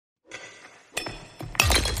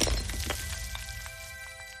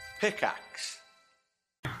Pickaxe.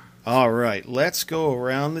 All right, let's go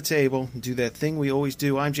around the table and do that thing we always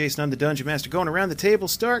do. I'm Jason, I'm the Dungeon Master, going around the table,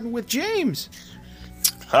 starting with James.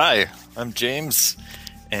 Hi, I'm James,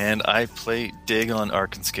 and I play Dagon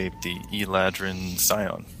Arkanscape, the Eladrin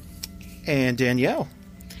Scion. And Danielle.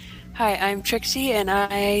 Hi, I'm Trixie,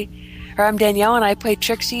 I'm Danielle, and I play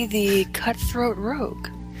Trixie, the Cutthroat Rogue.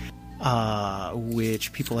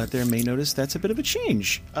 Which people out there may notice that's a bit of a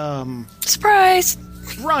change. Surprise!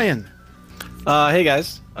 Ryan. Hey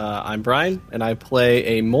guys, I'm Brian, and I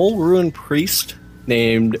play a mole ruin priest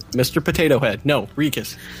named Mr. Potato Head. No,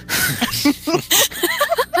 Rikus.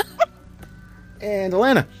 And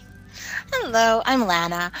Alana. Hello, I'm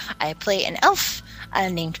Lana. I play an elf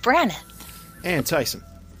named Braneth. And Tyson.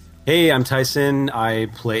 Hey, I'm Tyson. I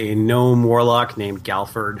play a gnome warlock named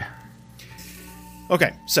Galford.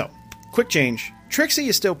 Okay, so, quick change. Trixie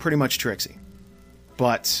is still pretty much Trixie.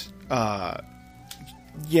 But,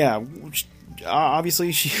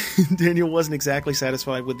 obviously Daniel wasn't exactly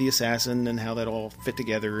satisfied with the assassin and how that all fit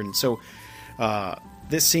together, and so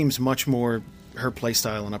this seems much more her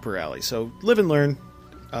playstyle and up her alley. So, live and learn.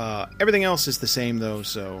 Everything else is the same, though,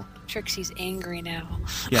 so... Trixie's angry now.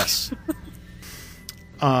 Yes.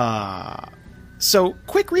 So,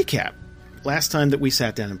 quick recap. Last time that we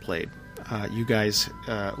sat down and played, you guys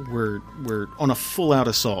were on a full-out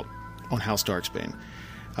assault on House Darksbane.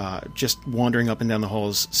 Just wandering up and down the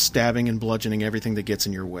halls, stabbing and bludgeoning everything that gets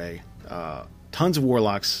in your way. Tons of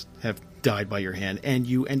warlocks have died by your hand, and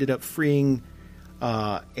you ended up freeing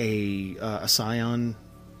a scion,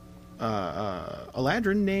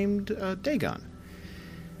 Eladrin named Dagon,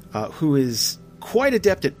 who is quite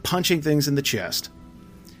adept at punching things in the chest.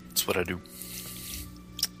 That's what I do.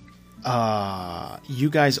 You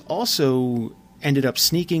guys also ended up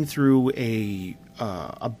sneaking through a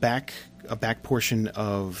back portion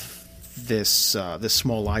of this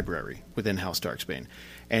small library within House Darksbane,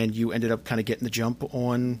 and you ended up kind of getting the jump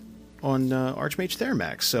on Archmage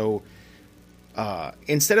Thermax. So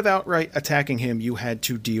instead of outright attacking him, you had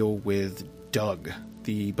to deal with Doug,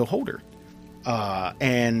 the Beholder,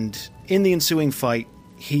 and in the ensuing fight,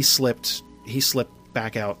 he slipped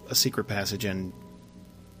back out a secret passage, and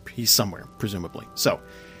he's somewhere, presumably. So,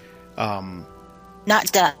 Not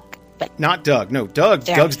Doug, but not Doug. No, Doug's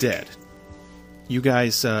Darren. dead. You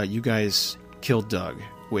guys killed Doug,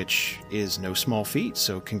 which is no small feat.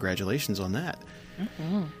 So, congratulations on that.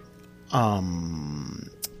 Mm-hmm.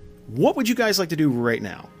 What would you guys like to do right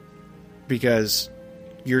now? Because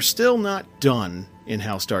you're still not done in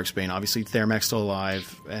House Darksbane. Obviously, Thermax's still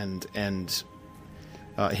alive, and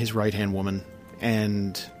his right-hand woman,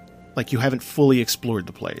 and you haven't fully explored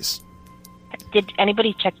the place. Did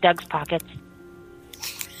anybody check Doug's pockets?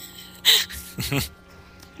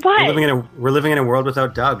 What? We're living in a world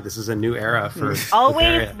without Doug. This is a new era for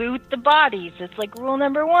Always loot the bodies. It's like rule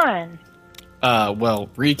number 1. Well,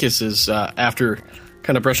 Rikus is, after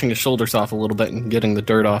kind of brushing his shoulders off a little bit and getting the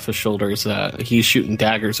dirt off his shoulders, he's shooting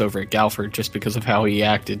daggers over at Galford just because of how he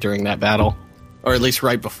acted during that battle. Or at least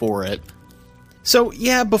right before it. So,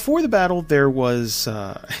 yeah, before the battle, there was...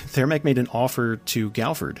 Thermac made an offer to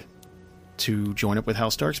Galford to join up with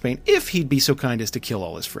House Darksbane if he'd be so kind as to kill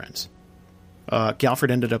all his friends. Galford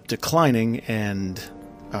ended up declining, and,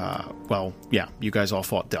 you guys all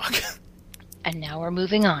fought Doug. And now we're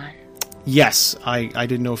moving on. Yes, I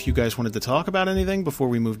didn't know if you guys wanted to talk about anything before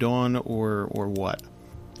we moved on, or what.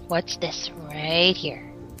 What's this right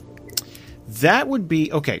here? That would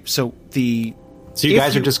be... Okay, so the... So you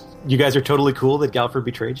guys are totally cool that Galford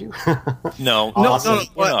betrayed you? No. Awesome. No.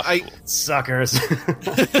 Well, Suckers.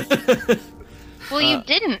 Well, you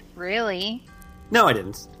didn't, really. No, I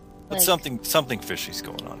didn't. But something fishy's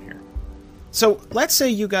going on here. So let's say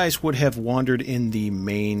you guys would have wandered in the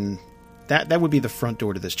main... That would be the front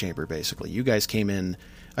door to this chamber, basically. You guys came in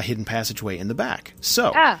a hidden passageway in the back.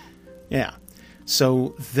 So, yeah.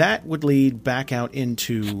 So that would lead back out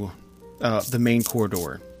into the main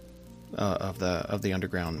corridor of the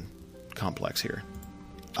underground complex here.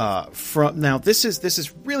 Now this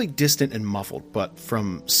is really distant and muffled, but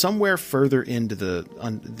from somewhere further into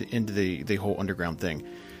the whole underground thing,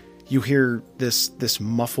 you hear this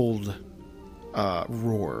muffled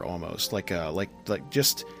roar, almost like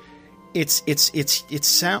just it's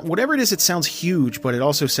sound, whatever it is. It sounds huge, but it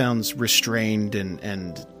also sounds restrained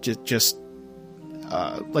and just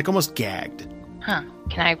like almost gagged. Huh?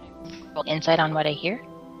 Can I roll insight on what I hear?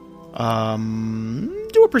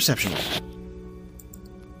 Do a perception roll.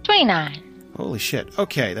 29. Holy shit.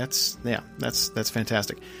 Okay, that's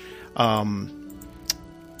fantastic.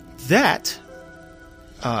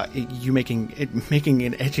 You making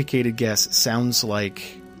an educated guess sounds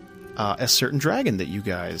like a certain dragon that you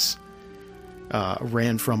guys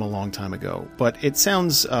ran from a long time ago. But it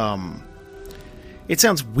sounds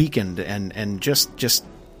weakened and just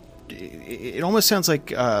it almost sounds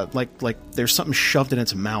like there's something shoved in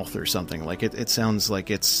its mouth or something. Like it sounds like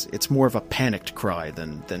it's more of a panicked cry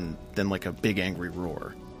than like a big angry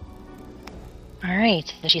roar. All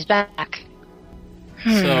right, so she's back.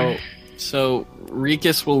 So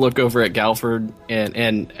Rikus will look over at Galford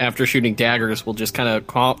and after shooting daggers, will just kind of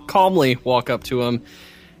calmly walk up to him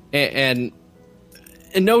and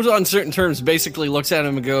in no uncertain terms basically looks at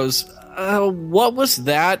him and goes, what was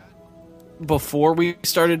that before we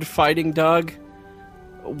started fighting Doug?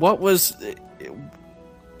 What was...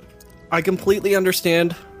 I completely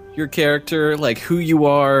understand your character, like who you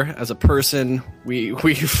are as a person.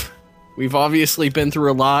 We've obviously been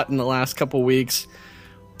through a lot in the last couple weeks.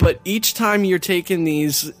 But each time you're taking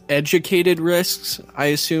these educated risks, I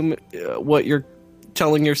assume what you're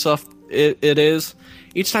telling yourself it is,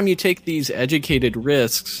 each time you take these educated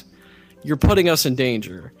risks, you're putting us in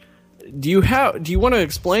danger. Do you want to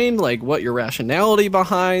explain like what your rationality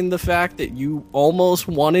behind the fact that you almost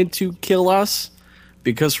wanted to kill us?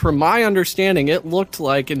 Because from my understanding, it looked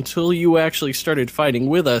like until you actually started fighting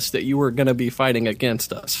with us that you were going to be fighting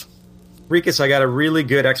against us. Rikus, I got a really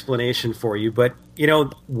good explanation for you, but you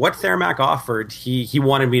know what Thermac offered. He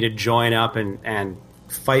wanted me to join up and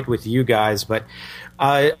fight with you guys, but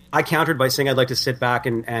I countered by saying I'd like to sit back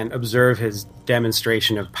and observe his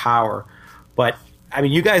demonstration of power. But I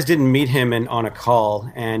mean, you guys didn't meet him on a call,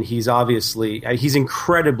 and he's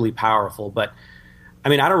incredibly powerful. But I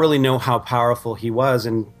mean, I don't really know how powerful he was,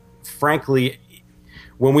 and frankly,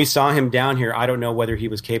 when we saw him down here, I don't know whether he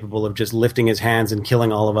was capable of just lifting his hands and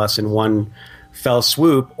killing all of us in one fell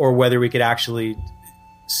swoop, or whether we could actually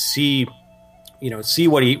see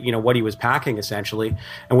what he was packing essentially,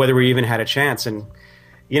 and whether we even had a chance. And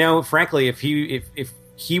you know, frankly, if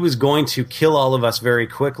he was going to kill all of us very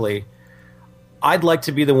quickly, I'd like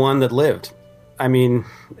to be the one that lived. I mean,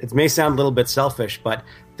 it may sound a little bit selfish, but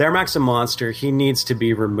Thermac's a monster. He needs to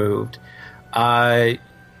be removed.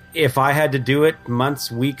 If I had to do it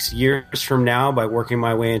months, weeks, years from now by working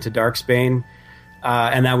my way into Darksbane,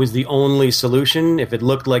 and that was the only solution, if it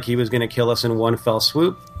looked like he was going to kill us in one fell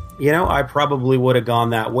swoop, you know, I probably would have gone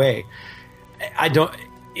that way.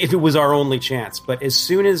 If it was our only chance. But as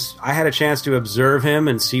soon as I had a chance to observe him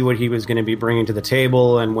and see what he was going to be bringing to the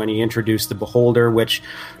table, and when he introduced the Beholder, which,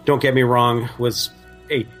 don't get me wrong, was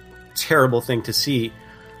a terrible thing to see,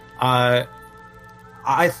 we're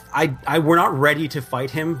not ready to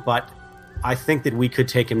fight him, but I think that we could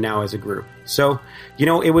take him now as a group. So, you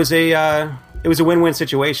know, it was a win-win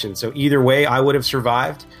situation. So either way, I would have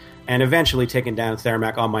survived and eventually taken down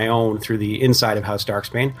Thermac on my own through the inside of House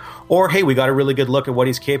Darksbane. Or, hey, we got a really good look at what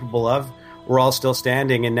he's capable of. We're all still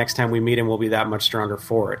standing, and next time we meet him, we'll be that much stronger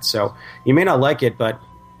for it. So you may not like it, but,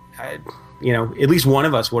 you know, at least one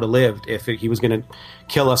of us would have lived if he was going to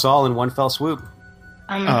kill us all in one fell swoop.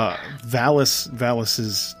 Valis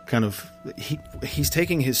is kind of... He's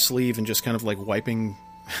taking his sleeve and just kind of like wiping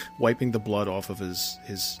the blood off of his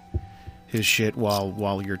shit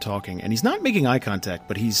while you're talking, and he's not making eye contact,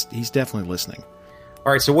 but he's definitely listening.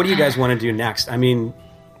 All right, so what do you guys want to do next? I mean,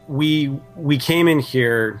 we came in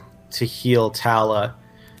here to heal Tala.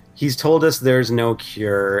 He's told us there's no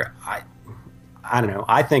cure. I don't know.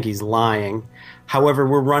 I think he's lying. However,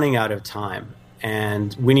 we're running out of time,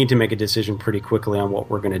 and we need to make a decision pretty quickly on what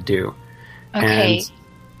we're going to do. Okay.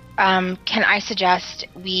 Can I suggest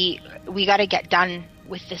we got to get done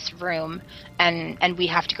with this room, and we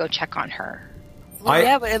have to go check on her. Well,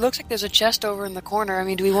 yeah, but it looks like there's a chest over in the corner. I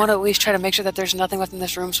mean, do we want to at least try to make sure that there's nothing left in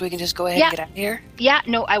this room so we can just go ahead and get out of here? Yeah,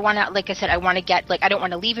 no, I want to, like I said, I want to get, like, I don't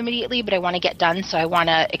want to leave immediately, but I want to get done, so I want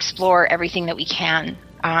to explore everything that we can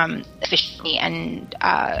efficiently, and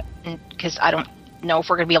because I don't know if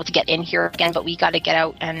we're going to be able to get in here again, but we got to get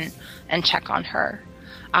out and check on her.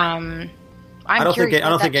 I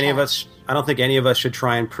don't think any of us should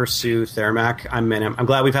try and pursue Thermac. I'm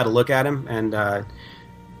glad we've had a look at him and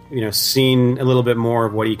seen a little bit more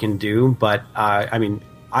of what he can do. But I mean,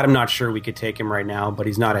 I'm not sure we could take him right now. But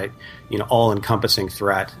he's not a all-encompassing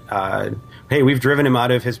threat. Hey, we've driven him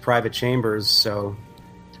out of his private chambers, so.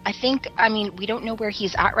 I think. I mean, we don't know where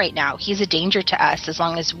he's at right now. He's a danger to us as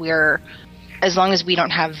long as we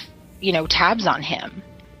don't have tabs on him.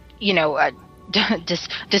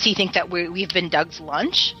 Does he think that we've been Doug's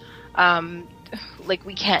lunch?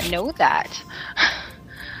 We can't know that.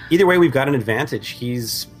 Either way, we've got an advantage.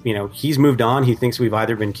 He's moved on. He thinks we've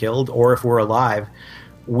either been killed, or if we're alive,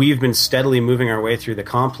 we've been steadily moving our way through the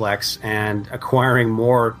complex and acquiring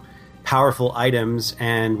more powerful items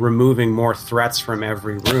and removing more threats from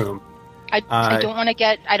every room. I don't want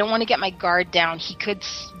to get my guard down. He could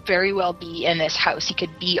very well be in this house. He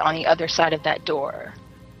could be on the other side of that door.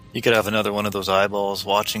 You could have another one of those eyeballs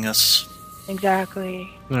watching us. Exactly.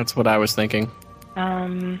 That's what I was thinking.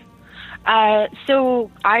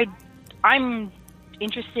 So I'm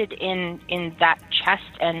interested in that chest,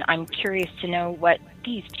 and I'm curious to know what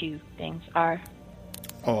these two things are.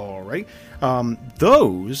 All right.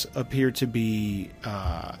 Those appear to be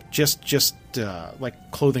just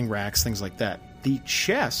like clothing racks, things like that. The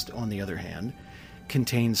chest, on the other hand,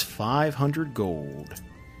 contains 500 gold.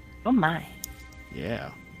 Oh my. Yeah.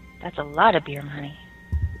 That's a lot of beer money.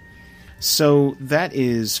 So that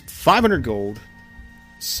is 500 gold.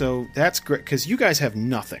 So that's great, because you guys have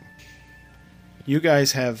nothing. You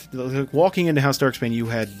guys have... Walking into House Darksbane, you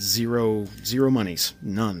had zero monies.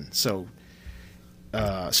 None. So...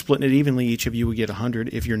 splitting it evenly, each of you would get 100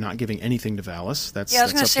 if you're not giving anything to Valis. I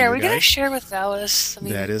was going to say, are we going to share with Valis? I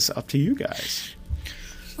mean, that is up to you guys.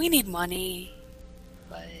 We need money,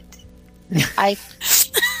 but...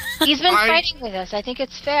 He's been fighting with us. I think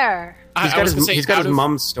it's fair. He's got his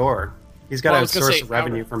mom's store. He's got a source of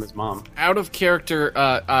revenue from his mom. Out of character,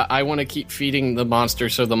 I want to keep feeding the monster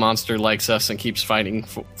so the monster likes us and keeps fighting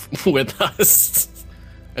with us.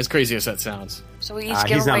 As crazy as that sounds. So we each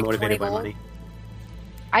give him like 20 gold? Money.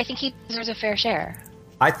 I think he deserves a fair share.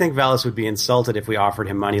 I think Valis would be insulted if we offered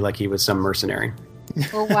him money like he was some mercenary.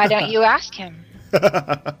 Well, why don't you ask him?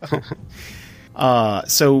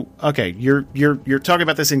 So okay, you're talking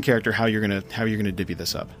about this in character. How you're gonna divvy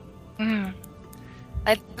this up? Mm-hmm.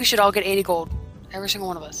 I think we should all get 80 gold, every single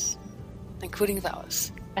one of us, including Valis.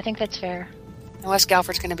 I think that's fair. Unless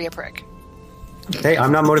Galford's going to be a prick. Hey,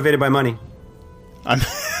 I'm not motivated by money. I'm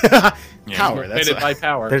power. That's by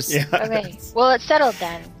power. Okay. Well, it's settled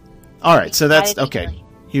then. All right, so that's okay.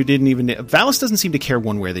 You didn't even. Valis doesn't seem to care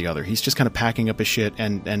one way or the other. He's just kind of packing up his shit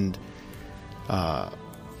and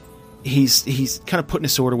he's kind of putting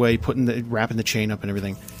his sword away, wrapping the chain up and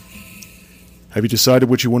everything. Have you decided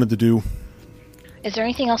what you wanted to do? Is there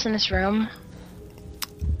anything else in this room?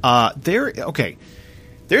 Okay.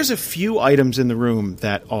 There's a few items in the room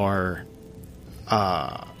that are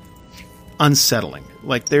unsettling.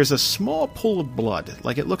 Like there's a small pool of blood.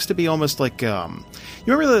 Like it looks to be almost like you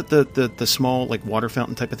remember the small like water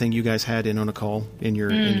fountain type of thing you guys had in Onakal in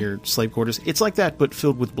your slave quarters? It's like that but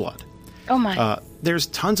filled with blood. Oh my. There's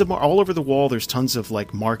tons of all over the wall. There's tons of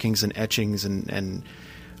like markings and etchings and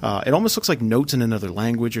it almost looks like notes in another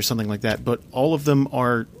language or something like that, but all of them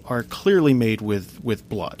are clearly made with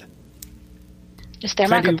blood. Is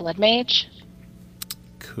Thermac a blood mage?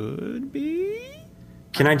 Could be.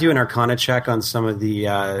 Can I do an Arcana check on some of the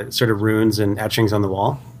sort of runes and etchings on the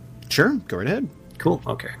wall? Sure, go right ahead. Cool,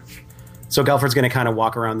 okay. So Galford's going to kind of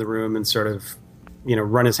walk around the room and sort of,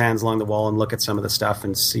 run his hands along the wall and look at some of the stuff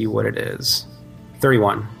and see what it is.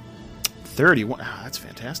 31. 31? Oh, that's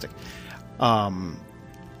fantastic.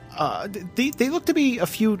 They look to be a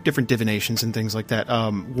few different divinations and things like that.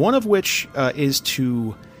 One of which is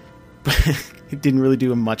to... it didn't really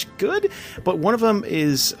do him much good, but one of them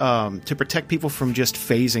is to protect people from just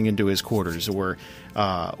phasing into his quarters, or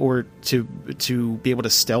to be able to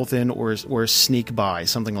stealth in or sneak by,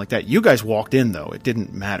 something like that. You guys walked in though; it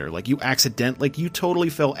didn't matter. Like you you totally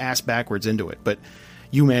fell ass backwards into it, but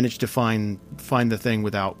you managed to find the thing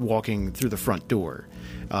without walking through the front door.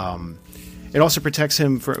 It also protects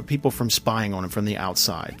him for people from spying on him from the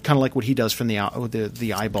outside, kind of like what he does from the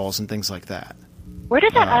eyeballs and things like that. Where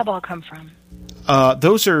did that eyeball come from?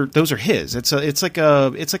 Those are his. It's like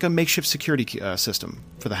a makeshift security system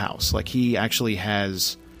for the house. Like he actually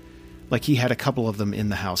has, like he had a couple of them in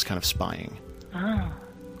the house, kind of spying. Oh,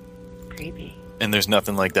 creepy. And there's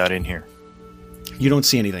nothing like that in here. You don't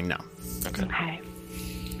see anything now. Okay.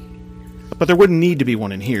 But there wouldn't need to be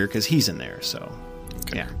one in here because he's in there. So,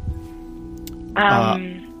 yeah.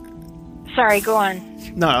 Sorry, go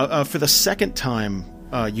on. No, for the second time,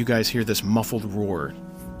 you guys hear this muffled roar,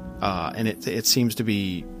 and it seems to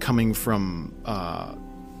be coming from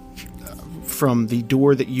the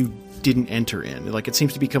door that you didn't enter in. Like it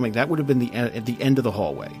seems to be coming. That would have been at the end of the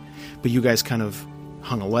hallway, but you guys kind of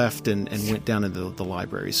hung a left and went down into the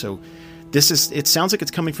library. So it sounds like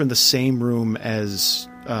it's coming from the same room as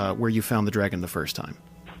where you found the dragon the first time.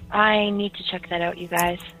 I need to check that out, you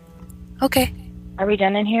guys. Okay. Are we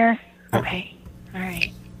done in here? Okay. All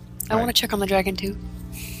right. I want to check on the dragon too.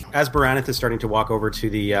 As Baraneth is starting to walk over to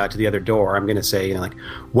the other door, I'm going to say,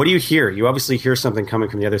 what do you hear? You obviously hear something coming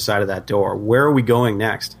from the other side of that door. Where are we going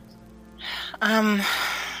next?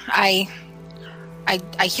 I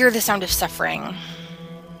hear the sound of suffering.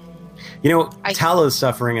 Tala is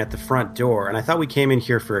suffering at the front door, and I thought we came in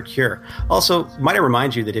here for a cure. Also, might I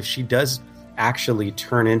remind you that if she does actually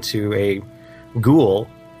turn into a ghoul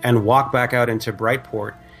and walk back out into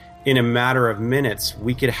Brightport, in a matter of minutes,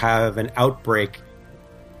 we could have an outbreak,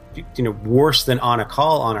 worse than on a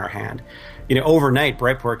call on our hand. Overnight,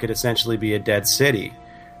 Brightport could essentially be a dead city.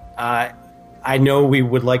 I know we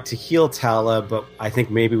would like to heal Tala, but I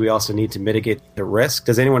think maybe we also need to mitigate the risk.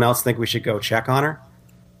 Does anyone else think we should go check on her?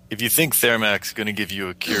 If you think Thermac's going to give you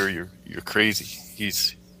a cure, you're crazy.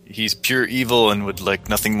 He's pure evil and would like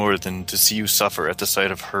nothing more than to see you suffer at the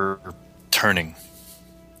sight of her turning.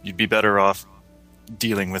 You'd be better off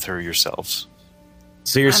dealing with her yourselves.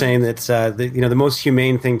 So you're saying that the most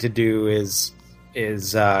humane thing to do is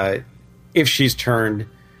if she's turned,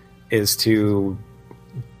 is to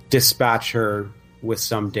dispatch her with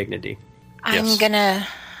some dignity. I'm gonna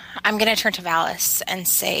turn to Valis and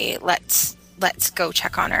say, let's go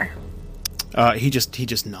check on her. He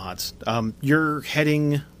just nods. You're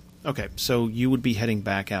heading. Okay, so you would be heading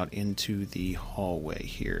back out into the hallway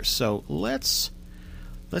here. So let's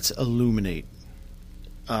illuminate.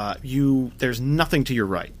 There's nothing to your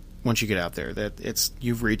right once you get out there.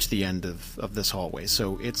 You've reached the end of this hallway.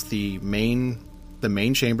 So it's the main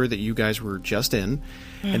chamber that you guys were just in,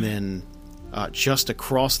 and then just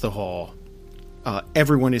across the hall,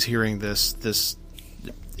 everyone is hearing this.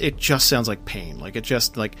 It just sounds like pain. Like it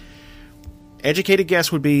just like. Educated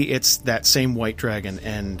guess would be it's that same white dragon,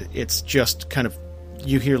 and it's just kind of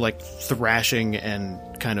you hear like thrashing and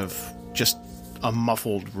kind of just a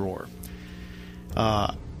muffled roar.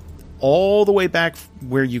 All the way back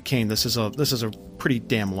where you came, this is a pretty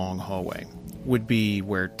damn long hallway, would be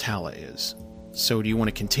where Tala is. So do you want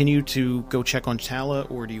to continue to go check on Tala,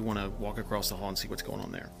 or do you want to walk across the hall and see what's going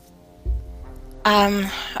on there?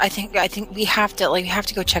 I think we have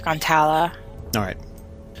to go check on Tala. All right.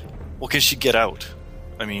 Well, can she get out?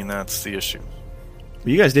 I mean, that's the issue.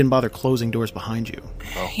 You guys didn't bother closing doors behind you.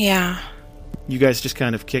 Oh. Yeah. You guys just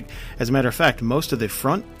kind of kicked. As a matter of fact, most of the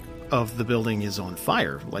front of the building is on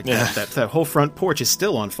fire. Like that whole front porch is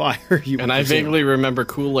still on fire. And I vaguely remember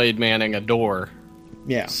Kool-Aid manning a door.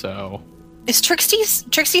 Yeah. So is Trixie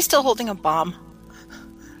still holding a bomb?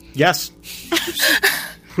 Yes.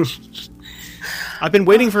 I've been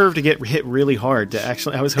waiting for her to get hit really hard.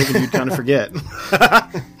 I was hoping you'd kind of forget.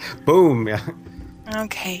 Boom. Yeah.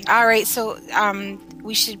 Okay. All right. So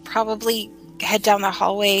we should probably head down the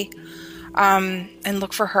hallway and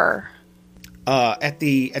look for her. At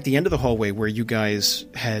the end of the hallway where you guys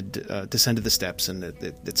had descended the steps, and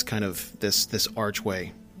it's kind of this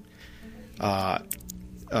archway.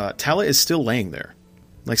 Tala is still laying there,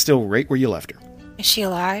 like still right where you left her. Is she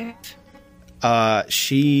alive?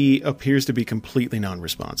 She appears to be completely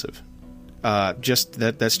non-responsive.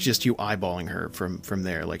 That's just you eyeballing her from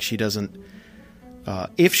there. Like she doesn't.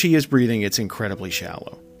 If she is breathing, it's incredibly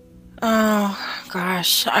shallow. Oh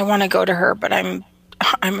gosh, I want to go to her, but I'm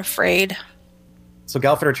afraid. So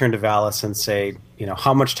Galfador turned to Valis and say,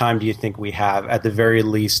 how much time do you think we have? At the very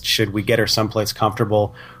least, should we get her someplace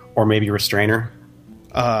comfortable, or maybe restrain her?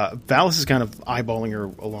 Valis is kind of eyeballing her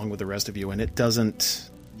along with the rest of you, and it doesn't.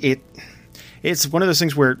 It's one of those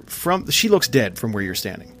things where she looks dead from where you're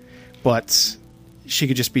standing, but she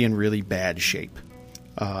could just be in really bad shape.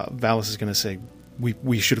 Valis is going to say,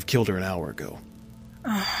 we should have killed her an hour ago.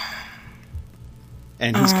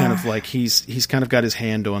 And he's kind of like, he's kind of got his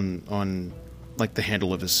hand on like the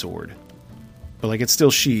handle of his sword. But like it's still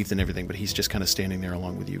sheathed and everything, but he's just kind of standing there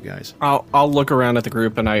along with you guys. I'll look around at the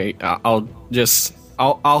group, and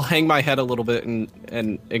I'll hang my head a little bit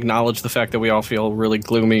and acknowledge the fact that we all feel really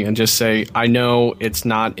gloomy, and just say, I know it's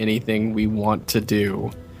not anything we want to do,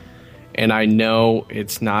 and I know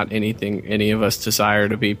it's not anything any of us desire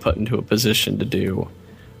to be put into a position to do,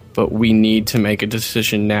 but we need to make a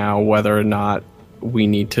decision now whether or not we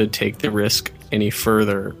need to take the risk any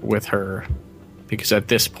further with her, because at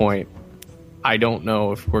this point, I don't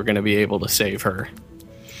know if we're going to be able to save her.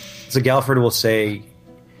 So Galford will say,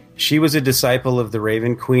 she was a disciple of the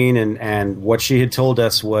Raven Queen, and what she had told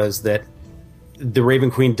us was that the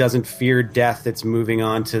Raven Queen doesn't fear death. It's moving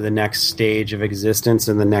on to the next stage of existence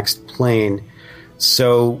in the next plane.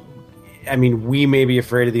 So, I mean, we may be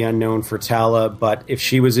afraid of the unknown for Tala, but if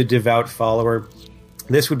she was a devout follower,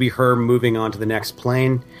 this would be her moving on to the next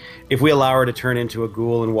plane. If we allow her to turn into a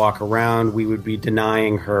ghoul and walk around, we would be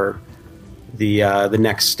denying her the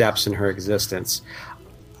next steps in her existence.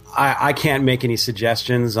 I can't make any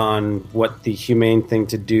suggestions on what the humane thing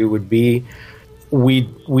to do would be. We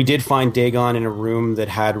did find Dagon in a room that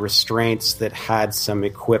had restraints, that had some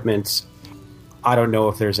equipment. I don't know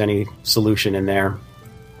if there's any solution in there.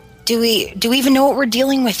 Do we even know what we're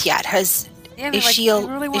dealing with yet? Is she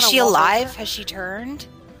alive? Her? Has she turned?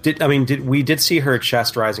 We did see her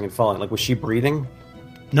chest rising and falling. Like, was she breathing?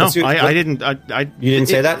 No, I didn't. You didn't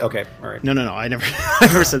say that? Okay, all right. No. I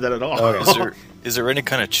never said that at all. Okay. Is there any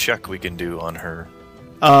kind of check we can do on her?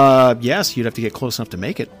 Yes, you'd have to get close enough to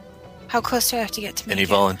make it. How close do I have to get to make it? Any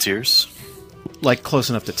volunteers? Like, close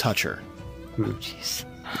enough to touch her. Jeez.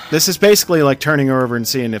 This is basically like turning her over and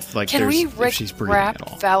seeing if she's breathing wrap at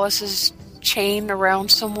all. Valus's chain around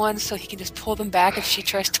someone so he can just pull them back if she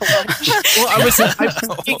tries to lunge? Well, I was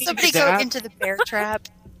Somebody go into the bear trap.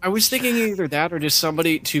 I was thinking either that or just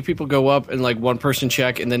two people go up and like one person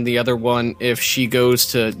check, and then the other one, if she goes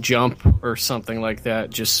to jump or something like that,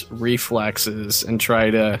 just reflexes and try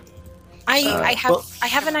to. I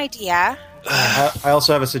have an idea. I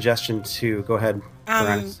also have a suggestion too. Go ahead.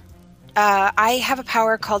 I have a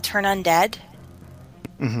power called Turn Undead.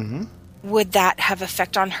 Mm-hmm. Would that have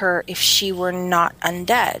effect on her if she were not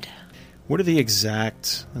undead? What are the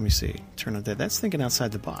exact... Let me see. Turn Undead. That's thinking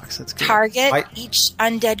outside the box. That's good. Target each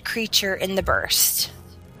undead creature in the burst.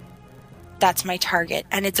 That's my target.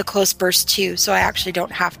 And it's a close burst too, so I actually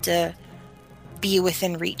don't have to be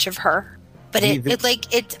within reach of her. But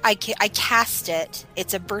I cast it.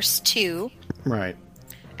 It's a burst 2. Right.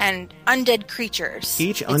 And undead creatures.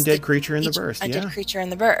 Each undead creature in the burst, undead creature in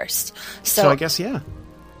the burst. So I guess, yeah.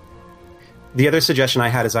 The other suggestion I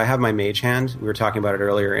had is I have my mage hand. We were talking about it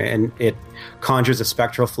earlier, and it conjures a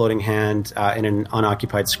spectral floating hand in an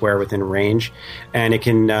unoccupied square within range, and it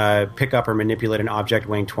can pick up or manipulate an object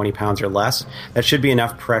weighing 20 pounds or less. That should be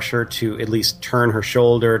enough pressure to at least turn her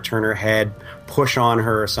shoulder, turn her head, push on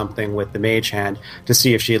her or something with the mage hand to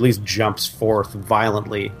see if she at least jumps forth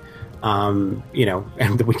violently. And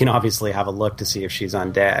we can obviously have a look to see if she's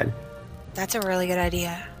undead. That's a really good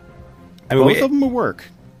idea. Both of them will work.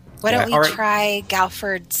 Why don't we try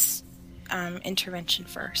Galford's intervention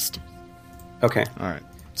first? Okay. All right.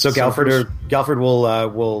 So Galford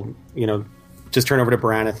will just turn over to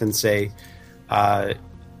Braneth and say, I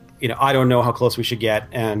don't know how close we should get,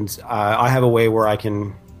 and I have a way where I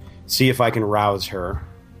can see if I can rouse her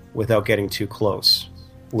without getting too close.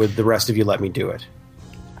 Would the rest of you let me do it?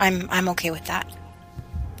 I'm okay with that.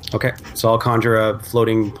 Okay. So I'll conjure a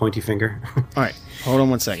floating pointy finger. All right. Hold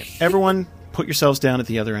on one second. Everyone, put yourselves down at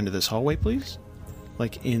the other end of this hallway, please.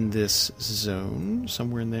 Like in this zone,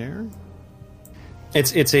 somewhere in there.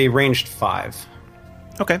 It's a ranged 5.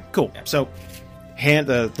 Okay, cool. Yeah. So,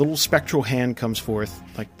 the little spectral hand comes forth,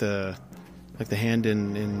 like the hand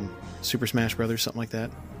in Super Smash Brothers, something like that.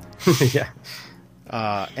 Yeah.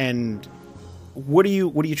 And what are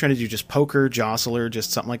you trying to do? Just poke her, jostle her,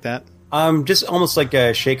 just something like that? Just almost like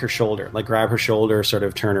shake her shoulder, like grab her shoulder, sort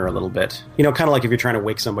of turn her a little bit. Kind of like if you're trying to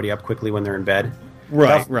wake somebody up quickly when they're in bed.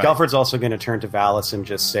 Right. Galford's also going to turn to Valus and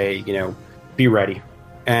just say, be ready.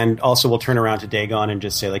 And also we'll turn around to Dagon and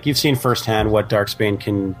just say, like, you've seen firsthand what Darksbane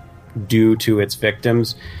can do to its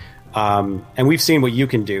victims. And we've seen what you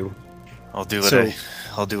can do. I'll do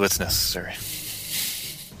what's necessary.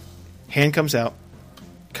 Hand comes out,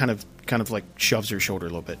 kind of like shoves her shoulder a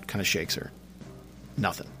little bit, kind of shakes her.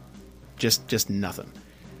 Nothing. Just nothing.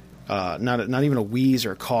 Not even a wheeze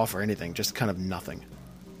or a cough or anything. Just kind of nothing.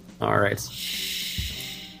 All right.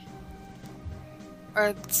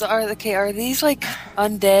 Are these like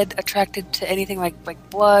undead attracted to anything like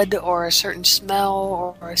blood or a certain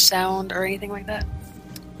smell or a sound or anything like that?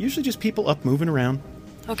 Usually just people up moving around.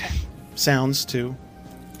 Okay. Sounds too.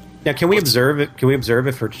 Now, can we observe it? Can we observe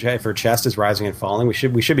if her chest is rising and falling? We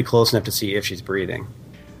should be close enough to see if she's breathing.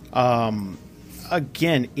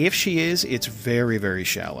 Again, if she is, it's very, very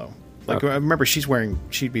shallow. Like, okay. Remember,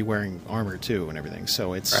 she'd be wearing armor too and everything.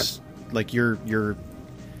 So it's like you're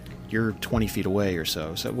 20 feet away or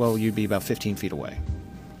so. So, well, you'd be about 15 feet away.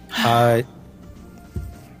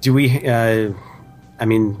 Do we have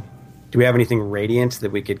anything radiant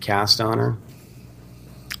that we could cast on her?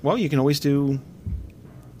 Well, you can always do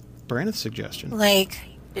Brandon's suggestion. Like,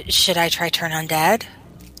 should I try Turn Undead?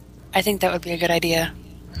 I think that would be a good idea.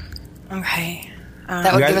 Okay.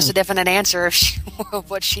 That would give us a definite answer of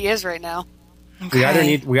what she is right now. Okay.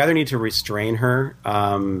 We either need to restrain her,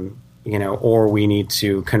 or we need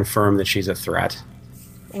to confirm that she's a threat.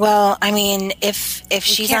 Well, I mean, if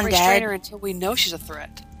she's can't undead, restrain her until we know she's a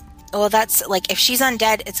threat. Well, that's like if she's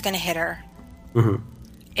undead, it's going to hit her. Mm-hmm.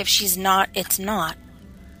 If she's not, it's not.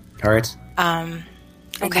 All right.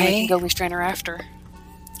 Okay. We can go restrain her after.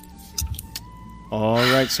 All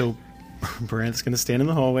right. So Brand's going to stand in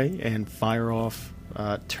the hallway and fire off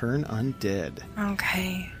Turn Undead.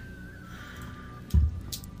 Okay.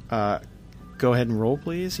 Go ahead and roll,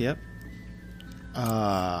 please. Yep.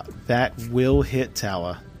 That will hit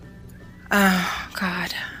Tala. Oh,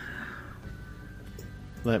 God.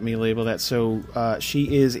 Let me label that. So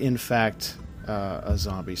she is, in fact, a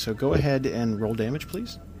zombie. So go ahead and roll damage,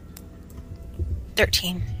 please.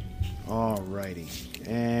 13. Alrighty.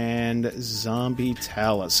 And zombie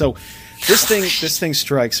Tala. So this thing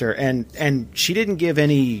strikes her, and she didn't give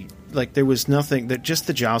any, like, there was nothing, that just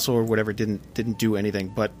the jostle or whatever didn't do anything,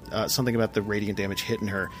 but something about the radiant damage hitting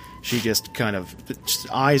her. She just kind of,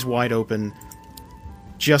 just eyes wide open,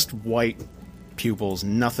 just white pupils,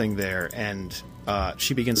 nothing there, and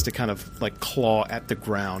she begins to kind of like claw at the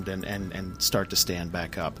ground and start to stand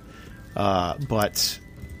back up. But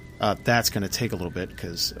that's going to take a little bit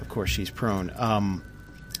because, of course, she's prone.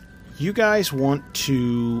 You guys want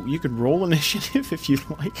to... You could roll initiative if you'd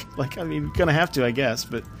like. Like, I mean, you're going to have to, I guess,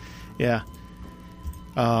 but yeah.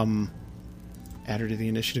 Add her to the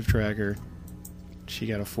initiative tracker. She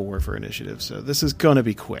got a 4 for initiative, so this is going to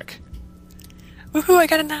be quick. Woohoo, I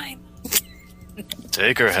got a 9.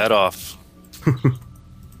 Take her head off.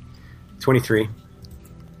 23.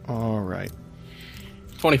 All right.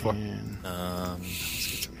 24. And,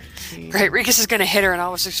 Great, Rikus is going to hit her, and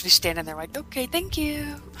I'll just be standing there like, okay, thank you.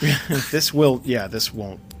 this won't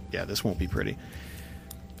be pretty.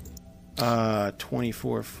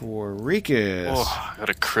 24 for Rikus. Oh, got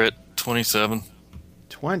a crit. 27.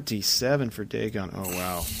 27 for Dagon. Oh,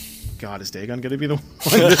 wow. God, is Dagon going to be the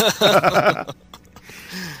one?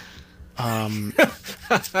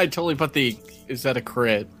 I totally put the... Is that a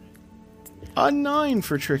crit? A 9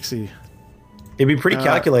 for Trixie. It'd be pretty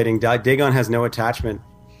calculating. Dagon has no attachment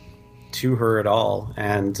to her at all,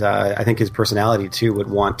 and I think his personality too would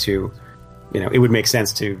want to, it would make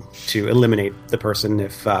sense to eliminate the person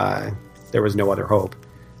if there was no other hope.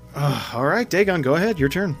 All right, Dagon, go ahead. Your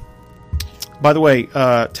turn. By the way,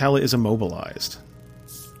 Tala is immobilized.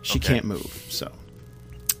 She can't move, so.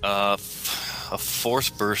 A Force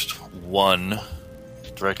Burst 1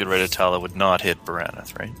 directed right at Tala would not hit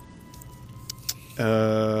Baraneth, right?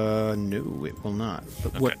 No, it will not.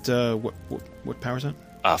 But Okay. what power is that?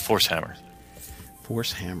 Force Hammer.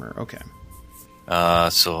 Force Hammer, okay.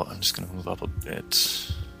 So I'm just going to move up a bit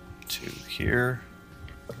to here.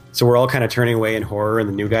 So we're all kind of turning away in horror, and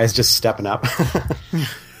the new guy's just stepping up.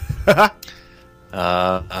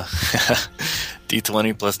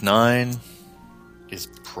 D20 plus 9 is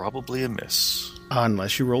probably a miss.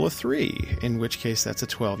 Unless you roll a 3, in which case that's a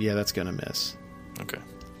 12. Yeah, that's going to miss. Okay.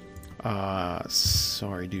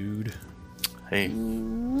 Sorry, dude. Hey.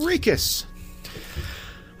 Rikus.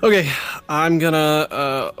 Okay, I'm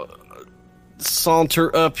gonna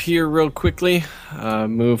saunter up here real quickly,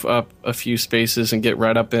 move up a few spaces and get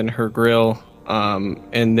right up in her grill,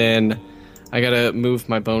 and then I gotta move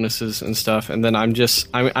my bonuses and stuff, and then I'm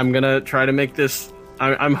gonna try to make this.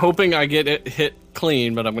 I'm hoping I get it hit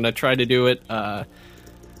clean, but I'm gonna try to do it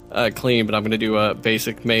clean. But I'm gonna do a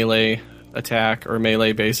basic melee attack or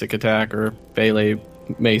melee basic attack or melee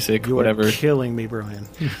basic, whatever. You're killing me, Brian.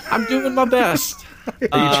 I'm doing my best.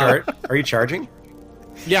 Are you charging?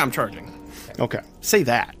 Yeah, I'm charging. Okay, say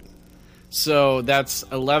that. So that's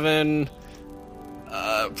 11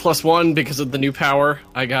 plus 1 because of the new power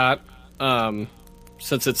I got.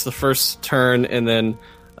 Since it's the first turn, and then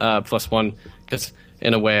plus 1 because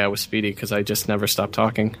in a way I was speedy because I just never stopped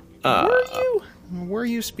talking. Were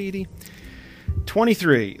you speedy?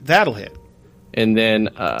 23. That'll hit. And then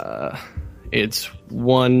it's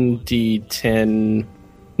 1d10.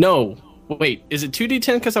 No, wait. Is it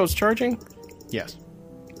 2d10 because I was charging? Yes.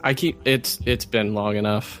 It's been long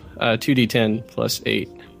enough. 2d10 plus 8.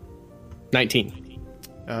 19.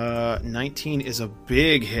 19 is a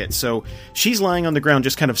big hit. So she's lying on the ground,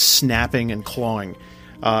 just kind of snapping and clawing.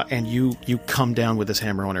 And you come down with this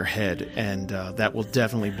hammer on her head, and that will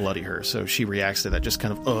definitely bloody her. So she reacts to that, just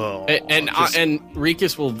kind of and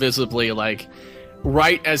Rikus will visibly, like,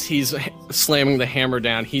 right as he's slamming the hammer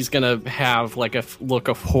down, he's gonna have like a look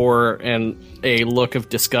of horror and a look of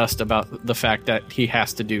disgust about the fact that he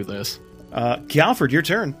has to do this. Galford, your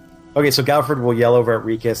turn. Okay, so Galford will yell over at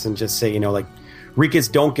Rikus and just say, like,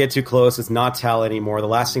 Rikus, don't get too close. It's not Tal anymore. The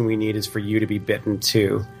last thing we need is for you to be bitten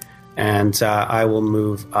too. And I will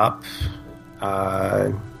move up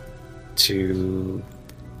to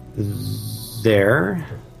there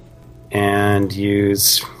and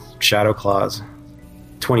use Shadow Claws.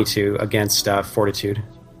 22 against Fortitude.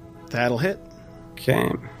 That'll hit.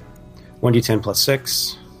 Okay. 1d10 plus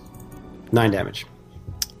 6. 9 damage.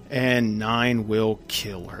 And 9 will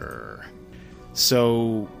kill her.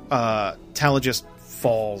 So Tala just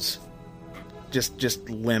falls. Just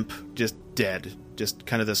limp. Just dead. Just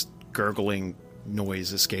kind of this gurgling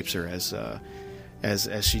noise escapes her as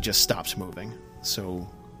she just stops moving. So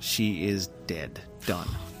she is dead. Done.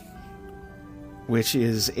 which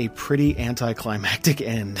is a pretty anticlimactic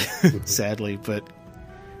end, sadly. But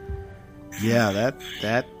yeah,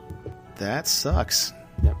 that sucks.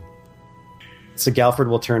 Yep. So Galford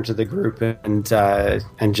will turn to the group and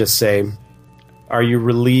just say, "Are you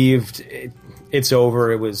relieved? It's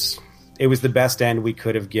over. It was the best end we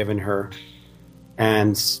could have given her.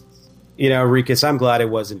 And Rikus, I'm glad it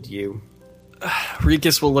wasn't you."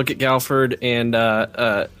 Rikus will look at Galford and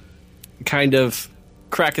kind of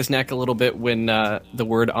crack his neck a little bit when the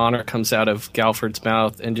word honor comes out of Galford's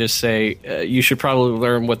mouth and just say, you should probably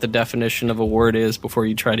learn what the definition of a word is before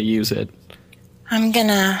you try to use it. I'm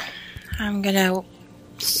gonna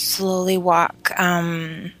slowly walk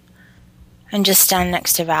and just stand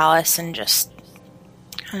next to Valis and just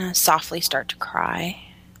kind of softly start to cry.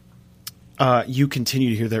 You continue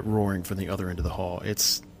to hear that roaring from the other end of the hall.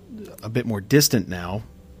 It's a bit more distant now,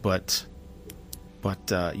 but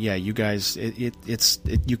yeah, you guys,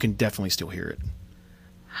 you can definitely still hear it.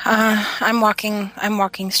 I'm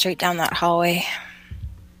walking straight down that hallway.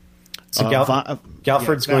 So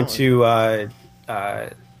Galford's going to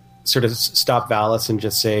sort of stop Valis and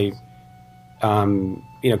just say,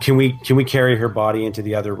 can we carry her body into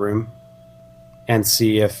the other room and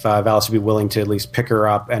see if Valis would be willing to at least pick her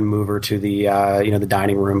up and move her to the the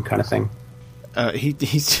dining room kind of thing.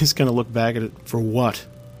 He's just going to look back at it for what?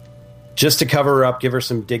 Just to cover her up, give her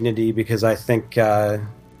some dignity, because I think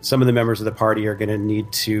some of the members of the party are going to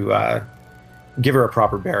need to give her a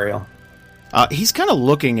proper burial. He's kind of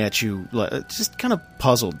looking at you, just kind of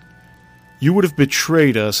puzzled. You would have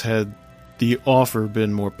betrayed us had the offer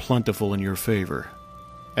been more plentiful in your favor,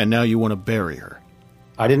 and now you want to bury her.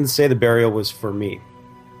 I didn't say the burial was for me.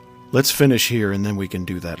 Let's finish here, and then we can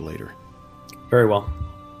do that later. Very well.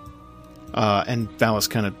 And Valis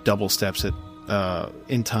kind of double steps it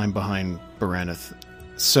in time behind Baraneth.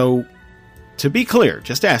 So, to be clear,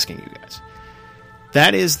 just asking you guys,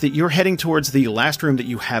 that is that you're heading towards the last room that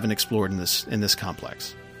you haven't explored in this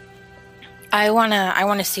complex. I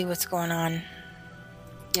wanna see what's going on.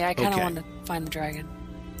 Yeah, I kind of want to find the dragon.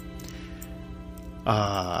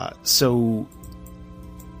 So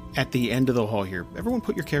at the end of the hall here, everyone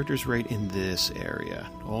put your characters right in this area,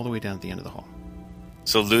 all the way down at the end of the hall.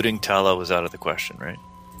 So looting Tala was out of the question, right?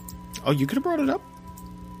 Oh, you could have brought it up.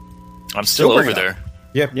 I'm still over there.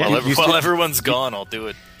 Yep. Yeah. While everyone's gone, I'll do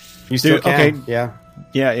it. You still can. Okay. Yeah.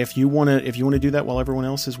 Yeah. If you want to do that while everyone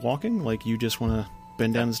else is walking, like you just want to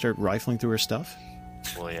bend down and start rifling through her stuff.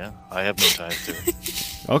 Well, yeah. I have no time to.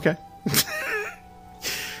 Okay.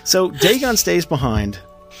 So Dagon stays behind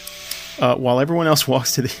while everyone else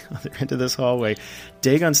walks to the other end of this hallway.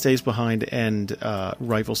 Dagon stays behind and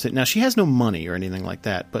rifles it. Now she has no money or anything like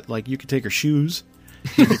that, but like you could take her shoes.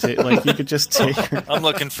 You could just take her. I'm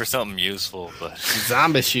looking for something useful, but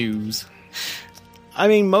zombie shoes. I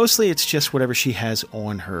mean, mostly it's just whatever she has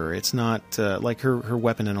on her. It's not like her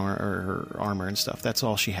weapon and her armor and stuff. That's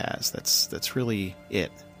all she has. That's really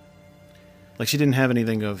it. Like she didn't have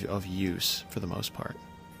anything of use for the most part.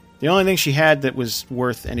 The only thing she had that was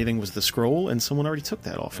worth anything was the scroll, and someone already took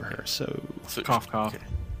that off of her. So cough, cough.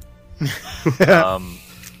 Okay.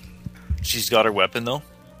 She's got her weapon though.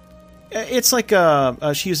 It's like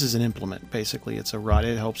she uses an implement. Basically, it's a rod.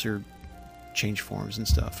 It helps her change forms and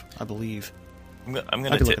stuff, I believe. I'm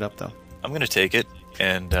gonna look it up though. I'm gonna take it,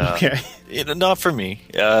 and okay. Not for me.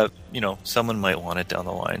 Someone might want it down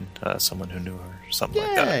the line. Someone who knew her, something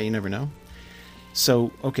like that. Yeah, you never know.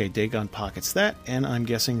 So, okay, Dagon pockets that, and I'm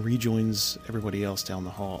guessing rejoins everybody else down the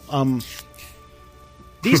hall.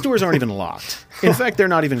 These doors aren't even locked. In fact, they're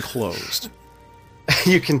not even closed.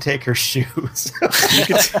 You can take her shoes.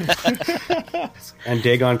 And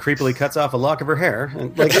Dagon creepily cuts off a lock of her hair.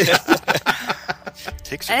 And, I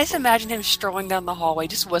just imagine him strolling down the hallway,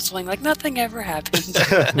 just whistling like nothing ever happened.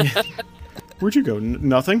 Where'd you go?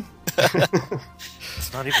 Nothing?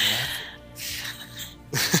 It's not even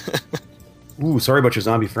that. Ooh, sorry about your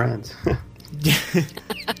zombie friends.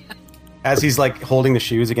 As he's like holding the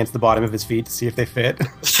shoes against the bottom of his feet to see if they fit.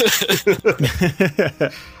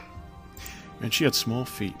 And she had small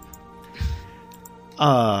feet.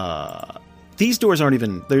 These doors aren't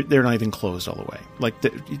even, they're not even closed all the way. Like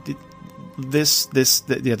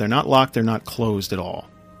they're not locked, they're not closed at all.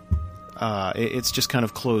 It's just kind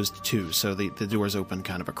of closed too, so the doors open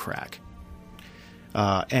kind of a crack.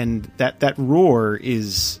 And that roar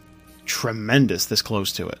is tremendous this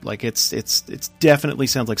close to it. Like it's definitely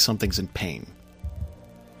sounds like something's in pain.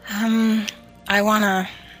 I wanna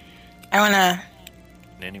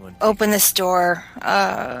open this door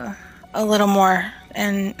a little more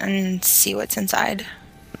and see what's inside.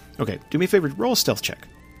 Okay, do me a favor, roll a stealth check.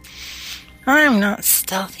 I'm not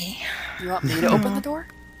stealthy. You want me to open the door?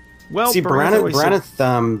 Well, see,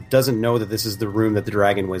 Baranith doesn't know that this is the room that the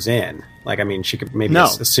dragon was in. Like, I mean, she could maybe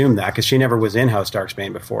assume that because she never was in House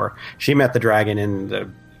Darksbane before. She met the dragon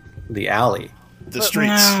in the alley, the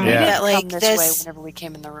streets. No, yeah, like this way whenever we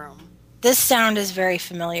came in the room. This sound is very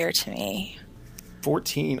familiar to me.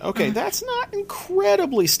 14. Okay, that's not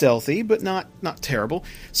incredibly stealthy, but not terrible.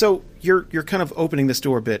 So you're kind of opening this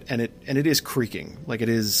door a bit, and it is creaking, like it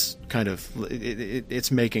is kind of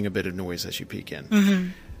it's making a bit of noise as you peek in. Mm-hmm.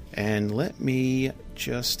 And let me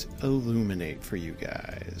just illuminate for you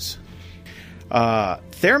guys.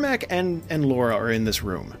 Thermac and Laura are in this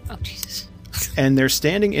room. Oh Jesus! And they're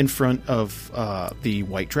standing in front of the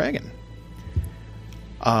white dragon.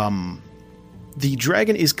 The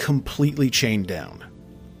dragon is completely chained down.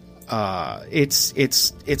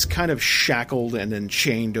 It's kind of shackled and then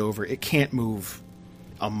chained over. It can't move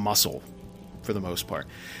a muscle for the most part.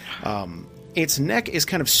 Its neck is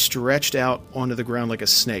kind of stretched out onto the ground like a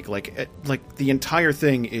snake. Like the entire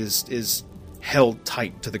thing is held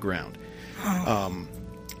tight to the ground.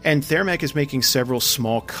 And Thermac is making several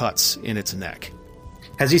small cuts in its neck.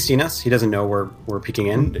 Has he seen us? He doesn't know we're peeking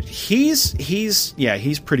in? He's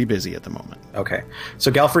pretty busy at the moment. Okay.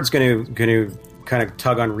 So Galford's going to kind of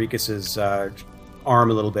tug on Ricus's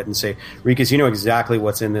arm a little bit and say, Ricus, you know exactly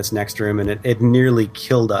what's in this next room, and it nearly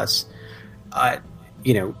killed us.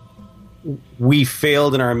 We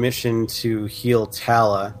failed in our mission to heal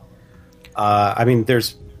Tala. I mean,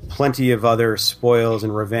 there's plenty of other spoils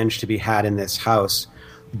and revenge to be had in this house,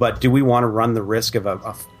 but do we want to run the risk of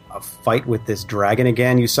a fight with this dragon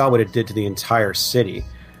again? You saw what it did to the entire city.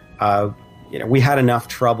 We had enough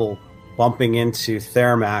trouble bumping into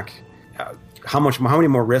Thermac. How many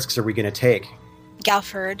more risks are we going to take?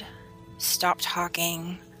 Galford, stop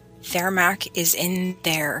talking. Thermac is in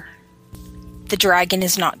there. The dragon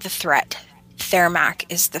is not the threat. Thermac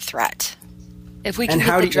is the threat. If we can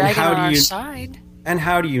get the dragon on our side. And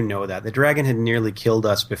how do you know that? The dragon had nearly killed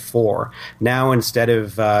us before. Now, instead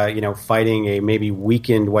of fighting a maybe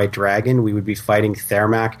weakened white dragon, we would be fighting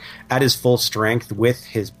Thermac at his full strength with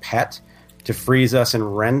his pet to freeze us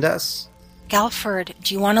and rend us. Galford,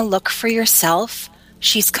 do you want to look for yourself?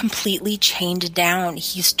 She's completely chained down.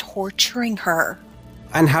 He's torturing her.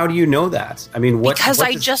 And how do you know that? I mean, because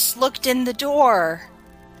I just looked in the door.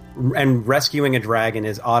 And rescuing a dragon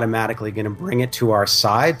is automatically going to bring it to our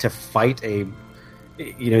side to fight the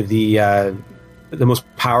most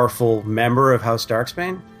powerful member of House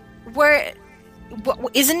Darksbane?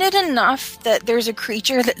 Isn't it enough that there's a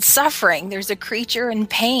creature that's suffering? There's a creature in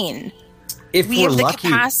pain. We have the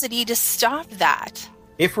capacity to stop that.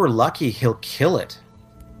 If we're lucky, he'll kill it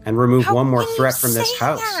and remove one more threat from this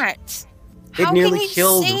house. How can you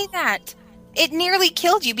say that? It nearly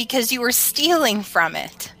killed you because you were stealing from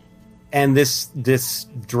it. And this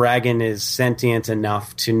dragon is sentient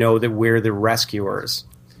enough to know that we're the rescuers.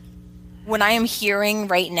 What I am hearing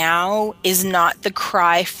right now is not the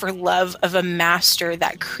cry for love of a master.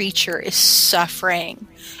 That creature is suffering,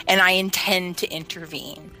 and I intend to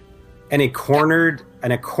intervene. And a cornered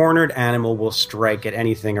animal will strike at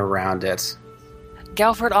anything around it.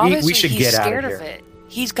 Galford, obviously he's scared of it.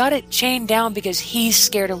 He's got it chained down because he's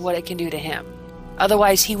scared of what it can do to him.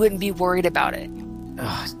 Otherwise, he wouldn't be worried about it.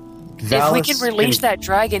 If we can release that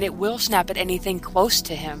dragon, it will snap at anything close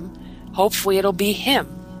to him. Hopefully, it'll be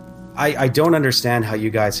him. I don't understand how you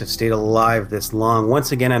guys have stayed alive this long.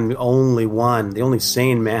 Once again, I'm the only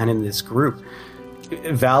sane man in this group.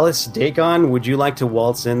 Valis, Dagon, would you like to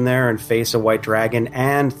waltz in there and face a white dragon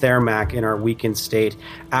and Thermac in our weakened state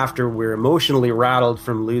after we're emotionally rattled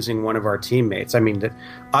from losing one of our teammates? I mean,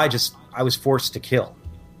 I was forced to kill.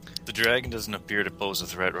 The dragon doesn't appear to pose a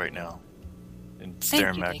threat right now. And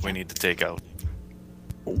Thermac we need to take out.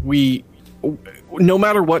 No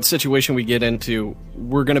matter what situation we get into,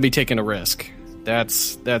 we're going to be taking a risk.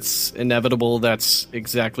 That's inevitable. That's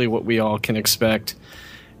exactly what we all can expect.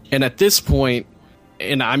 And at this point,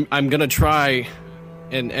 and I'm going to try,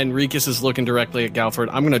 and Ricus is looking directly at Galford,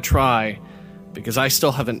 I'm going to try, because I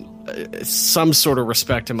still haven't some sort of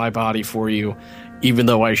respect in my body for you, even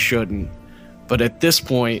though I shouldn't. But at this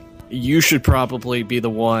point, you should probably be the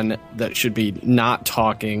one that should be not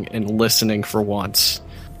talking and listening for once,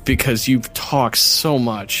 because you've talked so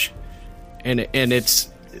much, and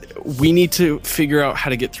we need to figure out how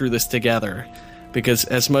to get through this together. Because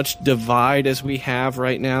as much divide as we have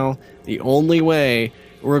right now, the only way,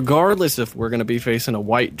 regardless if we're going to be facing a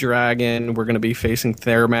white dragon, we're going to be facing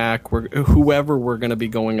Thermac, whoever we're going to be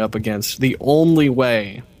going up against, the only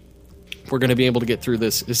way we're going to be able to get through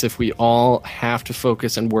this is if we all have to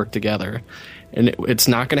focus and work together. And it's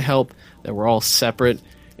not going to help that we're all separate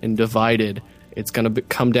and divided It's going to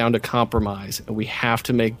come down to compromise, and we have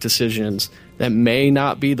to make decisions that may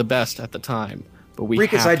not be the best at the time, but we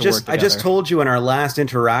Rikus, have to work together. I just told you in our last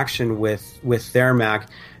interaction with Thermac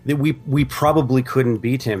that we probably couldn't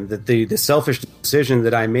beat him, that the selfish decision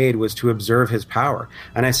that I made was to observe his power.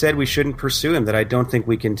 And I said we shouldn't pursue him, that I don't think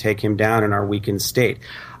we can take him down in our weakened state.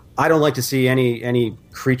 I don't like to see any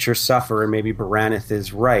creature suffer, and maybe Baranith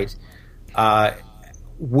is right.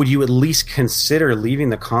 Would you at least consider leaving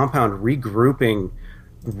the compound, regrouping,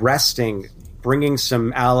 resting, bringing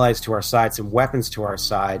some allies to our side, some weapons to our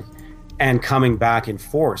side, and coming back in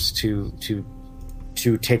force to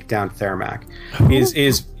take down Thermac?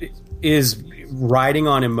 Is riding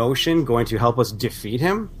on emotion going to help us defeat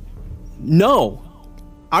him? No.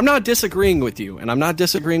 I'm not disagreeing with you, and I'm not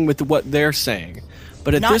disagreeing with what they're saying.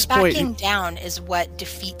 But at this point, not backing down is what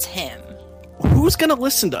defeats him. Who's going to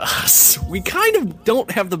listen to us? We kind of don't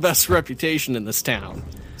have the best reputation in this town.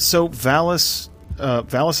 So Valis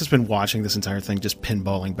has been watching this entire thing, just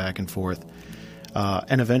pinballing back and forth.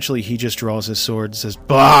 And eventually he just draws his sword, says,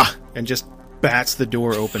 "Bah!" and just bats the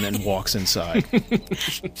door open and walks inside.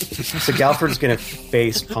 So Galford's going to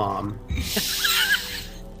face palm.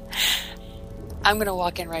 I'm going to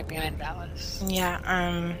walk in right behind Valis. Yeah,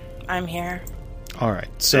 I'm here. All right,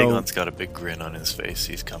 so Dagon's got a big grin on his face.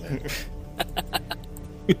 He's coming.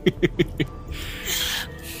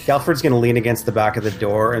 Galford's going to lean against the back of the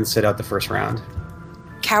door and sit out the first round.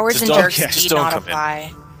 Cowards and jerks do not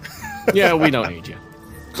apply. Yeah, we don't need you.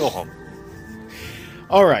 Go home.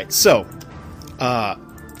 All right, so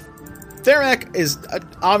Thermac is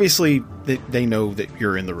obviously they know that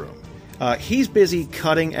you're in the room. He's busy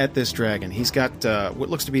cutting at this dragon. He's got what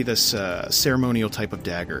looks to be this ceremonial type of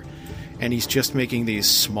dagger, and he's just making these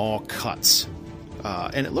small cuts.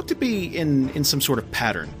 And it looked to be in some sort of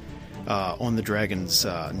pattern on the dragon's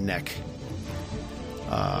neck.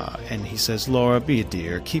 And he says, "Laura, be a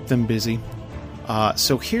dear. Keep them busy."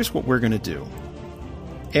 So here's what we're going to do.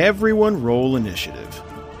 Everyone roll initiative.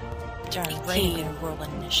 Johnny, ready to roll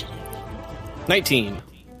initiative. 19.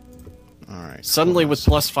 All right. Suddenly, with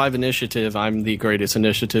 +5 initiative, I'm the greatest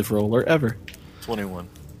initiative roller ever. 21.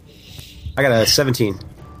 I got a 17.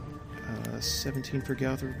 17 for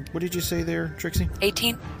Galford. What did you say there, Trixie?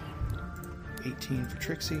 18. 18 for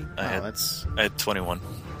Trixie. I had 21.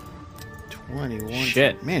 21.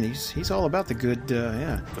 Shit. Man, he's all about the good,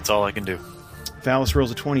 yeah. That's all I can do. Valis rolls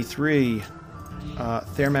a 23.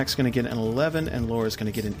 Thermac's going to get an 11, and Laura's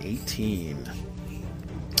going to get an 18.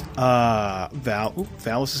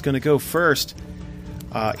 Valis is going to go first.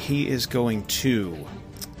 He is going to...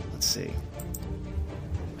 Let's see.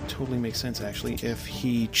 Totally makes sense, actually. If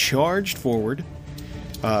he charged forward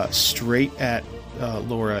straight at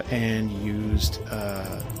Laura and used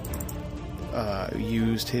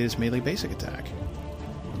his melee basic attack.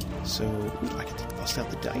 So, I get to bust out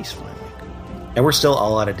the dice finally. And we're still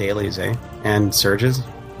all out of dailies, eh? And surges?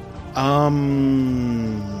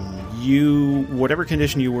 Whatever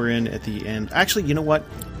condition you were in at the end... Actually, you know what?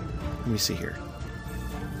 Let me see here.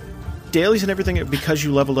 Dailies and everything, because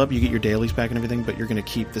you leveled up, you get your dailies back and everything, but you're going to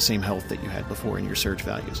keep the same health that you had before in your surge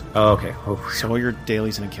values. Oh, okay. Oh, so all your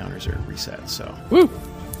dailies and encounters are reset, so... Woo!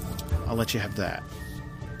 I'll let you have that.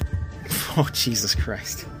 Oh, Jesus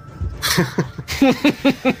Christ.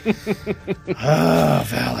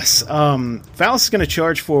 Valis. Valis is going to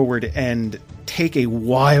charge forward and take a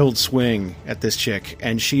wild swing at this chick,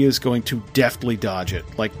 and she is going to deftly dodge it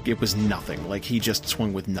like it was nothing. Like he just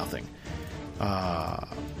swung with nothing.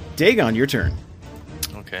 Dagon, your turn.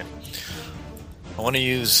 Okay. I want to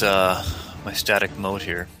use my static mode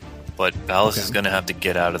here, but Valis is going to have to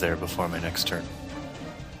get out of there before my next turn.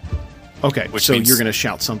 Okay, so you're going to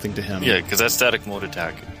shout something to him. Yeah, because that static mode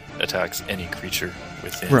attacks any creature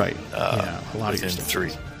within a lot within of your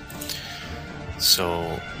 3.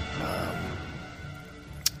 So,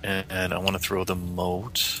 and I want to throw the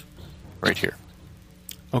moat right here.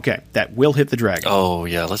 Okay, that will hit the dragon. Oh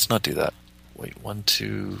yeah, let's not do that. Wait, 1,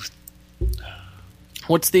 2.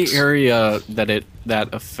 What's the area that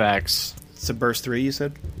affects? It's a burst 3, you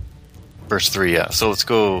said? Burst 3, yeah. So let's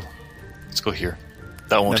go here.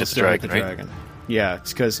 That won't hit the dragon, right? Dragon. Yeah,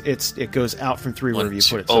 it's because it goes out from 3 wherever you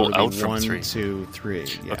put it. So out from 1, 3. 2, 3.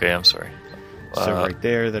 Yeah. Okay, I'm sorry. So right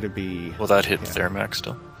there, that'd be... Will that hit Thermac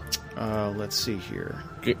still? Let's see here.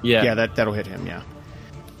 Yeah. Yeah, that'll hit him, yeah.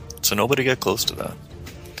 So nobody get close to that.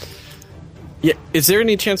 Yeah, is there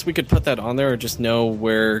any chance we could put that on there, or just know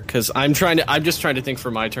where? Because I'm just trying to think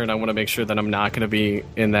for my turn. I want to make sure that I'm not going to be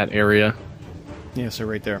in that area. Yeah, so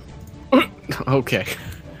right there. Okay.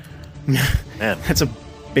 Man, that's a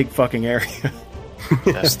big fucking area.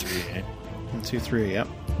 That's 3. Eh? 1, 2, 3. Yep.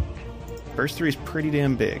 Burst 3 is pretty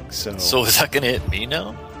damn big, so... So is that going to hit me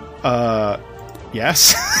now?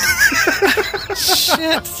 Yes.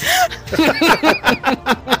 Shit.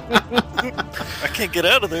 I can't get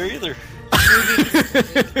out of there either.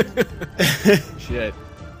 Shit.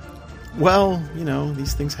 Well,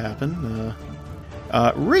 these things happen.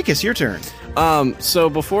 Rikus, your turn. So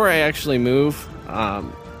before I actually move,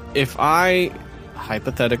 if I,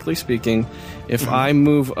 hypothetically speaking, if I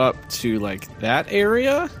move up to, like, that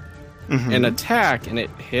area and attack and it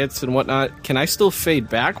hits and whatnot, can I still fade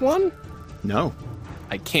back one? No.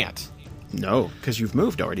 I can't. No, because you've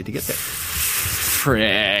moved already to get there.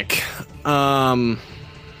 Frick. Damn.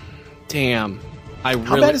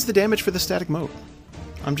 How bad is the damage for the static mote?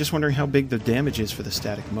 I'm just wondering how big the damage is for the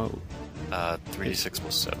static mote. 3d6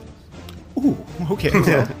 plus 7. Ooh, okay.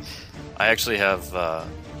 I actually have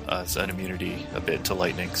an immunity a bit to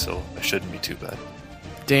lightning, so I shouldn't be too bad.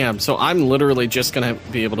 Damn, so I'm literally just going to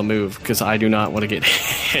be able to move because I do not want to get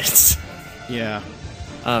hit. Yeah.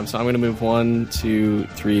 So I'm going to move 1, 2,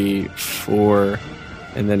 3, 4,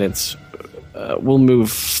 and then it's... we'll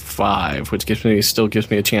move 5, which still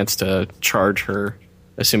gives me a chance to charge her,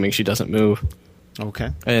 assuming she doesn't move.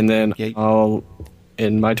 Okay. And then I'll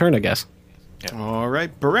end my turn, I guess. Yeah. All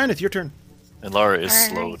right. Baranith, your turn. And Lara is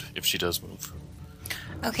slowed if she does move.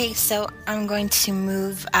 Okay, so I'm going to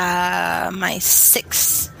move my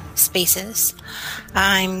 6 spaces.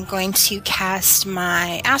 I'm going to cast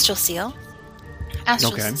my Astral Seal.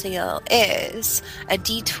 Astral Seal is a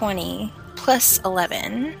d20 plus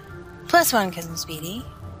 11 plus 1 because I'm speedy.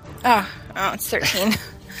 Oh, it's 13.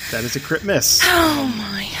 That is a crit miss. Oh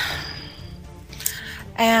my.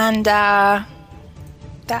 And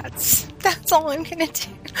that's all I'm gonna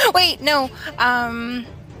do. Wait, no. I'm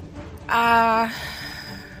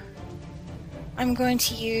going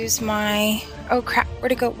to use my... Oh crap,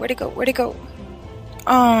 where'd it go?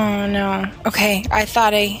 Oh no. Okay, I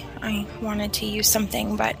thought I wanted to use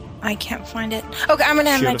something, but I can't find it. Okay, I'm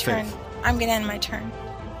gonna end my turn.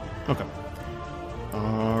 Okay.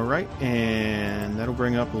 Alright, and that'll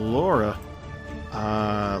bring up Laura.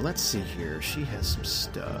 Let's see here. She has some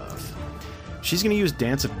stuff. She's going to use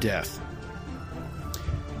Dance of Death.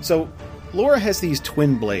 So, Laura has these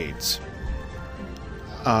twin blades.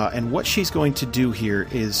 And what she's going to do here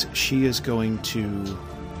is she's going to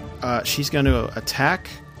attack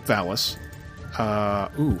Valis.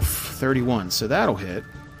 31. So that'll hit.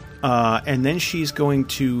 And then she's going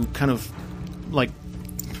to kind of like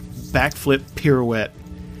backflip pirouette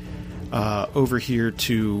over here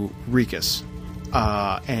to Rikus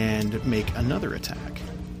and make another attack.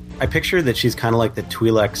 I picture that she's kind of like the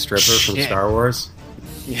Twi'lek stripper from Star Wars.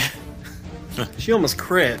 Yeah. She almost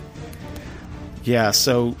crit. Yeah,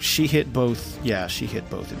 so she hit both. Yeah, she hit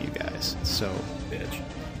both of you guys. So, bitch.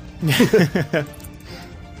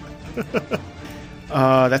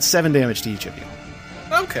 That's 7 damage to each of you.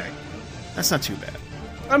 Okay, that's not too bad.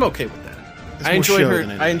 I'm okay with that. I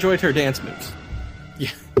enjoyed her dance moves.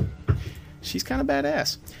 Yeah, she's kind of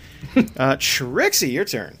badass. Trixie, your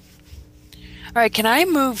turn. All right, can I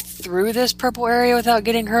move through this purple area without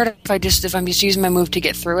getting hurt? If I'm just using my move to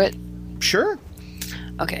get through it? Sure.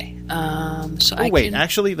 Okay.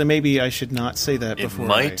 Actually, then maybe I should not say that before. It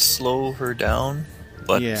might slow her down,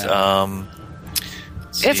 but if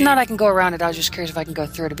not, I can go around it. I was just curious if I can go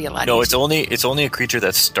through it to be a lot. No, it's only a creature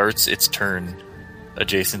that starts its turn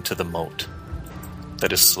adjacent to the moat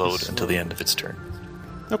that is slowed until the end of its turn.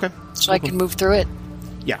 Okay. So I can move through it?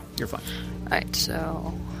 Yeah, you're fine. All right,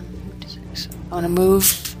 so I want to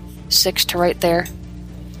move 6 to right there.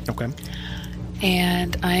 Okay.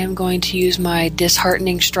 And I am going to use my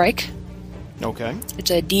Disheartening Strike. Okay. It's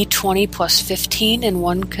a d20 plus 15 and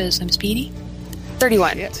 1 because I'm speedy.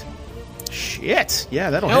 31. Shit. Yeah,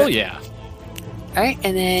 that'll Hell hit. Yeah. All right,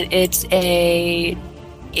 and then it's a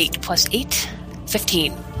 8 plus 8,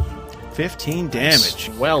 15. 15 damage.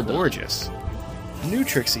 Well done. Gorgeous. New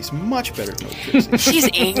Trixie's much better than old Trixie. She's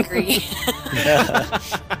angry.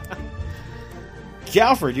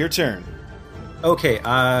 Galford, your turn. Okay,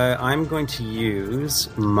 I'm going to use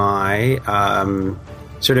my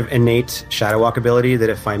sort of innate Shadow Walk ability that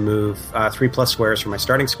if I move 3+ squares from my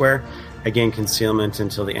starting square, I gain concealment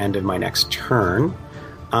until the end of my next turn.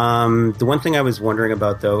 The one thing I was wondering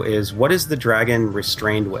about, though, is what is the dragon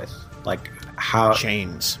restrained with? Like, how...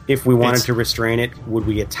 Chains. If we wanted to restrain it, would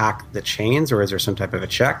we attack the chains, or is there some type of a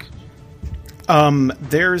check?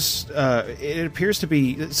 There's, it appears to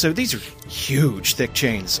be, so these are huge, thick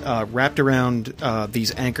chains, wrapped around,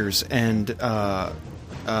 these anchors, and,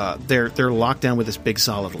 they're locked down with this big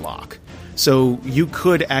solid lock. So you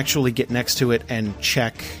could actually get next to it and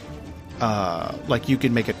check, like you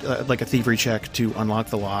can make like a thievery check to unlock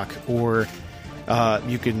the lock, or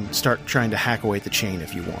you can start trying to hack away at the chain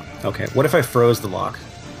if you want. Okay. What if I froze the lock?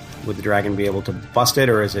 Would the dragon be able to bust it,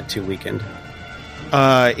 or is it too weakened?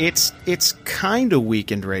 It's kind of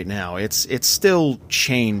weakened right now. It's still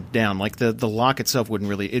chained down. Like the lock itself wouldn't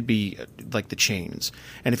really. It'd be like the chains.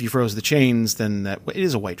 And if you froze the chains, then it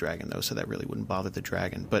is a white dragon though, so that really wouldn't bother the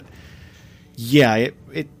dragon. But yeah,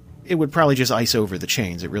 it would probably just ice over the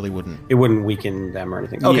chains. It really wouldn't. It wouldn't weaken them or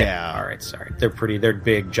anything. Okay. Yeah. All right. Sorry. They're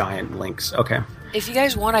big, giant links. Okay. If you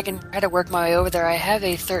guys want, I can try to work my way over there. I have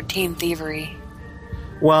a 13 thievery.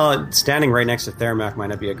 Well, standing right next to Thermac might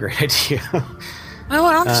not be a great idea. Well,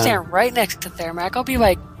 I don't stand right next to Thermac. I'll be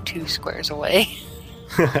like 2 squares away.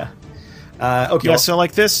 Okay. Yeah, so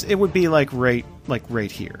like this, it would be like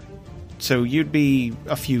right here. So you'd be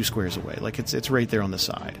a few squares away. Like it's right there on the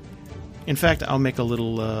side. In fact, I'll make a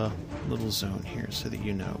little zone here so that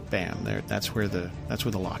you know. Bam! There. That's where the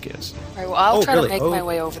lock is. All right. Well, I'll try to make my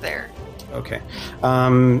way over there. Okay.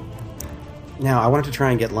 Now I wanted to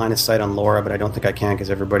try and get line of sight on Laura, but I don't think I can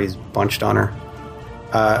because everybody's bunched on her.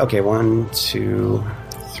 Okay, 1, 2,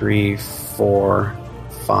 3, 4,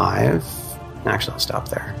 5. Actually, I'll stop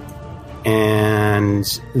there.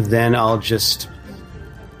 And then I'll just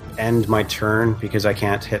end my turn because I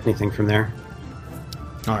can't hit anything from there.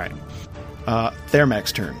 All right.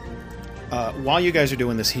 Thermac's turn. While you guys are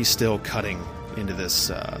doing this, he's still cutting into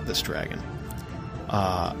this dragon.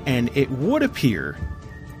 And it would appear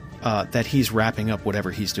that he's wrapping up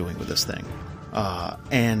whatever he's doing with this thing.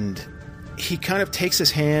 And he kind of takes his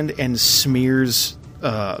hand and smears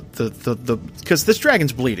the because this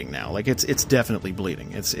dragon's bleeding now. Like it's definitely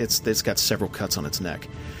bleeding. It's got several cuts on its neck,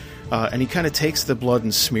 and he kind of takes the blood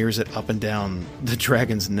and smears it up and down the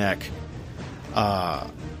dragon's neck,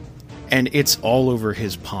 and it's all over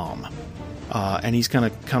his palm. And he's gonna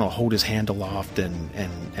kind of hold his hand aloft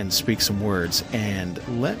and speak some words. And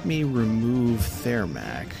let me remove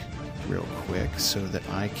Thermac real quick so that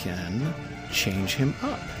I can change him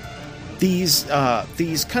up. These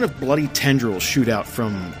kind of bloody tendrils shoot out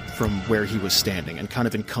from where he was standing and kind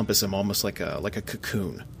of encompass him almost like a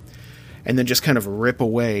cocoon, and then just kind of rip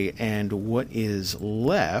away. And what is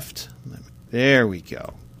left? There we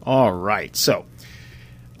go. All right, so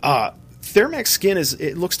Thermac's skin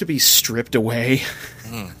looks to be stripped away,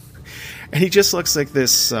 and he just looks like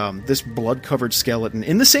this blood covered skeleton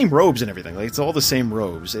in the same robes and everything. Like it's all the same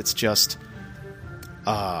robes. It's just.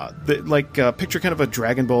 Picture kind of a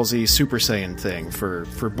Dragon Ball Z Super Saiyan thing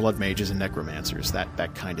for blood mages and necromancers,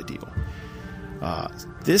 that kind of deal.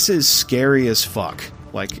 This is scary as fuck.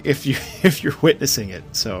 Like if you're witnessing it,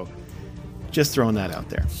 so just throwing that out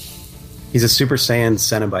there. He's a Super Saiyan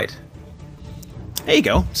Cenobite. There you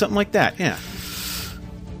go, something like that, yeah.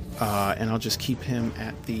 And I'll just keep him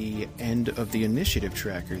at the end of the initiative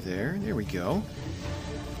tracker there. There we go.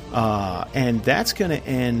 And that's going to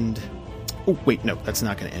end. Oh, wait, no, that's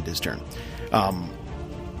not going to end his turn.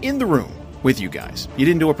 In the room with you guys, you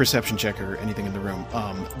didn't do a perception check or anything in the room.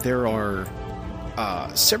 There are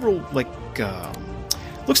several,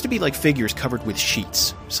 looks to be like figures covered with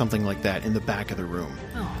sheets, something like that, in the back of the room.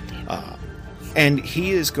 Oh, damn. And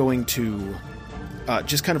he is going to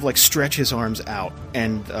just kind of like stretch his arms out,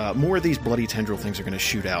 and more of these bloody tendril things are going to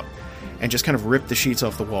shoot out and just kind of rip the sheets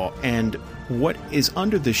off the wall. And what is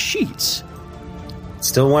under the sheets...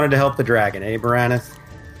 Still wanted to help the dragon, eh, Baraneth?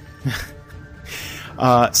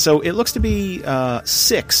 So it looks to be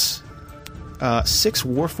 6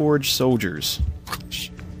 Warforged soldiers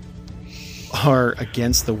are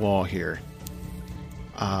against the wall here.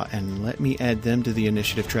 And let me add them to the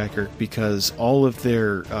initiative tracker because all of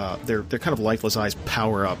their kind of lifeless eyes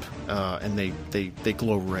power up and they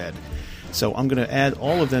glow red. So I'm going to add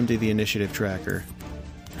all of them to the initiative tracker.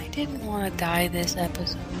 I didn't want to die this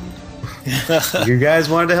episode. You guys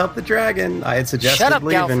wanted to help the dragon. I had suggested Shut up,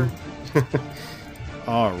 leaving.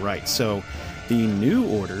 All right, so the new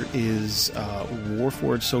order is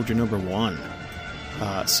Warforged Soldier number 1.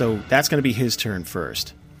 So that's going to be his turn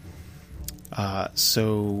first.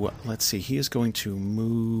 So let's see. He is going to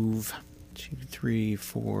move 2, 3,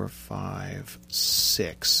 4, 5,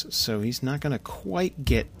 6. So he's not going to quite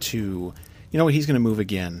get to... You know what? He's going to move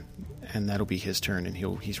again, and that'll be his turn, and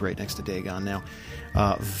he's right next to Dagon now.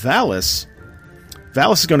 Valis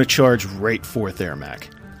is going to charge right for Thermac.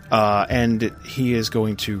 And he is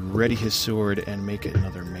going to ready his sword and make it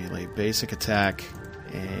another melee basic attack.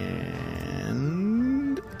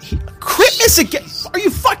 And he crit miss again. Are you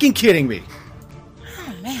fucking kidding me?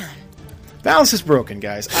 Oh, man. Valis is broken,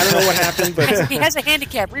 guys. I don't know what happened, but... He has a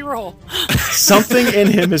handicap. Reroll. Something in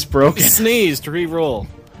him is broken. He sneezed. Reroll.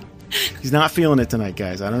 He's not feeling it tonight,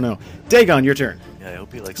 guys. I don't know. Dagon, your turn. Yeah, I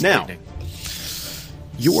hope he likes now. lightning.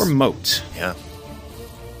 Your moat. Yeah.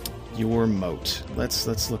 Your moat.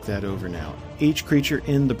 Let's look that over now. Each creature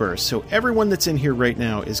in the burst. So everyone that's in here right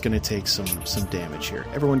now is going to take some damage here.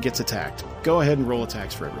 Everyone gets attacked. Go ahead and roll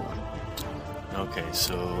attacks for everyone. Okay,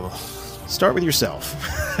 so... Start with yourself.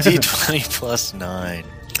 D20 plus 9.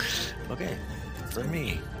 Okay, for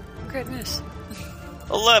me. Crit miss.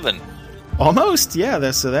 11. Almost,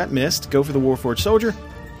 yeah. So that missed. Go for the Warforged Soldier.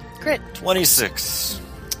 Crit. 26.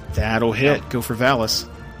 That'll hit. Go for Valis.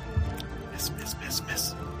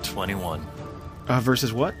 Miss. 21.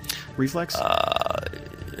 Versus what? Reflex?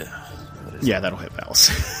 Yeah, that'll hit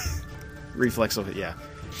Valis. Reflex will hit, yeah.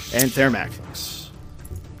 And Thermac.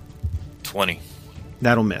 20.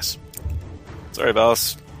 That'll miss. Sorry,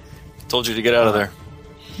 Valis. Told you to get out of there.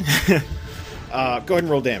 Go ahead and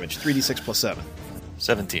roll damage. 3d6 plus 7.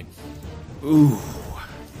 17. Ooh.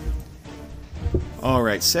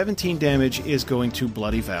 Alright, 17 damage is going to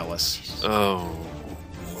Bloody Valis. Oh.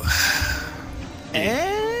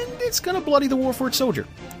 And it's going to bloody the Warforged Soldier.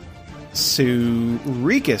 So,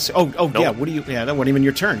 Rikus. Oh, nope. Yeah, what do you... Yeah, that wasn't even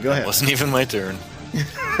your turn. Go ahead. It wasn't even my turn.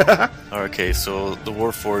 Okay, so the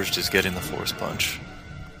Warforged is getting the Force Punch.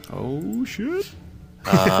 Oh, shit.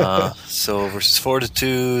 So, versus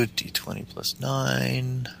Fortitude, D20 plus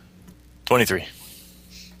 9... 23.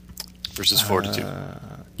 Versus Fortitude.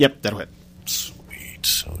 Yep, that'll hit. Sweet.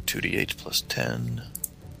 So, 2d8 plus 10...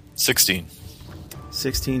 16.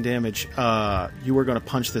 16 damage. You are going to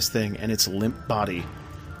punch this thing, and its limp body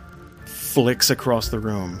flicks across the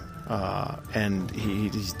room, and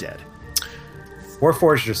he's dead.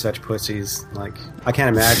 Warforged are such pussies. Like, I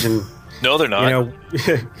can't imagine. No, they're not. You know,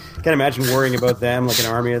 can't imagine worrying about them, like an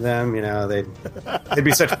army of them. You know, they'd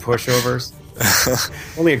be such pushovers.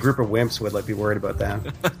 Only a group of wimps would be worried about them.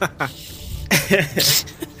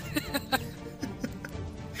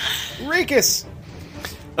 Rikus.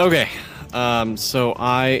 Okay. So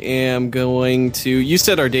I am going to... You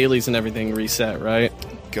said our dailies and everything reset, right?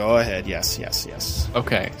 Go ahead. Yes.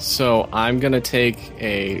 Okay, so I'm going to take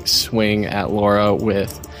a swing at Laura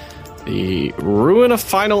with the Ruin of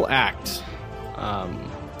Final Act.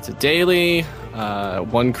 It's a daily,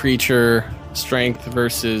 one creature, strength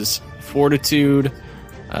versus fortitude.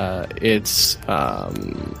 It's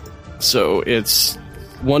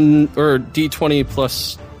one or D20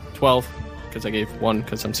 plus 12 because I gave 1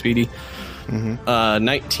 because I'm speedy.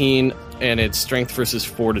 19, and it's strength versus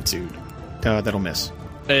fortitude. That'll miss.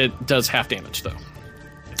 It does half damage, though.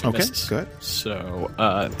 Okay, good. So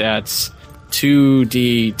that's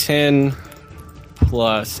 2d10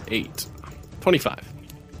 plus 8. 25.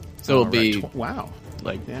 So it'll be... wow.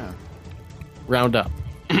 Yeah. Round up.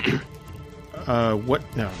 What?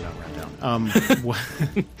 No, round down.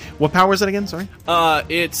 What power is that again? Sorry?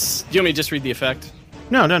 It's... Do you want me to just read the effect?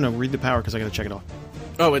 No. Read the power, because I got to check it off.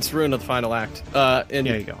 Oh, it's Ruin of the Final Act. And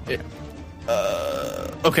there you go. Okay.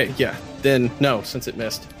 Okay, yeah. Then, no, since it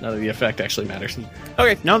missed. Now the effect actually matters.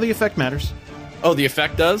 Okay. Now the effect matters. Oh, the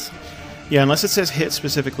effect does? Yeah, unless it says hit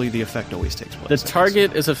specifically, the effect always takes place. The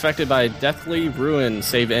target is affected by a deathly ruin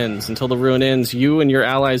save ends. Until the ruin ends, you and your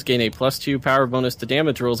allies gain a +2 power bonus to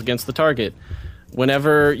damage rolls against the target.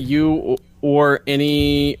 Whenever you or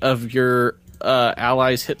any of your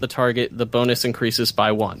allies hit the target, the bonus increases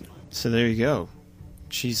by 1. So there you go.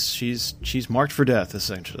 She's marked for death,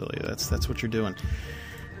 essentially. That's what you're doing.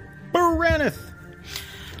 Baraneth!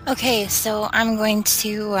 Okay, so I'm going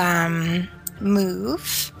to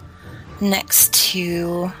move next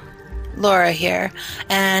to Laura here,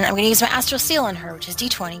 and I'm going to use my Astral Seal on her, which is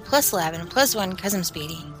D20 plus 11 plus 1 because I'm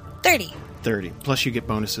speedy. 30. 30. Plus you get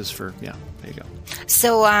bonuses for... Yeah, there you go.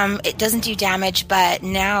 So it doesn't do damage, but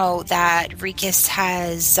now that Rikus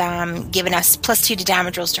has given us +2 to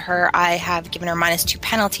damage rolls to her, I have given her -2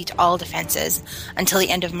 penalty to all defenses until the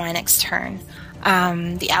end of my next turn.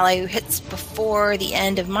 The ally who hits before the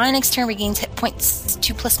end of my next turn regains hit points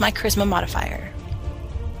 2 plus my charisma modifier.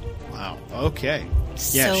 Wow. Okay.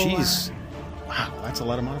 Yeah, she's... Wow, that's a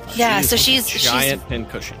lot of modifiers. Yeah, so she's... Giant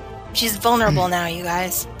pincushion. She's vulnerable now, you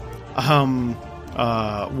guys.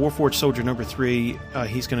 Warforged Soldier number 3,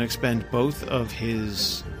 he's going to expend both of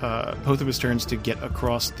his turns to get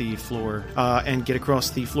across the floor and get across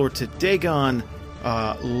the floor to Dagon.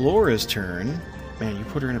 Laura's turn. Man, you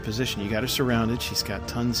put her in a position. You got her surrounded. She's got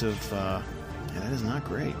tons of... that is not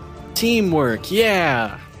great. Teamwork,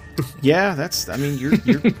 yeah. Yeah, you're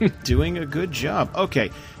doing a good job.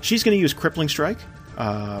 Okay, she's going to use Crippling Strike,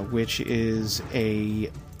 which is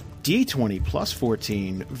a D20 plus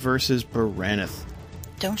 14 versus Baraneth.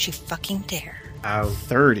 Don't you fucking dare. Ow.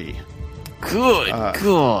 30. Good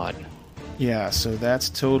God. Yeah, so that's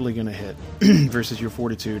totally going to hit versus your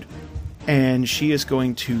fortitude. And she is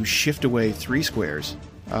going to shift away 3 squares.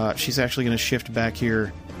 She's actually going to shift back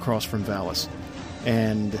here across from Valis.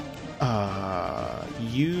 And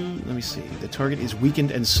let me see. The target is weakened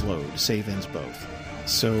and slowed. Save ends both.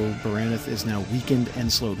 So Baraneth is now weakened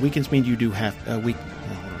and slowed. Weakened means you do half... hold on,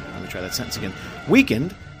 let me try that sentence again.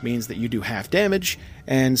 Weakened means that you do half damage,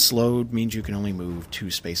 and slowed means you can only move 2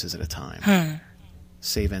 spaces at a time.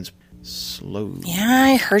 Save ends slowed. Yeah,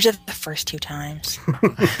 I heard it the first 2 times.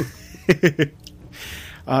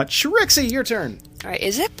 Chirixie, your turn. All right,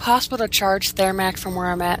 is it possible to charge Thermac from where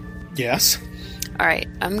I'm at? Yes. All right,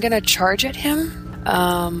 I'm going to charge at him.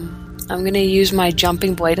 I'm going to use my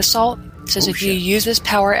Jumping Blade Assault. It says if you use this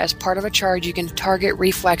power as part of a charge, you can target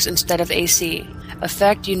reflex instead of AC.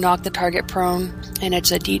 Effect, you knock the target prone, and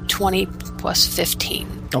it's a d20 plus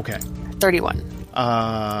 15. Okay. 31.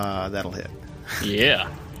 That'll hit. Yeah.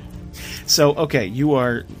 So, okay, you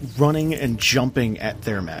are running and jumping at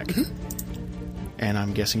Thermac. Mm-hmm. And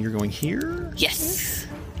I'm guessing you're going here? Yes.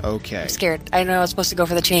 Okay. I'm scared. I know I was supposed to go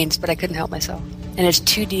for the chains, but I couldn't help myself. And it's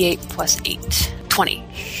 2d8 plus 8. 20.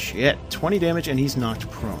 Shit. 20 damage, and he's knocked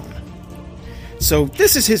prone. So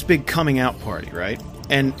this is his big coming out party, right?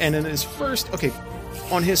 And in his first... Okay,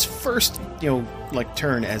 on his first,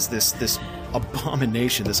 turn as this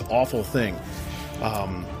abomination, this awful thing,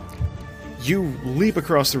 you leap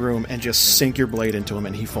across the room and just sink your blade into him,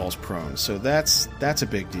 and he falls prone. So that's a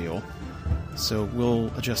big deal. So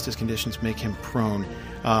we'll adjust his conditions, make him prone.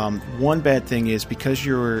 One bad thing is because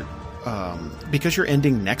you're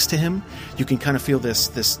ending next to him, you can kind of feel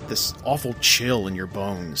this awful chill in your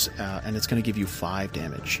bones, and it's going to give you 5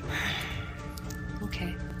 damage.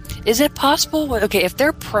 Okay. Is it possible? Okay, if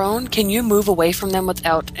they're prone, can you move away from them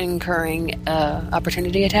without incurring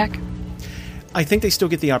opportunity attack? I think they still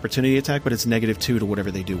get the opportunity attack, but it's -2 to whatever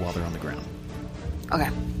they do while they're on the ground. Okay.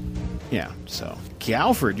 Yeah. So,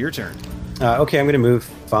 Galford, your turn. Okay, I'm going to move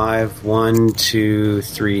 5, 1, 2,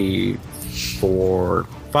 3, 4,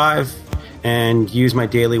 5, and use my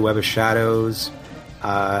daily web of shadows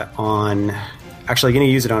on... Actually, I'm going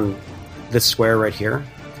to use it on this square right here.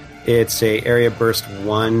 It's a area burst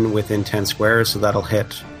 1 within 10 squares, so that'll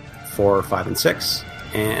hit 4, 5, and 6.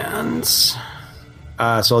 And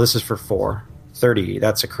so this is for 4. 30,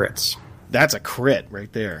 that's a crit. That's a crit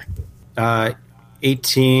right there.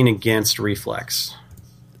 18 against reflex.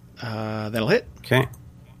 That'll hit. Okay.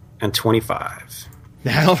 And 25.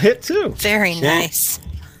 That'll hit too. Very nice.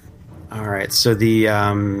 All right, so the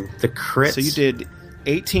crit... So you did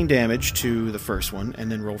 18 damage to the first one,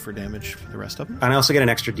 and then roll for damage for the rest of them. And I also get an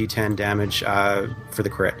extra d10 damage for the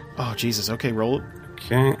crit. Oh, Jesus. Okay, roll it.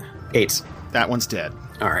 Okay. 8. That one's dead.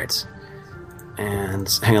 All right. And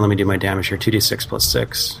hang on, let me do my damage here. 2d6 plus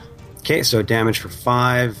 6. Okay, so damage for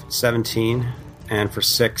 5, 17, and for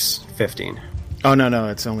 6, 15. Oh, no,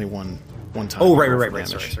 it's only one time. Oh, right.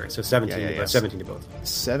 Sorry. So 17 to both. 17 to both.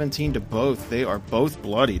 17 to both. They are both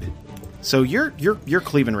bloodied. So you're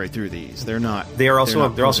cleaving right through these. They're not. They're also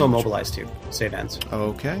immobilized too. Save ends.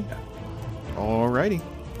 Okay. Yeah. Alrighty.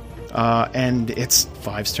 And it's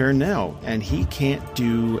 5's turn now, and he can't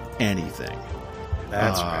do anything.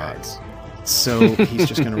 That's right. So he's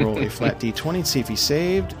just going to roll a flat d20 and see if he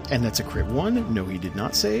saved, and that's a crit 1. No, he did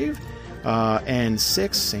not save. And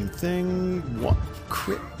 6, same thing. What?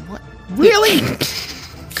 Crit? What? Really?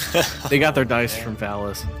 They got their dice from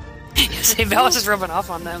Valis. Say Valis is rubbing off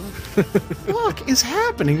on them. What is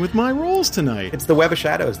happening with my rolls tonight? It's the web of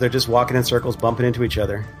shadows. They're just walking in circles, bumping into each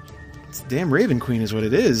other. It's damn Raven Queen is what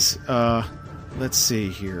it is. Let's see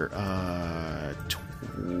here.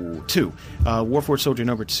 2. Warforged Soldier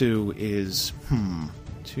number 2 is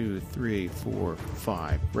 2, 3, 4,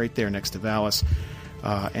 5, right there next to Valis,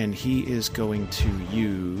 and he is going to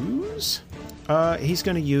use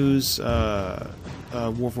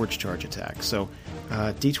Warforged Charge Attack. So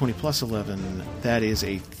d20 plus 11, that is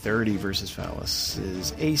a 30 versus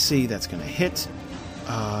Valis' AC. That's going to hit,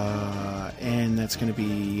 and that's going to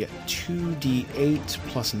be 2d8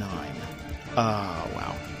 plus 9.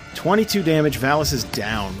 Wow. 22 damage. Valis is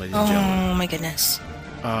down, ladies and gentlemen. Oh, my goodness.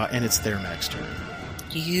 And it's their max turn.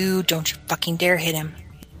 Don't you fucking dare hit him.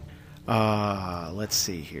 Let's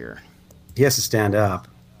see here. He has to stand up.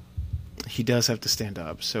 He does have to stand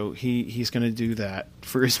up. So he's going to do that.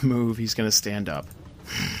 For his move, he's going to stand up.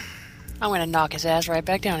 I'm going to knock his ass right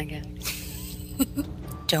back down again.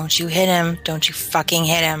 Don't you hit him. Don't you fucking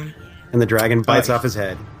hit him. And the dragon bites off his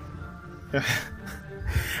head.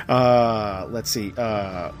 Let's see.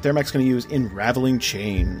 Thermac's going to use Enraveling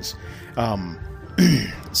Chains.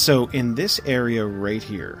 So in this area right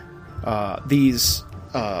here, these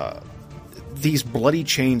these bloody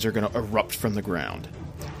chains are going to erupt from the ground.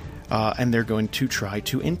 And they're going to try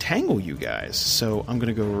to entangle you guys. So I'm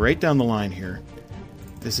going to go right down the line here.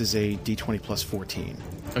 This is a D20 plus 14.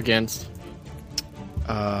 Against?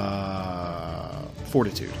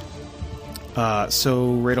 Fortitude.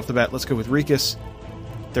 So right off the bat, let's go with Rikus.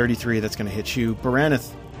 33, that's going to hit you.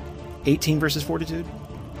 Baraneth, 18 versus Fortitude?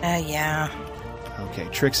 Yeah. Okay,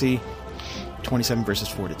 Trixie, 27 versus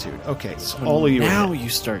Fortitude. Okay, so all of you now you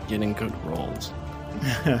start getting good rolls.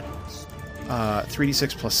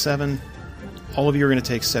 3d6 plus 7. All of you are going to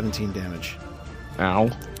take 17 damage. Ow.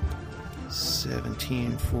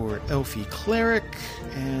 17 for Elfie Cleric,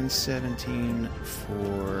 and 17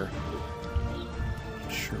 for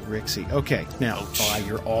Trixie. Okay, now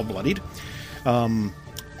you're all bloodied.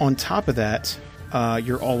 On top of that,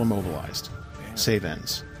 you're all immobilized. Save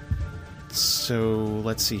ends. So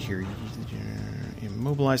let's see here.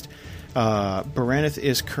 Immobilized. Baraneth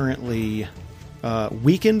is currently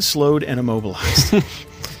weakened, slowed, and immobilized.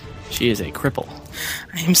 She is a cripple.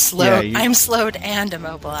 I'm slow. Yeah, I'm slowed and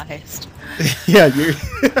immobilized. Yeah,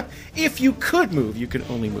 if you could move, you could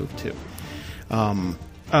only move 2.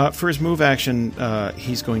 For his move action,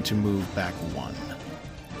 he's going to move back 1.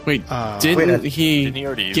 Wait, didn't he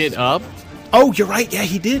get up? Oh, you're right. Yeah,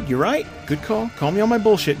 he did. You're right. Good call. Call me on my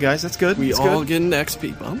bullshit, guys. That's good. We all get an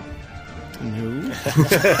XP bump? No.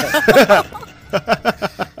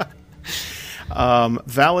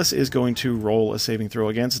 Valis is going to roll a saving throw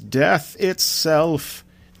against death itself.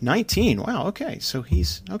 19. Wow, okay. So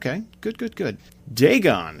he's... Okay. Good.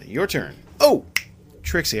 Dagon, your turn. Oh!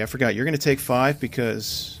 Trixie, I forgot. You're going to take 5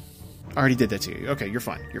 because... I already did that to you. Okay, you're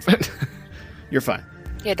fine. You're fine.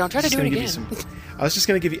 Yeah, don't try to do it again. I was just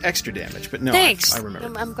going to give you extra damage, but no, thanks. I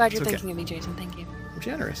remember. I'm glad you're thinking of me, Jason. Thank you. I'm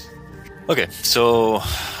generous. Okay, so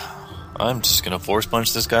I'm just going to force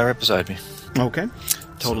punch this guy right beside me. Okay.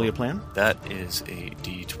 Totally a plan. That is a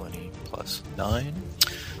D20 plus 9.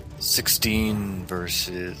 16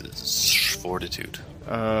 versus Fortitude.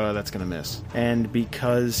 That's going to miss. And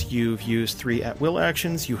because you've used 3 at-will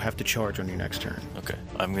actions, you have to charge on your next turn. Okay.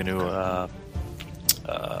 I'm going to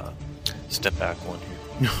step back 1 here.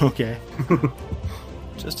 Okay.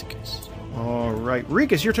 Just in case. All right.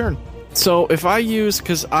 Rikus, your turn. So if I use...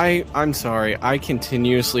 Because I'm sorry. I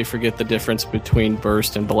continuously forget the difference between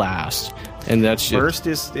burst and blast. And that's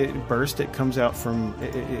just... Burst, it comes out from...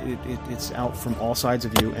 It's out from all sides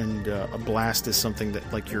of you, and a blast is something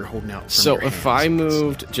that like you're holding out from So your if hands. I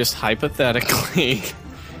moved, just hypothetically...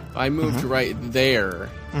 I moved right there,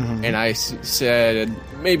 and I said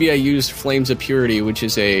maybe I used Flames of Purity, which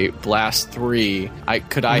is a blast 3.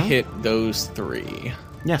 Could I hit those 3?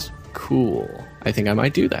 Yes. Cool. I think I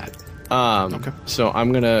might do that. Okay. So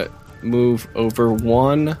I'm gonna move over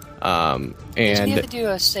 1. And does he have to do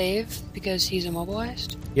a save because he's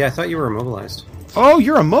immobilized? Yeah, I thought you were immobilized. Oh,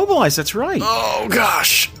 you're immobilized. That's right. Oh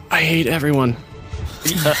gosh, I hate everyone.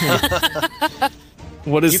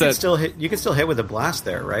 What is that? You can still hit with a blast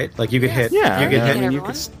there, right? Like you could hit. Yeah, you could hit. You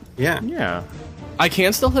could, yeah. I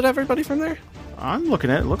can still hit everybody from there. I'm looking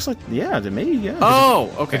at it. It looks like to me. Yeah.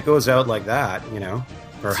 Oh, okay. It goes out like that,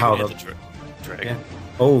 or how the dragon. Yeah.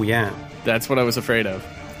 Oh yeah. That's what I was afraid of.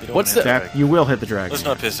 What's the? You will hit the dragon. Let's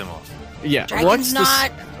not piss him off. Yeah. Dragon's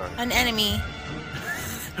not an enemy.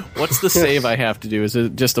 What's the save I have to do? Is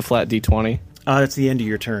it just a flat D20? That's the end of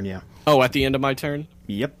your turn. Yeah. Oh, at the end of my turn.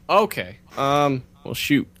 Yep. Okay. Well,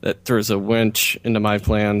 shoot. That throws a winch into my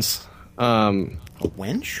plans. A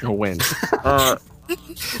winch? A winch.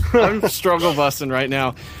 I'm struggle busting right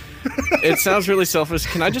now. It sounds really selfish.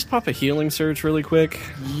 Can I just pop a healing surge really quick?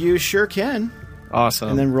 You sure can. Awesome.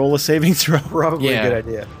 And then roll a saving throw. Probably a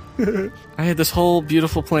good idea. I had this whole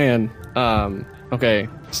beautiful plan. Okay,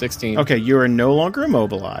 16. Okay, you are no longer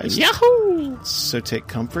immobilized. Yahoo! So take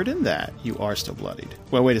comfort in that. You are still bloodied.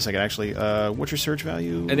 Well, wait a second. Actually, what's your surge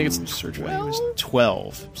value? I think it's surge value is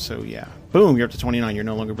 12. So yeah, boom, you're up to 29. You're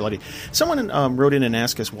no longer bloodied. Someone wrote in and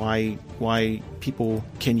asked us why people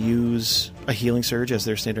can use a healing surge as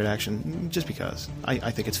their standard action. Just because.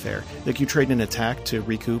 I think it's fair. Like you trade an attack to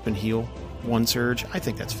recoup and heal 1 surge. I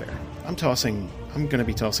think that's fair. I'm going to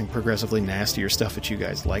be tossing progressively nastier stuff at you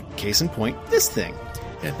guys. Like case in point, this thing.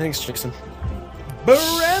 Yeah, thanks, Jackson.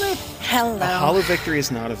 Baraneth! Hello. A hollow victory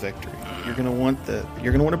is not a victory. You're gonna want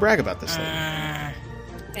to brag about this thing.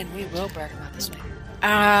 And we will brag about this thing.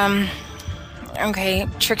 Okay,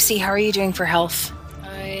 Trixie, how are you doing for health?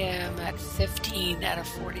 I am at 15 out of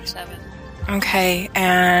 47. Okay,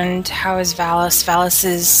 and how is Valis? Valis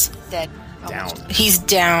is dead. Down. He's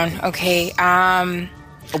down. Okay. Oh,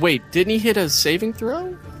 wait, didn't he hit a saving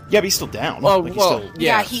throw? Yeah, but he's still down. Oh, well,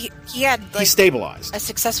 yeah. He had he's stabilized. A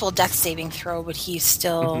successful death saving throw, but he's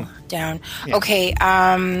still down. Yeah. Okay,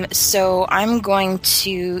 so I'm going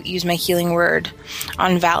to use my healing word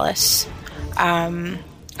on Valis.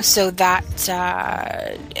 So that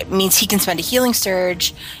it means he can spend a healing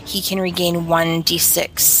surge. He can regain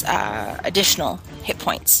 1d6 additional hit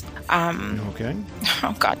points. Okay.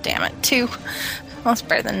 Oh, god damn it. 2. Well, that's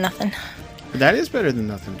better than nothing. That is better than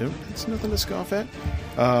nothing, dude. It's nothing to scoff at.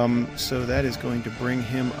 So that is going to bring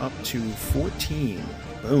him up to 14.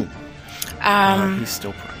 Boom. He's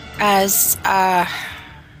still prone.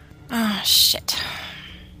 Oh, shit.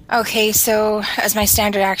 Okay, so as my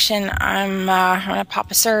standard action, I'm going to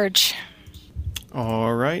pop a surge.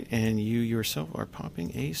 All right, and you yourself are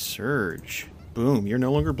popping a surge. Boom, you're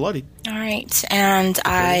no longer bloodied. All right, and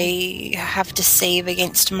I have to save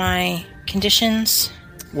against my conditions.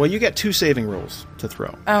 Well, you get 2 saving rolls to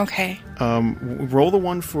throw. Okay. Roll the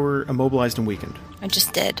one for immobilized and weakened. I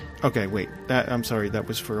just did. Okay, wait. I'm sorry. That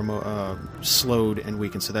was for slowed and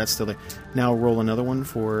weakened, so that's still there. Now roll another one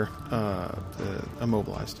for the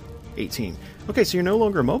immobilized. 18. Okay, so you're no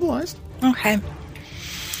longer immobilized. Okay.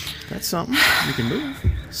 That's something. You can move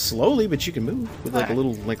slowly, but you can move with a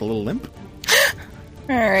little limp.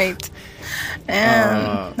 All right.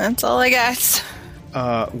 And that's all I got.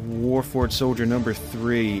 Warforged Soldier number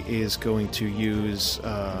 3 is going to use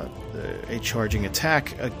a charging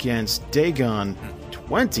attack against Dagon.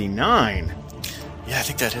 29. Yeah, I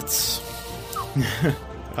think that hits.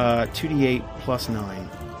 2d8 plus 9.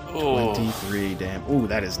 23, damn. Ooh,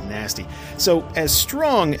 that is nasty. So, as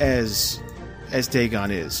strong as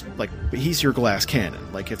Dagon is, like, he's your glass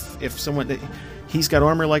cannon. Like, if someone... He's got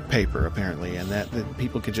armor like paper, apparently, and that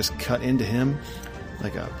people could just cut into him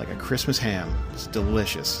like a Christmas ham. It's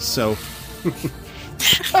delicious. So...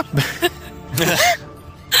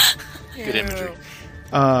 Good imagery.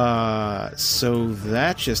 So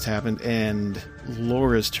that just happened, and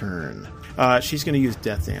Laura's turn. She's going to use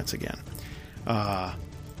Death Dance again.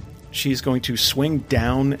 She's going to swing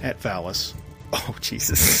down at Valis. Oh,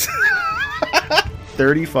 Jesus.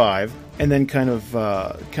 35. And then kind of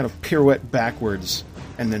pirouette backwards,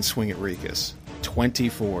 and then swing at Rikus.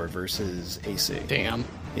 24 versus AC. Damn.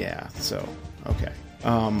 Yeah, so, okay.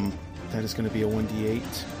 That is going to be a 1d8.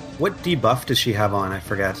 What debuff does she have on? I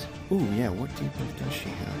forget. Ooh, yeah, what debuff does she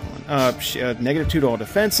have on? Negative 2 to all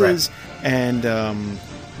defenses, right. And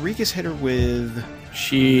Rikus hit her with...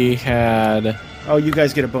 She had... Oh, you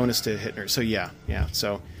guys get a bonus to hit her, so yeah.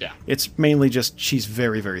 So yeah. It's mainly just she's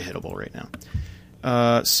very, very hittable right now.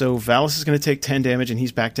 So Valis is going to take 10 damage, and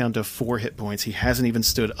he's back down to 4 hit points. He hasn't even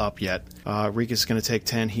stood up yet. Rikus is going to take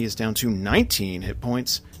 10. He is down to 19 hit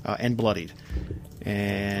points and bloodied.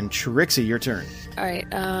 And Trixie, your turn. All right.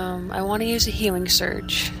 I want to use a healing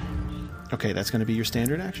surge. Okay, that's going to be your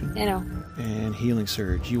standard action. I know. And healing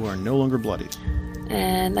surge. You are no longer bloodied.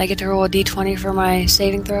 And I get to roll a d20 for my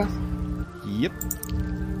saving throw. Yep.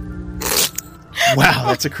 Wow,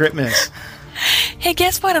 that's a crit miss. Hey,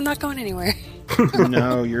 guess what? I'm not going anywhere.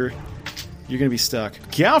 No, you're going to be stuck.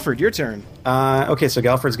 Galford, your turn. Okay, so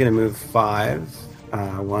Galford's going to move 5.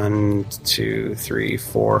 1, 2, 3,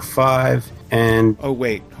 4, 5, and... Oh,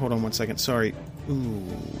 wait. Hold on one second. Sorry. Ooh.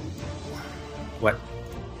 What?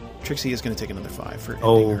 Trixie is going to take another 5 for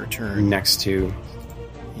ending her turn. Next to...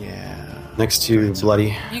 Yeah. Next to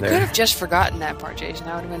Bloody. You could have just forgotten that part, Jason.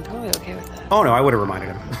 I would have been totally okay with that. Oh, no, I would have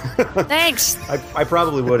reminded him. Thanks! I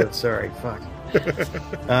probably would have. Sorry. Fuck.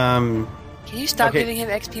 Can you stop giving him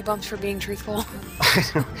XP bumps for being truthful?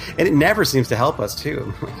 And it never seems to help us,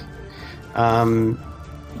 too.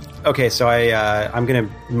 Okay, so I'm going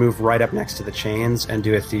to move right up next to the chains and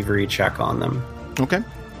do a thievery check on them. Okay.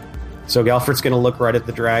 So Galford's going to look right at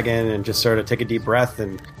the dragon and just sort of take a deep breath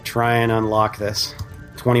and try and unlock this.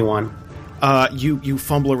 21. You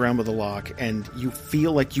fumble around with the lock, and you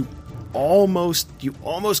feel like you almost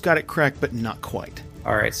got it cracked, but not quite.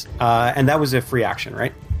 All right. And that was a free action,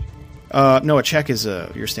 right? No, a check is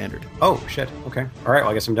your standard. Oh, shit. Okay. All right,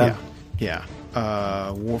 well, I guess I'm done. Yeah.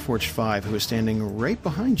 Warforged 5, who is standing right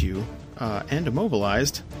behind you and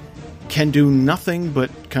immobilized, can do nothing but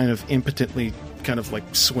kind of impotently kind of like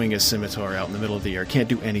swing a scimitar out in the middle of the air. Can't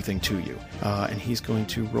do anything to you. And he's going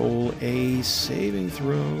to roll a saving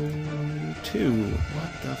throw too.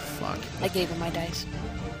 What the fuck? I gave him my dice.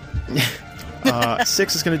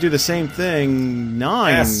 6 is going to do the same thing.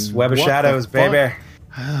 9. Yes, Web of Shadows, baby.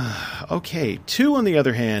 Okay, 2 on the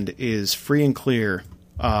other hand is free and clear,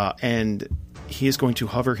 and he is going to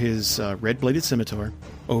hover his red-bladed scimitar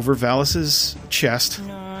over Valis's chest.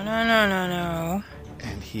 No.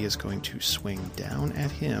 And he is going to swing down at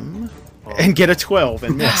him and get a 12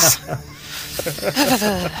 and miss.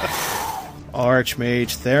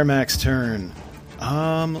 Archmage Thermac's turn.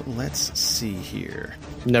 Let's see here.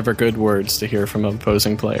 Never good words to hear from an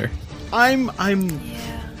opposing player.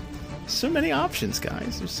 Yeah. So many options,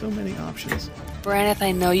 guys. There's so many options. Braneth,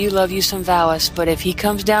 I know you love you some Valis, but if he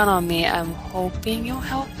comes down on me, I'm hoping you'll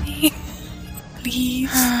help me.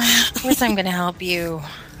 Please. Of course I'm going to help you.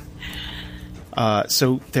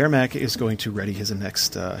 So Thermac is going to ready his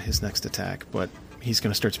next attack, but he's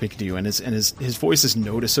going to start speaking to you, and his voice is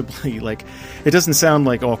noticeably like, it doesn't sound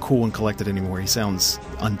like all cool and collected anymore. He sounds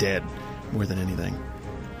undead more than anything.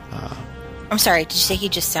 I'm sorry, did you say he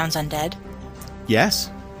just sounds undead?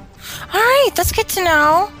 Yes. All right, that's good to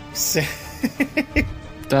know.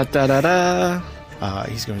 Da da da da.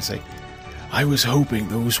 He's going to say, I was hoping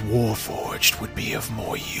those Warforged would be of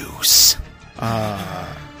more use.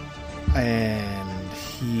 And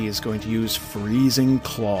he is going to use Freezing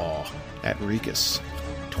Claw at Rikus.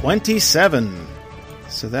 27.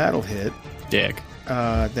 So that'll hit. Dig.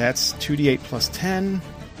 That's 2d8 plus 10.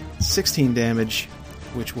 16 damage,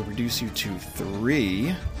 which will reduce you to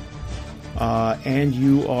 3. And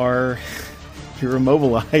you're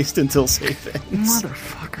immobilized until save ends.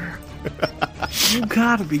 Motherfucker. You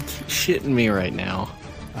gotta be shitting me right now.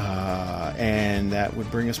 And that would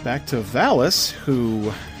bring us back to Valis,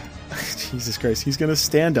 who... Jesus Christ, he's going to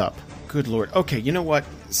stand up. Good Lord. Okay, you know what?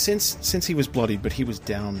 Since he was bloodied, but he was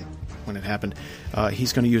down when it happened,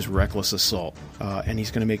 he's going to use Reckless Assault, and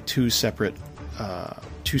he's going to make two separate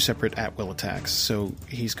at-will attacks. So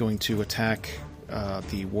he's going to attack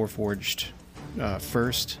the Warforged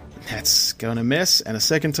first. That's going to miss, and a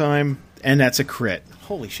second time, and that's a crit.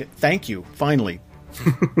 Holy shit. Thank you. Finally.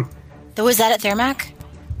 Was that at Thermac?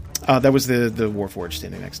 That was the Warforged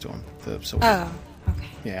standing next to him. Oh, okay.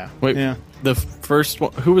 Yeah. Wait, yeah. The first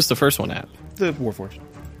one, who was the first one at? The Warforged.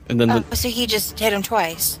 And then so he just hit him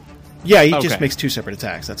twice? Yeah, he just makes two separate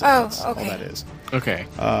attacks. That's all that is. Okay.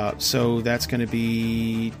 So that's going to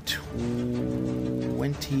be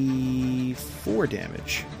 24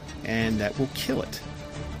 damage, and that will kill it.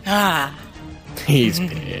 Ah. He's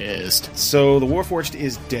pissed. So the Warforged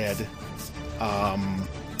is dead.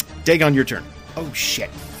 Dagon, your turn. Oh, shit.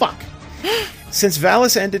 Fuck. Since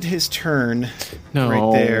Valis ended his turn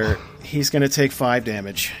right there, he's going to take 5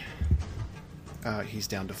 damage. He's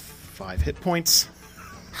down to 5 hit points.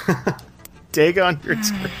 Dagon, your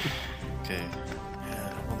turn. Okay.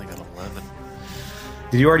 Yeah, I've only got 11.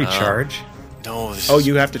 Did you already charge? No.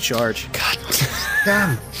 You have to charge. God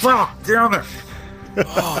damn. Fuck, damn it.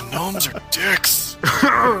 Oh, gnomes are dicks.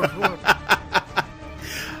 I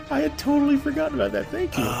had totally forgotten about that.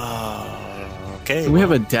 Thank you. Okay. Do we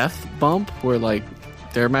have a death bump where, like,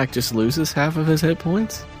 Thermac just loses half of his hit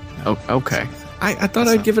points? No, okay. I thought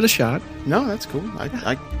I'd give it a shot. No, that's cool.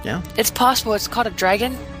 Yeah. It's possible. It's called a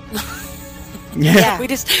dragon. Yeah.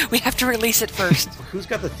 We have to release it first. Who's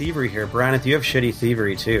got the thievery here? Braneth, you have shitty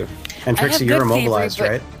thievery, too. And Trixie, you're immobilized,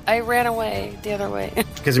 thievery, right? I ran away the other way.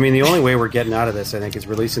 Because, I mean, the only way we're getting out of this, I think, is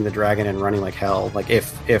releasing the dragon and running like hell. Like, if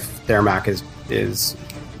Thermac is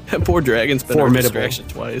that poor dragon's been formidable. Distraction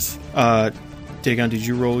twice. Dagon, did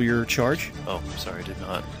you roll your charge? Oh, sorry, I did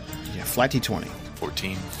not. Yeah, flat D20.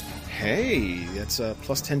 14. Hey, that's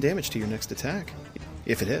plus 10 damage to your next attack.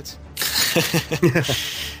 If it hits.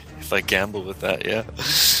 If I gamble with that, yeah.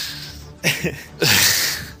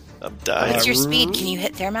 I'm dying. What's your speed? Can you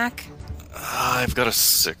hit Thermac? I've got a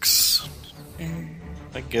 6. I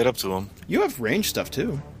can get up to him. You have range stuff,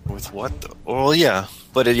 too. With what, though? Well, yeah.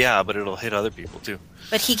 But it'll hit other people, too.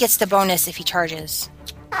 But he gets the bonus if he charges.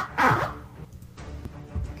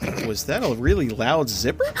 Was that a really loud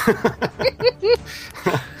zipper?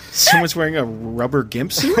 Someone's wearing a rubber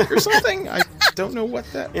gimp suit or something? I don't know what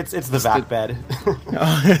that... It's the vac bed.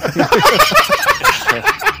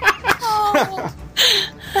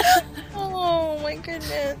 Oh, my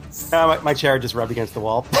goodness. My chair just rubbed against the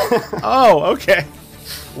wall. Oh, okay.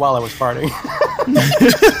 While I was farting.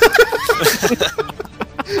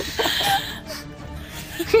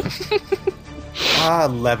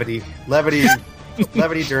 Levity.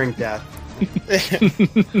 Levity during death.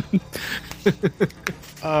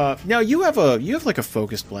 Now you have like a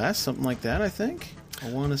focused blast, something like that. I think I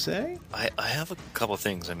want to say. I have a couple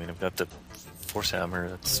things. I mean, I've got the force hammer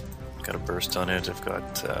that's got a burst on it. I've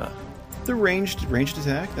got the ranged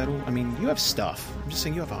attack. You have stuff. I'm just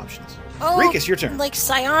saying you have options. Oh, Rikus, your turn. Like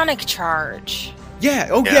psionic charge. Yeah.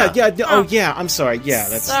 Oh yeah. Oh yeah. I'm sorry. Yeah.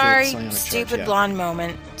 That's sorry. The psionic Stupid charge, yeah. blonde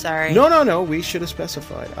moment. Sorry. No. We should have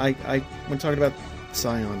specified. I when talking about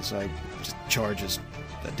psions, just charge is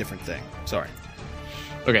a different thing. Sorry.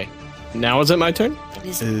 Okay. Now is it my turn?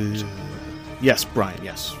 It is. Yes, Brian.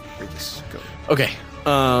 Yes. Rikus, go. Okay.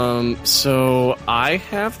 So I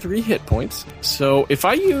have 3 hit points. So if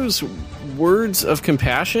I use Words of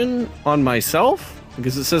Compassion on myself,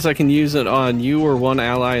 because it says I can use it on you or one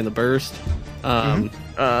ally in the burst,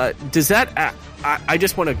 does that... I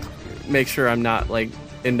just want to make sure I'm not,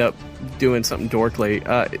 end up doing something dorkly.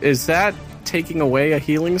 Is that taking away a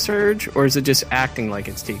healing surge, or is it just acting like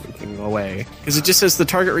it's taking away? Because it just says the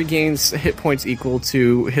target regains hit points equal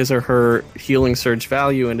to his or her healing surge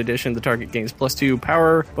value. In addition, the target gains +2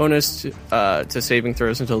 power bonus to saving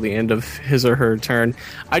throws until the end of his or her turn.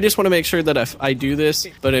 I just want to make sure that if I do this,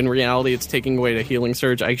 but in reality it's taking away the healing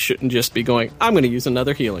surge, I shouldn't just be going, I'm going to use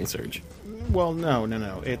another healing surge. Well, no.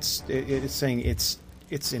 It's saying it's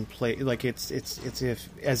in play, it's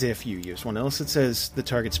as if you use one. Else it says the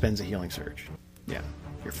target spends a healing surge. Yeah,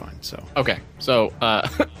 you're fine. So okay, so I'm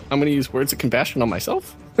going to use Words of Compassion on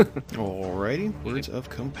myself. Alrighty, Words of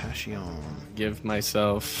Compassion. Give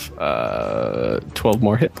myself 12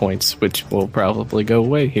 more hit points, which will probably go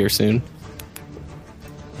away here soon.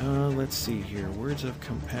 Let's see here. Words of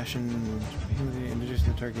Compassion. Introduce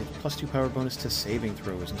the target +2 power bonus to saving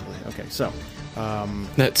throws until. Okay, so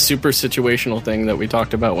that super situational thing that we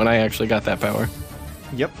talked about when I actually got that power.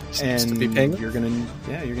 Yep, and you're gonna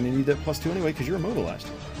need that +2 anyway because you're immobilized.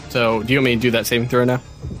 So, do you want me to do that saving throw now?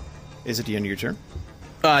 Is it the end of your turn?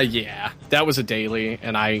 Yeah, that was a daily,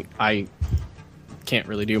 and I can't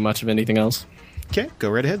really do much of anything else. Okay, go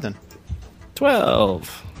right ahead then.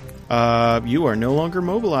 12. You are no longer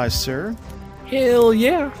mobilized, sir. Hell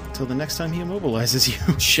yeah. Till the next time he immobilizes you.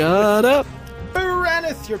 Shut up.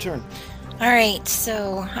 Baraneth, your turn. Alright,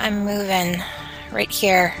 so I'm moving right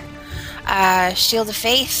here. Shield of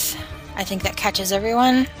Faith. I think that catches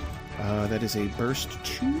everyone. That is a burst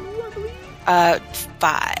 2, I believe?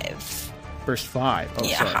 5. Burst 5. Oh,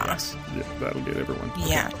 yeah. Sorry, yes. Yeah, that'll get everyone.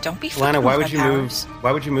 Yeah, okay. Don't be Lana, why would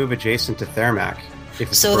you move adjacent to Thermac?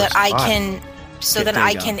 So that I can... So that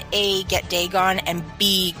I can A, get Dagon, and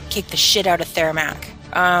B, kick the shit out of Thermac.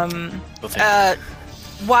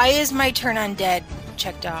 Why is my turn undead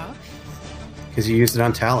checked off? Because you used it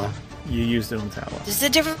on Tala. You used it on Tala. This is a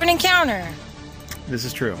different encounter. This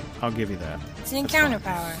is true. I'll give you that. It's an encounter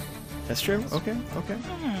power. That's true? Okay. Okay,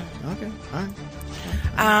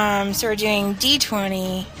 alright. So we're doing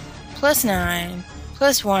D20 +9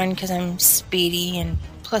 +1 because I'm speedy and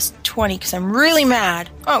 +20 because I'm really mad.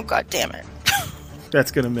 Oh, god damn it. That's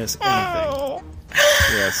going to miss anything.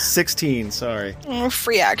 Yeah, 16, sorry.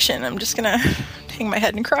 Free action. I'm just going to hang my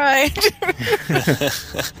head and cry.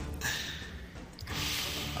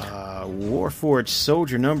 Warforged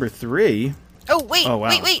Soldier number 3. Oh, wait, wow.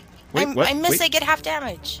 wait. I miss, I get half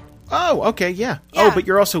damage. Oh, okay, yeah. Oh, but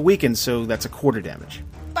you're also weakened, so that's a quarter damage.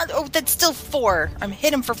 But, that's still 4. I'm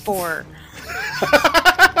hit him for 4.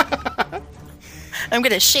 I'm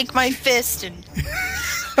going to shake my fist and...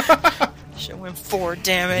 show him 4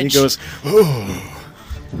 damage. And he goes, oh.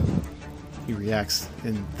 He reacts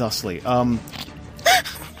thusly.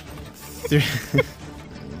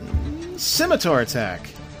 Scimitar attack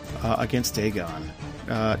against Dagon.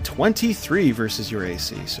 23 versus your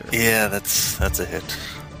AC, sir. Yeah, that's a hit.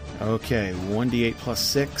 Okay, 1d8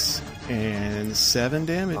 +6 and 7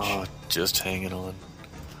 damage. Oh, just hanging on.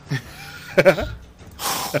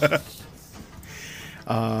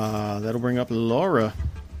 That'll bring up Laura.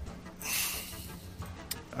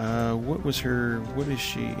 What is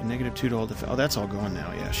she? -2 to all defense. Oh, that's all gone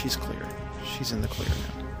now. Yeah, she's clear. She's in the clear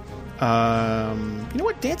now. You know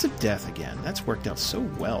what? Dance of Death again. That's worked out so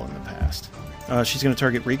well in the past. She's going to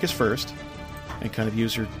target Rikus first and kind of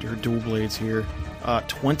use her dual blades here.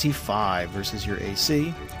 25 versus your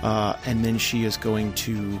AC. And then she is going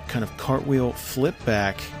to kind of cartwheel, flip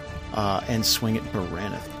back, and swing at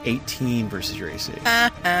Baraneth. 18 versus your AC.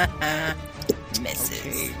 Misses.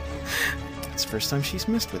 Okay. It's the first time she's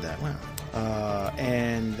missed with that. Wow.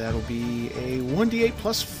 And that'll be a 1d8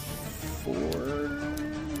 plus 4.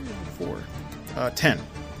 10.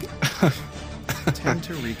 10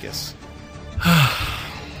 to Rikus.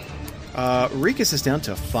 Rikus is down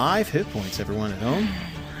to 5 hit points, everyone at home.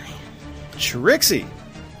 Trixie,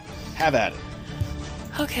 have at it.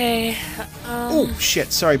 Okay. Oh,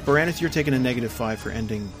 shit. Sorry, Baraneth, you're taking a -5 for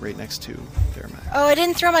ending right next to Thermac. Oh, I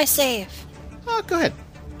didn't throw my save. Go ahead.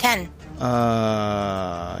 10.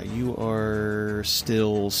 You are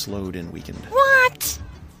still slowed and weakened. What?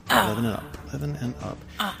 11 and up. 11 and up.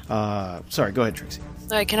 Sorry, go ahead, Trixie.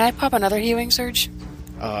 Alright, can I pop another healing surge?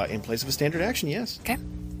 In place of a standard action, yes. Okay.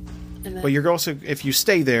 And then... But you're also, if you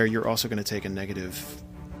stay there, you're also going to take a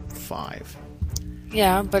 -5.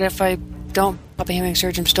 Yeah, but if I don't pop a healing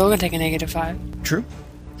surge, I'm still going to take a -5. True.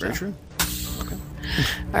 Very true. Okay.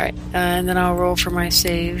 Alright, and then I'll roll for my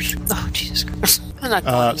save. Oh, Jesus Christ. I'm not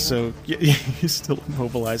going so you're still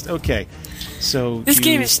immobilized. Okay, so this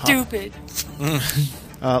game is stupid.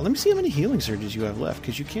 Let me see how many healing surges you have left,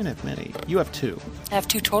 because you can't have many. You have 2. I have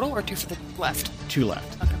 2 total, or 2 for the left? 2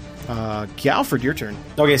 left. Okay. Galford, your turn.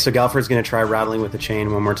 Okay, so Galford's going to try rattling with the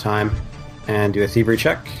chain one more time and do a thievery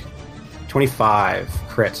check. 25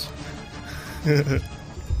 crit.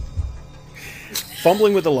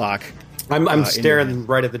 Fumbling with the lock. I'm staring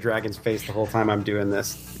right at the dragon's face the whole time I'm doing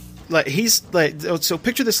this. Like he's like, so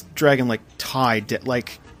picture this dragon like tied,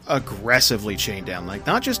 like aggressively chained down, like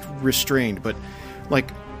not just restrained, but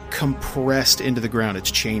like compressed into the ground.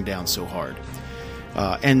 It's chained down so hard,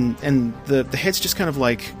 and the head's just kind of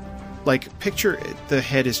like picture the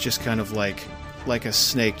head is just kind of like a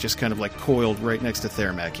snake, just kind of like coiled right next to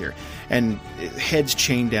Thermac here, and head's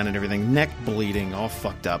chained down and everything, neck bleeding, all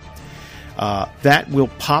fucked up. That will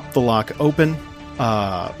pop the lock open,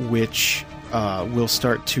 which will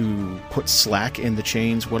start to put slack in the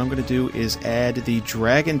chains. What I'm going to do is add the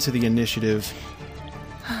dragon to the initiative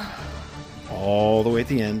all the way at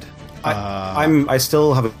the end. I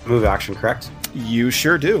still have a move action, correct? You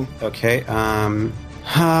sure do. Okay.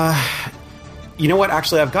 You know what?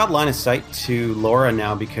 Actually, I've got line of sight to Laura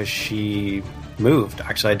now because she moved.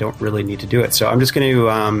 Actually, I don't really need to do it. So I'm just going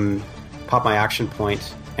to pop my action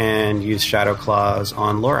point and use Shadow Claws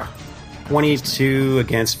on Laura. 22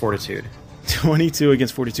 against Fortitude. 22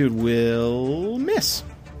 against Fortitude will miss.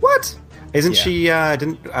 What? Isn't she,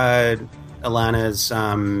 didn't Alana's,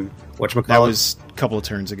 whatchamacallit? That was a couple of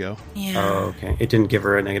turns ago. Yeah. Oh, okay. It didn't give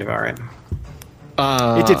her a negative, alright.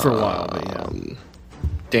 It did for a while, but yeah.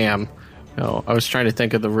 Damn. No, I was trying to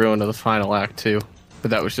think of the ruin of the final act, too.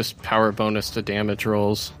 But that was just power bonus to damage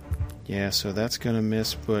rolls. Yeah, so that's going to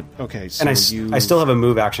miss, but okay. So and I still have a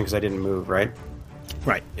move action because I didn't move, right?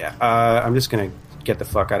 Right. Yeah. I'm just going to get the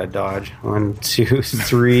fuck out of dodge. 1, 2,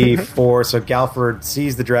 3, 4. So Galford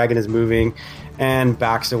sees the dragon is moving and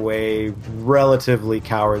backs away, relatively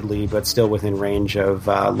cowardly, but still within range of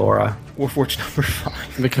Laura. Warforged number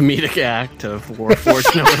 5. The comedic act of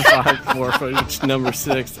Warforged number 5, Warforged number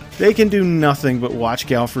 6. They can do nothing but watch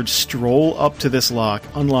Galford stroll up to this lock,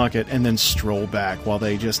 unlock it, and then stroll back while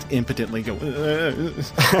they just impotently go.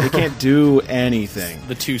 They can't do anything.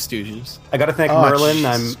 The Two Stooges. I got to thank Merlin.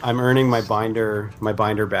 Jesus. I'm earning my binder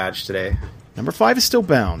badge today. Number 5 is still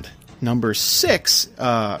bound. Number 6,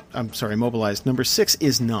 I'm sorry, immobilized. Number 6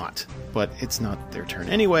 is not, but it's not their turn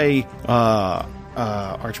anyway.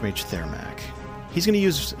 Archmage Thermac. He's going to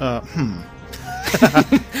use,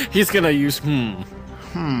 He's going to use,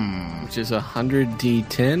 which is 100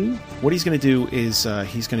 D10. What he's going to do is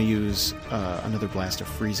he's going to use another blast of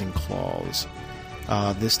Freezing Claws,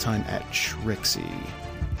 this time at Trixie.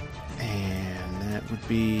 And that would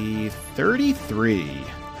be 33.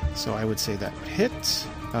 So I would say that would hit.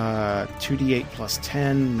 2d8 plus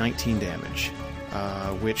 10, 19 damage.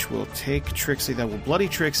 Which will take Trixie, that will bloody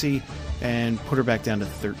Trixie, and put her back down to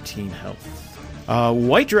 13 health.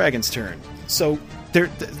 White Dragon's turn. So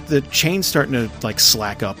the chain's starting to like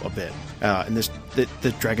slack up a bit, and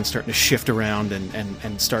the dragon's starting to shift around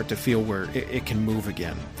and start to feel where it can move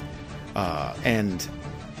again. And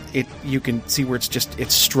you can see where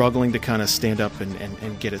it's struggling to kind of stand up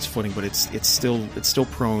and get its footing, but it's still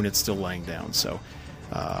prone, it's still laying down. So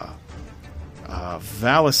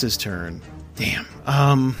Valis' turn. Damn.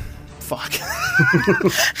 Fuck.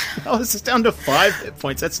 Valis is down to 5 hit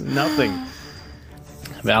points. That's nothing.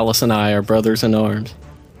 Valis and I are brothers in arms.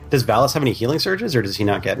 Does Valis have any healing surges, or does he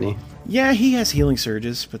not get any? Yeah, he has healing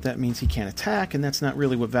surges, but that means he can't attack, and that's not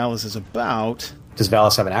really what Valis is about. Does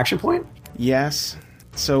Valis have an action point? Yes.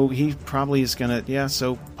 So he probably is going to... Yeah,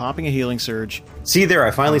 so popping a healing surge. See there,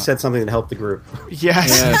 I finally said something that helped the group.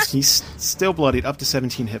 Yes. He's still bloodied, up to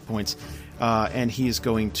 17 hit points. And he is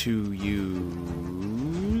going to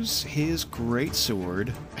use his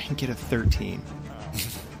greatsword and get a 13.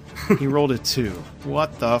 He rolled a 2.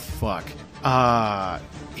 What the fuck?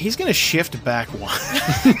 He's going to shift back 1.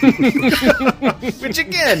 Which,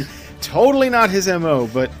 again, totally not his MO,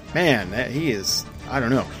 but, man, he is... I don't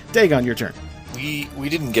know. Dagon, your turn. We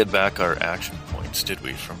didn't get back our action points, did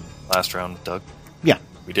we, from last round with Doug? Yeah.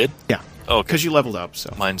 We did? Yeah. Oh, because you leveled up,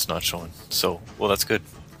 so... Mine's not showing. So, well, that's good.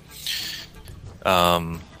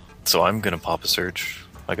 So I'm going to pop a surge.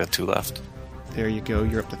 I got 2 left. There you go.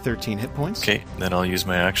 You're up to 13 hit points. Okay, then I'll use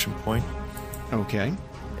my action point. Okay.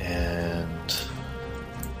 And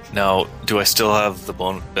now, do I still have the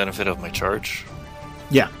benefit of my charge?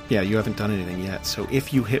 Yeah, you haven't done anything yet. So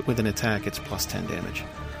if you hit with an attack, it's plus 10 damage.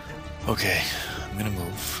 Okay, I'm going to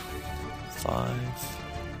move 5.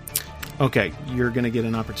 Okay, you're going to get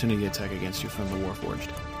an opportunity attack against you from the Warforged.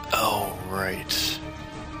 Oh, right.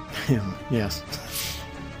 Him, yes.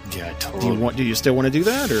 Yeah, totally. Do you still want to do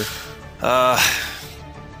that, or?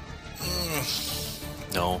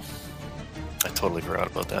 No. I totally forgot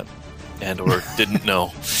about that. And/or didn't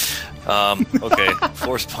know. Okay,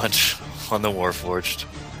 Force Punch on the Warforged.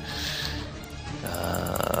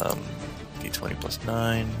 D20 plus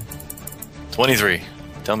 9. 23.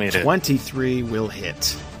 Tell me it hit. 23 will hit.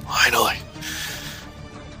 Finally.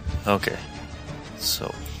 Okay.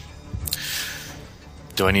 So,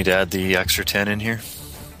 do I need to add the extra 10 in here?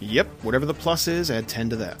 Yep. Whatever the plus is, add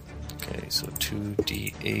 10 to that. Okay, so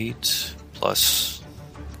 2d8 plus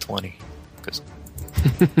 20.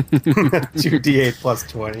 2d8 plus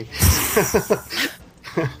 20.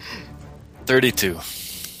 32.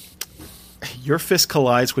 Your fist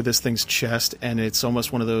collides with this thing's chest, and it's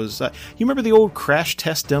almost one of those... you remember the old crash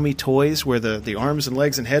test dummy toys where the arms and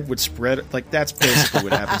legs and head would spread? Like, that's basically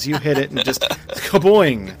what happens. You hit it and just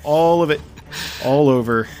kaboing! All of it. All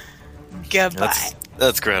over. Goodbye.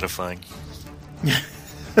 That's gratifying.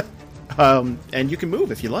 And you can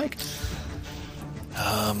move if you like.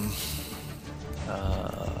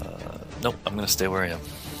 Nope, I'm going to stay where I am.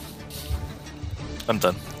 I'm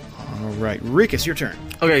done. All right. Rikus, your turn.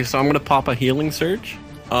 Okay, so I'm going to pop a healing surge.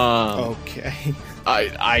 Okay.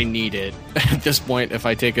 I need it. At this point, if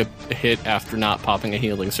I take a hit after not popping a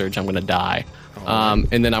healing surge, I'm going to die. Right.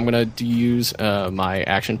 And then I'm going to use my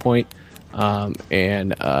action point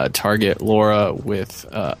and target Laura with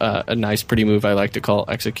a nice pretty move I like to call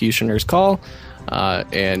Executioner's Call.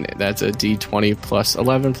 And that's a D20 plus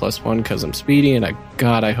 11 plus 1 because I'm speedy, and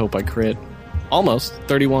I hope I crit. Almost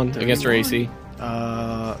 31 against her AC.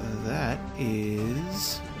 That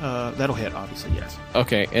is that'll hit, obviously, yes.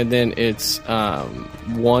 Okay, and then it's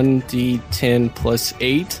 1d10 plus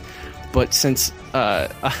 8, but since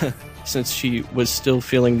she was still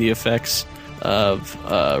feeling the effects of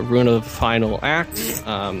Rune of Final Act,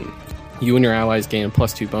 you and your allies gain a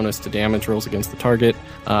 +2 bonus to damage rolls against the target.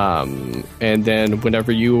 And then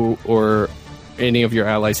whenever you or any of your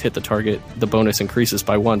allies hit the target, the bonus increases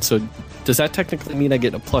by 1. So does that technically mean I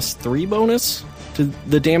get a +3 bonus to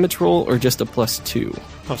the damage roll, or just a +2?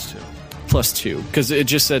 +2. +2. Because it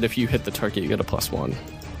just said if you hit the target, you get a +1.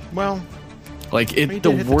 Well... Like, it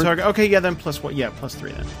the target. Okay, yeah, then +1. Yeah,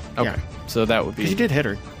 +3 then. Okay, yeah. So that would be... Because you did hit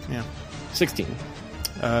her. Yeah. 16.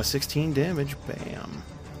 16 damage. Bam.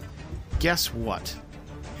 Guess what?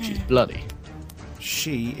 She's bloody.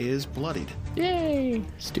 She is bloodied. Yay!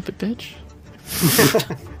 Stupid bitch.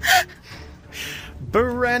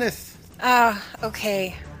 Baranith.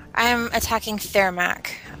 Okay. I'm attacking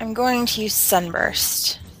Thermac. I'm going to use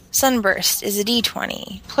Sunburst. Sunburst is a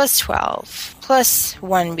D20 plus 12 plus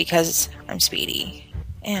 1 because I'm speedy.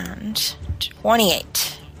 And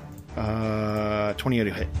 28. 28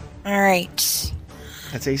 will hit. Alright.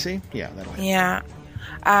 That's AC? Yeah, that'll hit. Yeah.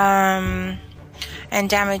 And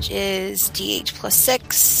damage is D8 plus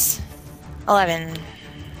 6. 11.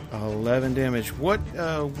 11 damage. What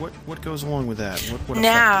goes along with that? What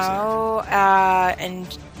now,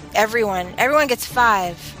 and everyone gets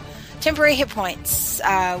 5 temporary hit points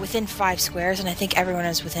within 5 squares, and I think everyone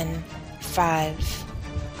is within 5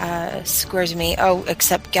 squares of me. Oh,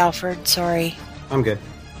 except Galford. Sorry. I'm good.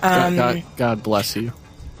 God bless you.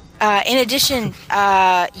 In addition,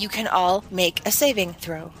 you can all make a saving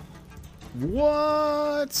throw.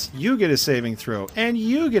 What? You get a saving throw, and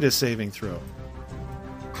you get a saving throw.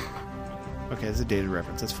 Okay, it's a dated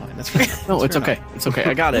reference. That's fine. That's fair. No, it's okay. It's okay.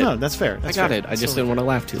 I got it. No, that's fair. I got it. I just didn't want to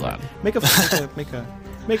laugh too loud. Make a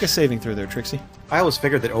saving throw there, Trixie. I always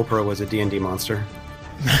figured that Oprah was a D&D monster.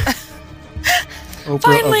 Oprah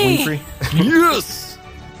Finally! of Winfrey. Yes.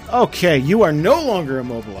 Okay, you are no longer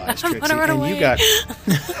immobilized, Trixie, run and away. you got.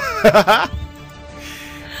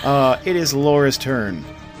 It is Laura's turn.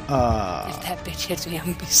 If that bitch hits me, I'm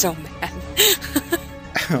gonna be so mad.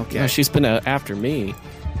 Okay. Yeah, she's been after me.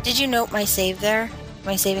 Did you note my save there?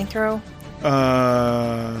 My saving throw?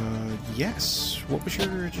 Yes. What was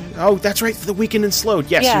your... Oh, that's right, the weakened and slowed.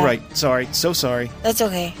 Yes, Yeah. You're right. Sorry. So sorry. That's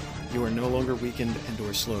okay. You are no longer weakened and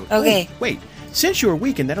or slowed. Okay. Oh, wait. Since you were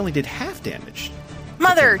weakened, that only did half damage.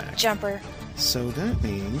 Mother jumper. So that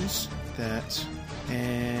means that...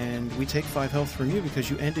 And we take 5 health from you because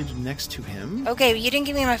you ended next to him. Okay, you didn't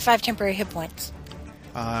give me my 5 temporary hit points.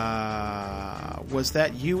 Was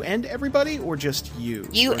that you and everybody, or just you?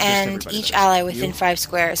 You and each ally within 5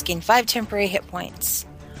 squares gain 5 temporary hit points.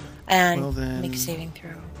 And Well, then- make a saving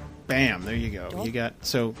throw. Bam! There you go. You got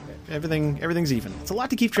everything's even. It's a lot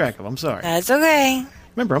to keep track of. I'm sorry. That's okay.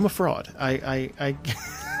 Remember, I'm a fraud. I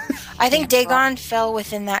think Dagon fell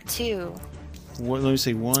within that too. Let me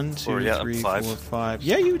see. 1, 2, 3, 4, 5.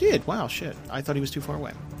 Yeah, you did. Wow, shit. I thought he was too far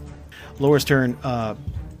away. Laura's turn.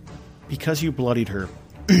 Because you bloodied her,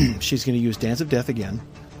 she's going to use Dance of Death again,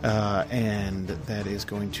 and that is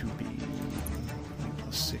going to be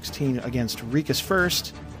 16 against Rikus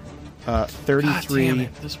first. 33. God damn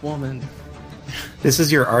it, this woman. This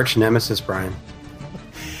is your arch nemesis, Brian.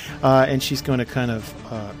 And she's going to kind of...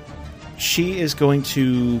 she is going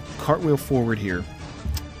to cartwheel forward here,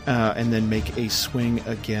 and then make a swing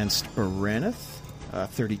against Baraneth.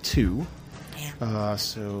 32.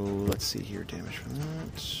 So let's see here. Damage from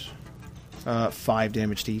that. 5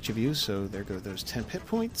 damage to each of you. So there go those 10 hit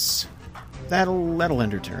points. That'll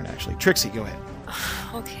end her turn, actually. Trixie, go ahead.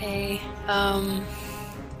 Okay.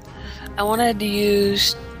 I wanted to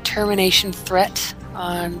use Termination Threat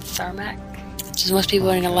on Tharmak, which is most people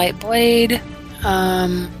wearing a light blade.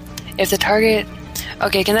 If the target...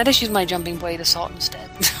 Okay, can I just use my Jumping Blade Assault instead?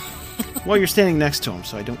 Well, you're standing next to him,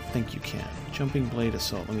 so I don't think you can. Jumping Blade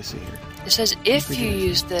Assault. Let me see here. It says if you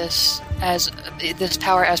use this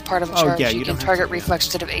power as part of a charge, you can target reflex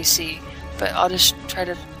instead of AC. But I'll just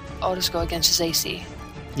go against his AC.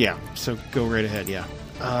 Yeah, so go right ahead, yeah.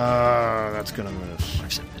 That's gonna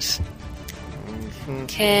miss.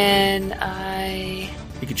 Can I...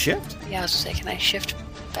 You can shift? Yeah, I was gonna say, can I shift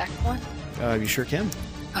back one? You sure can.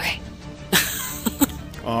 Okay.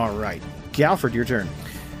 Alright. Galford, your turn.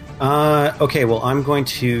 Okay, well, I'm going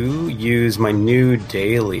to use my new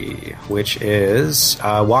daily, which is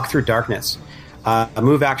Walk Through Darkness. A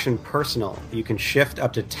move action personal. You can shift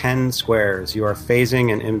up to 10 squares. You are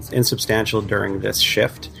phasing and insubstantial during this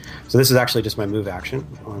shift. So this is actually just my move action.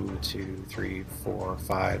 1, 2, 3, 4,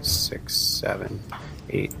 5, 6, 7,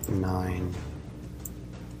 8, 9,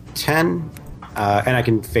 10. And I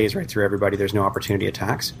can phase right through everybody. There's no opportunity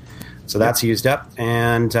attacks. So that's used up.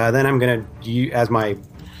 And then I'm going to, as my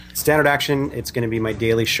standard action, it's going to be my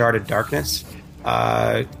daily Shard of Darkness.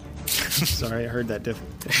 Sorry, I heard that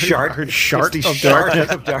different. Shard? I heard Shard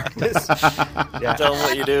of Darkness. Yeah. Tell them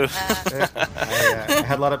what you do. I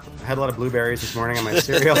had a lot of blueberries this morning on my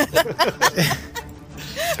cereal.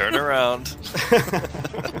 Turn around.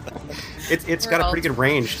 It's got a pretty good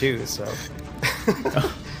range too. So,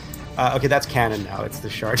 okay, that's canon now. It's the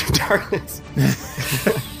Shard of Darkness.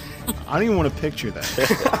 I don't even want to picture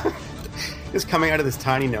that. Just coming out of this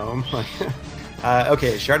tiny gnome.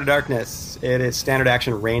 Okay, Shard of Darkness. It is standard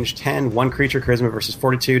action, range 10, 1 creature, charisma versus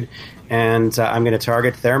fortitude, and I'm going to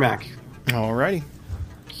target Tharmak. Alrighty.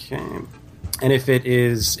 Okay. And if it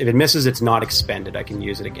misses, it's not expended. I can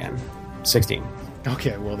use it again. 16.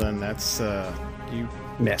 Okay, well then that's you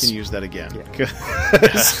miss. Can use that again. Yeah.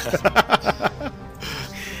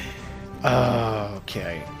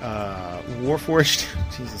 Okay. Warforged.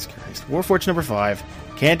 Jesus Christ. Warforged number 5.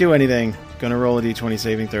 Can't do anything. Gonna roll a d20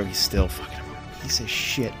 saving throw. He's still fucking a piece of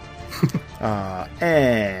shit.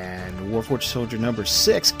 And Warforged Soldier number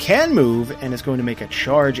 6 can move and is going to make a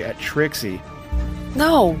charge at Trixie.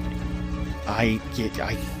 No.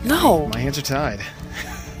 No. My hands are tied.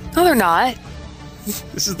 No, they're not.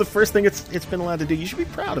 This is the first thing it's been allowed to do. You should be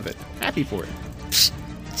proud of it. Happy for it.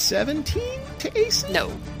 17 to AC? No.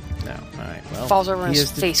 No. All right. Well, falls over on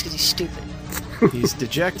his face because he's stupid. He's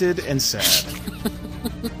dejected and sad.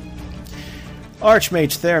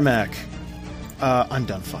 Archmage Tharmak. I'm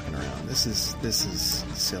done fucking around. This is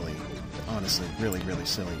silly. Honestly, really, really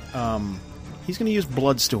silly. He's going to use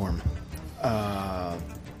Bloodstorm.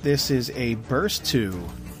 This is a burst to.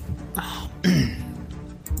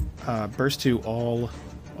 Burst to all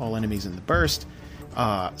enemies in the burst.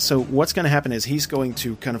 So what's going to happen is he's going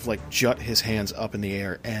to kind of like jut his hands up in the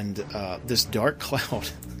air, and this dark cloud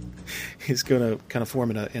is going to kind of form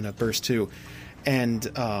in a burst too. And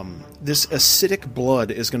this acidic blood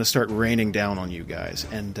is going to start raining down on you guys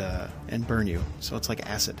and burn you. So it's like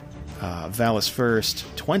acid. Valis first,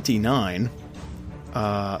 29.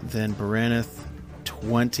 Then Baraneth,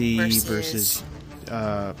 20 versus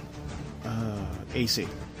AC.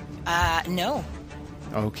 No.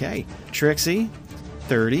 Okay. Trixie,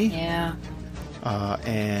 30. Yeah.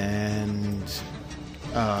 And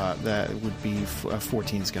that would be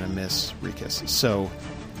 14 is going to miss Rikus. So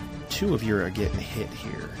 2 of you are getting hit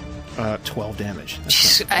here. 12 damage.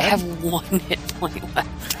 I have 1 hit point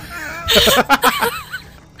left.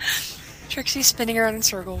 Trixie's spinning around in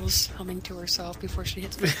circles, humming to herself before she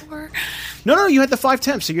hits the floor. No, you had the 5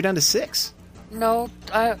 temps, so you're down to 6. No,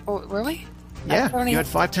 really? Yeah, you had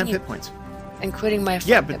 5 temp hit points. Including my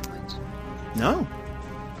 5 hit points. No.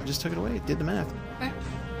 I just took it away. Did the math. Okay.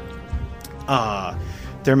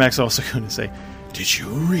 Tharmak's also going to say, did you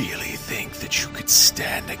really think that you could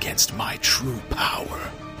stand against my true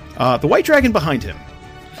power? The white dragon behind him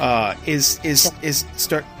is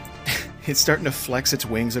starting to flex its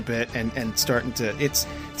wings a bit and starting to it's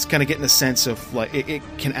kind of getting a sense of like it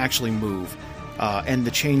can actually move. and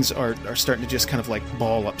the chains are starting to just kind of like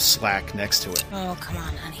ball up slack next to it. Oh, come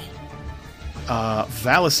on, honey.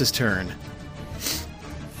 Valis' turn.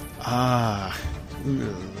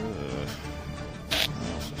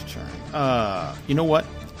 You know what?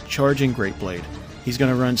 Charging Great Blade. He's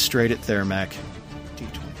going to run straight at Thermac.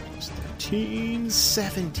 D20 plus 13,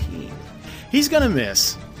 17. He's going to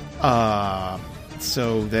miss.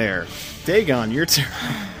 So there. Dagon, your turn.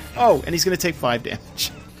 Oh, and he's going to take 5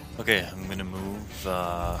 damage. Okay, I'm going to move,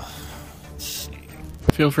 let's see.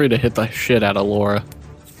 Feel free to hit the shit out of Laura.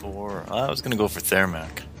 I was going to go for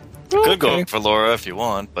Thermac. You could go for Laura if you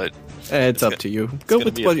want, but... It's up to you. Go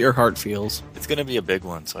with what your heart feels. It's going to be a big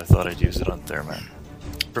one, so I thought I'd use it on Thermac.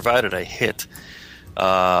 Provided I hit.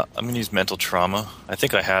 I'm going to use Mental Trauma. I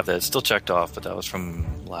think I have that. It's still checked off, but that was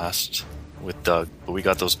from last with Doug. But we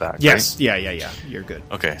got those back, yes. Right? Yeah. You're good.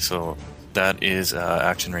 Okay, so that is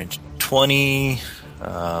action range 20.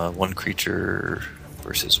 One creature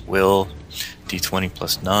versus Will. D20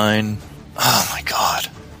 plus 9. Oh, my God.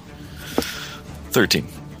 13.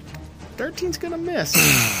 13's going to miss.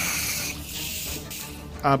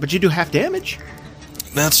 But you do half damage.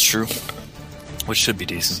 That's true. Which should be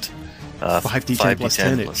decent. 5d10 plus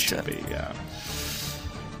 10 it should be, yeah.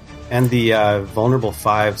 And the vulnerable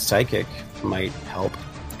 5 psychic might help,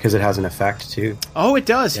 because it has an effect, too. Oh, it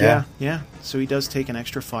does, yeah. So he does take an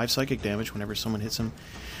extra 5 psychic damage whenever someone hits him.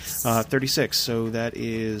 36, so that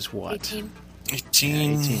is what? 18.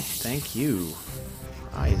 18. Thank you.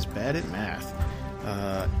 I is bad at math.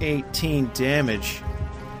 18 damage.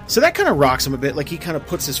 So that kind of rocks him a bit. Like he kind of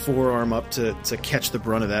puts his forearm up to catch the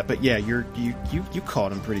brunt of that. But yeah, you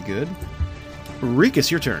caught him pretty good.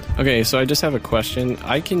 Rikus, your turn. Okay, so I just have a question.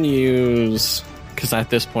 I can use, because at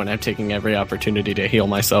this point I'm taking every opportunity to heal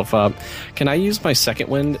myself up. Can I use my second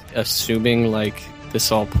wind, assuming like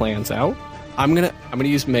this all plans out? I'm gonna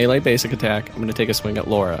use melee basic attack. I'm gonna take a swing at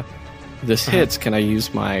Laura. If this hits, can I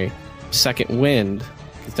use my second wind?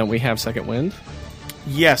 Don't we have second wind?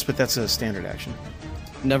 Yes, but that's a standard action.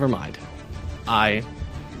 Never mind. I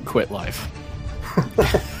quit life.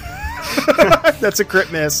 That's a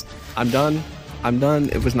crit miss. I'm done.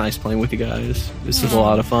 It was nice playing with you guys. This is a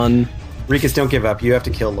lot of fun. Rikus, don't give up. You have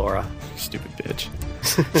to kill Laura. Stupid bitch.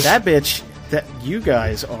 That bitch that you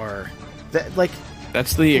guys are...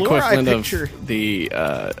 That's the equivalent of the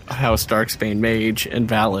House Darksbane Mage and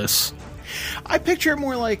Valis. I picture it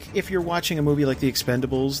more like if you're watching a movie like The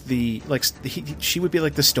Expendables, she would be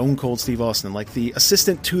like the Stone Cold Steve Austin, like the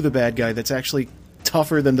assistant to the bad guy that's actually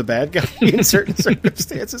tougher than the bad guy in certain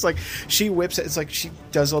circumstances. Like she whips it. It's like she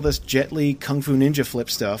does all this Jet Li Kung Fu Ninja flip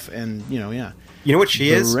stuff, and You know what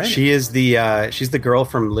she is? She is she's the girl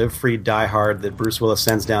from Live Free Die Hard that Bruce Willis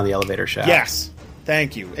sends down the elevator shaft. Yes,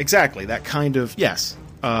 thank you. Exactly that kind of yes.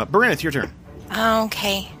 Baranith, your turn.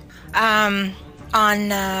 Okay.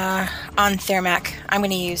 On Thermac, I'm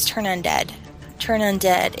going to use Turn Undead. Turn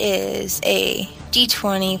Undead is a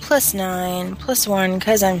D20 plus 9 plus 1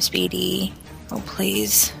 because I'm speedy. Oh,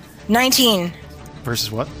 please. 19.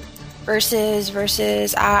 Versus what? Versus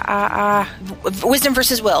Wisdom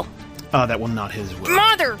versus Will. That will not hit his will.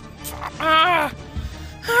 Mother!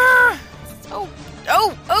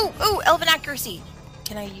 Elven Accuracy.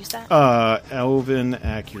 Can I use that? Elven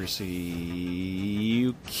Accuracy.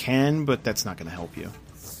 You can, but that's not going to help you.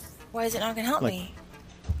 Why is it not going to help me?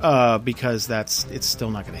 Because it's still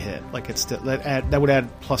not going to hit. Like it's still, that would add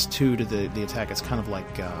 +2 to the attack. It's kind of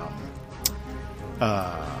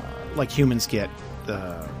like humans get.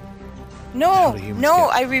 I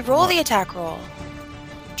re-roll the attack roll.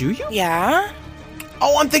 Do you? Yeah.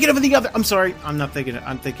 Oh, I'm thinking of the other. I'm sorry. I'm not thinking.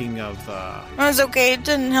 I'm thinking of. That's okay. It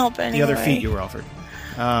didn't help anyway. The other feat you were offered.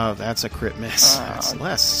 That's a crit miss. That's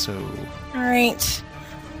less. So. All right.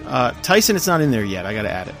 Tyson, it's not in there yet. I got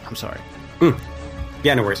to add it. I'm sorry.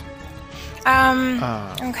 Yeah, no worries.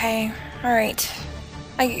 Okay. All right.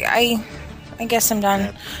 I guess I'm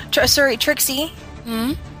done. Sorry, Trixie.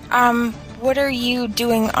 What are you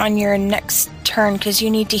doing on your next turn? Because you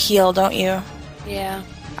need to heal, don't you? Yeah.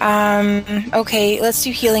 Okay, let's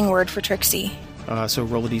do Healing Word for Trixie. So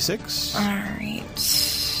roll a d6. Alright.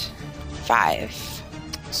 5.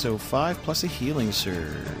 So 5 plus a Healing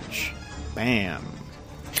Surge. Bam.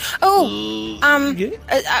 Oh!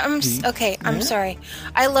 I'm sorry.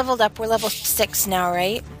 I leveled up. We're level 6 now,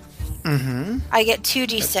 right? Mm-hmm. I get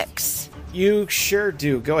 2d6. You sure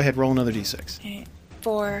do. Go ahead, roll another d6. Okay.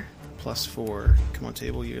 4. Plus 4. Come on,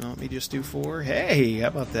 table. You don't let me just do 4. Hey, how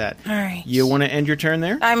about that? All right. You want to end your turn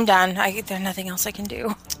there? I'm done. There's nothing else I can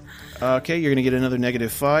do. Okay, you're going to get another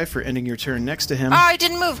 -5 for ending your turn next to him. Oh, I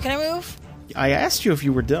didn't move. Can I move? I asked you if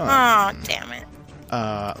you were done. Oh, damn it.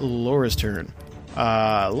 Laura's turn.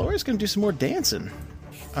 Laura's going to do some more dancing.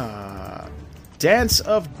 Dance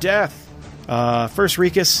of Death. First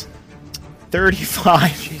Rikus,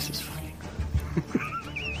 35. Jesus fucking.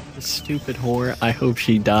 The stupid whore. I hope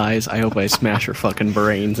she dies. I hope I smash her fucking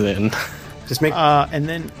brains in. Just make and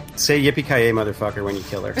then say yippee-ki-yay, motherfucker, when you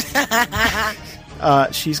kill her.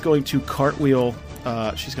 She's going to cartwheel.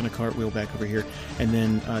 She's going to cartwheel back over here, and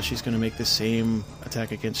then she's going to make the same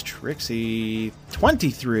attack against Trixie.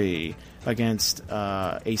 23 against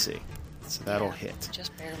AC. So that'll hit.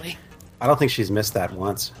 Just barely. I don't think she's missed that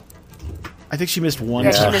once. I think she missed one.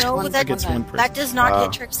 Yeah, she missed no, one against one person. That does not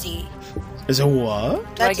hit Trixie. Is it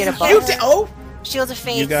what? Do I get a bonus? Shield of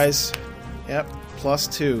Faith. You guys, yep,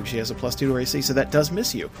 +2. She has a +2 to AC, so that does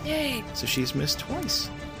miss you. Yay! So she's missed twice.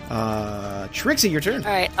 Trixie, your turn.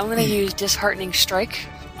 All right, I'm going to use Disheartening Strike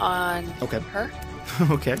on her.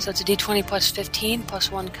 Okay. So it's a D20 plus 15,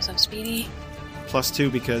 plus 1 because I'm speedy.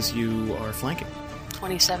 +2 because you are flanking.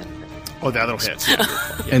 27. Oh, that'll hit. Yeah.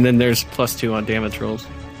 And then there's +2 on damage rolls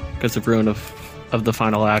because of Ruin of the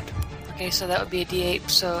Final Act. Okay, so that would be a D8,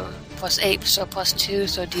 so +8, so +2,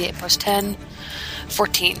 so D8 plus 10,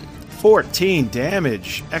 14. 14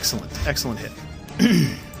 damage. Excellent hit.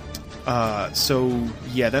 So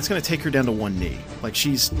yeah, that's going to take her down to one knee. Like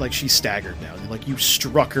she's staggered now. Like you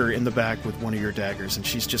struck her in the back with one of your daggers, and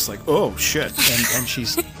she's just like, oh shit, and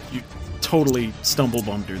you totally stumble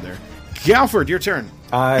bumped her there. Galford, your turn.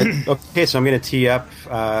 Okay, so I'm going to tee up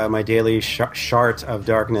my daily Shard of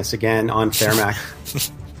Darkness again on Thermac.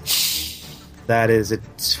 That is a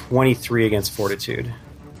 23 against Fortitude.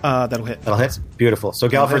 That'll hit. That'll hit. Beautiful. So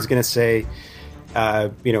Galford's going to say,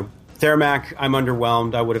 Thermac, I'm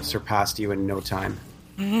underwhelmed. I would have surpassed you in no time.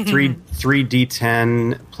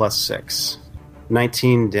 3d10 plus 6.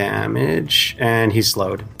 19 damage, and he's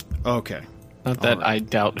slowed. Okay. Not that right. I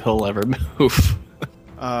doubt he'll ever move.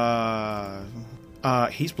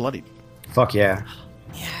 He's bloodied. Fuck yeah.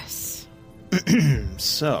 Yes.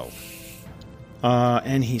 So,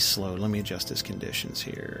 and he's slowed. Let me adjust his conditions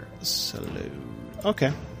here. Slowed.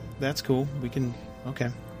 Okay, that's cool. We can.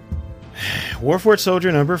 Okay. Warforged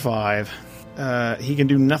Soldier number 5. He can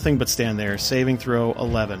do nothing but stand there. Saving throw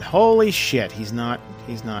 11. Holy shit! He's not.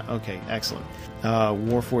 Okay, excellent.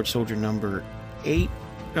 Warforged Soldier number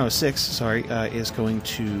 6. Sorry, is going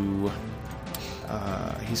to.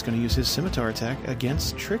 He's going to use his scimitar attack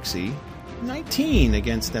against Trixie. 19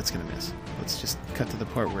 against. That's going to miss. Let's just cut to the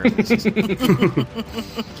part where it misses.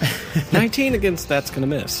 19 against. That's going to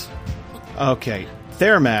miss. Okay,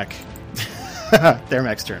 Thermac.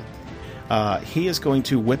 Thermac's turn. He is going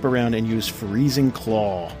to whip around and use Freezing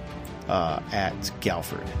Claw at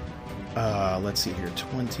Galford. Let's see here.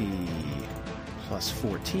 20 plus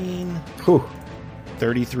 14. Whew.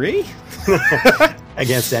 33?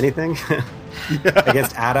 Against anything?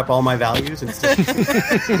 Against add up all my values instead?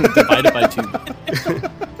 Divided by 2.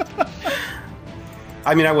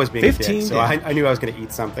 I mean, I was being 15 a dick, so I knew I was going to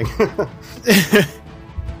eat something.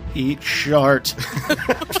 Eat shart.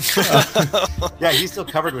 Yeah, he's still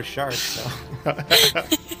covered with shards.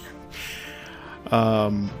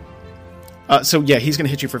 So yeah, he's going to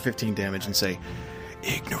hit you for 15 damage and say,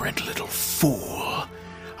 "Ignorant little fool,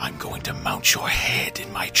 I'm going to mount your head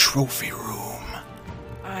in my trophy room."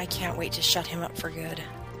 I can't wait to shut him up for good.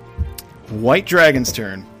 White Dragon's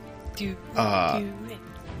turn. Come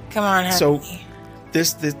on, honey. So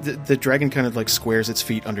the dragon kind of like squares its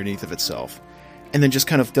feet underneath of itself. And then just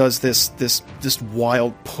kind of does this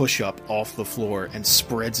wild push-up off the floor and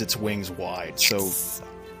spreads its wings wide. Yes. So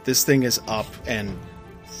this thing is up and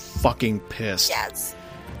fucking pissed. Yes.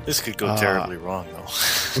 This could go terribly wrong, though.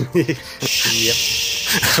 Yep.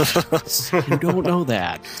 You don't know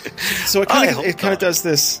that. So it kind of does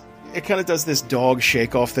this. It kind of does this dog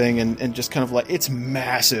shake-off thing, and just kind of like, it's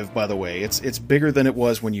massive. By the way, it's bigger than it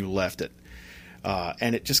was when you left it.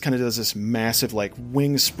 And it just kind of does this massive, like,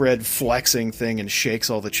 wing spread flexing thing and shakes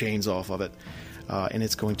all the chains off of it. And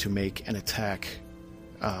it's going to make an attack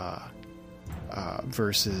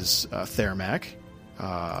versus Thermac.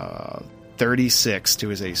 36 to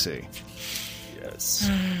his AC. Yes.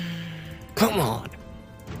 Come on.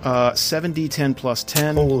 7d10 plus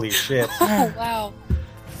 10. Holy shit. Oh, wow.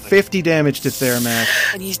 50 damage to Thermac.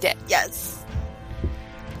 And he's dead. Yes.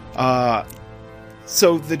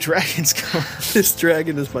 So the dragon's going... This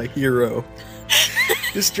dragon is my hero.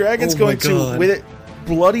 This dragon's going to, with it,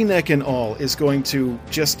 bloody neck and all, is going to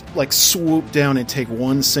just like swoop down and take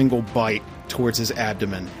one single bite towards his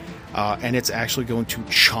abdomen. And it's actually going to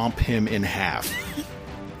chomp him in half.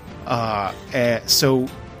 So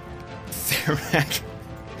Thermac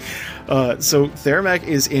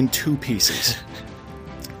is in 2 pieces.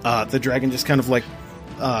 The dragon just kind of like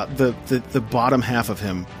the bottom half of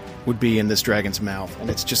him would be in this dragon's mouth, and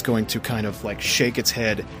it's just going to kind of like shake its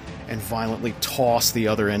head and violently toss the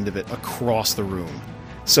other end of it across the room.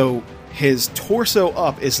 So his torso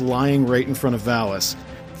up is lying right in front of Valis.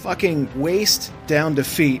 Fucking waist down to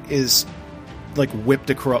feet is like whipped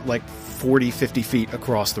across like 40, 50 feet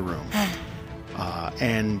across the room.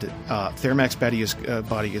 And Thermac's body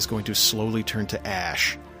is going to slowly turn to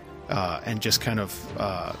ash, and just kind of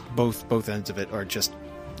both ends of it are just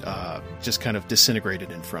kind of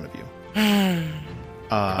disintegrated in front of you.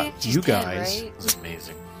 You guys, dead, right? It's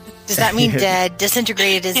amazing. Does that mean dead?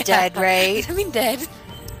 Disintegrated is dead, right? Does that mean dead?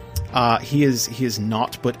 He is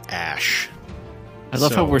naught but ash. I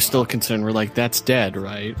love how we're still concerned. We're like, that's dead,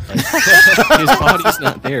 right? Like, his body's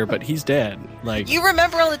not there, but he's dead. Like, you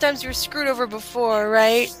remember all the times you were screwed over before,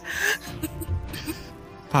 right?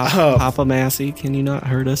 Papa Massey, can you not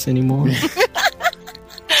hurt us anymore?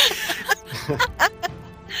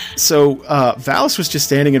 So Valis was just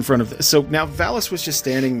standing in front of. So now Valis was just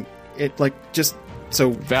standing.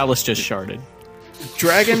 Valis just sharded.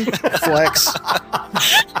 Dragon flex.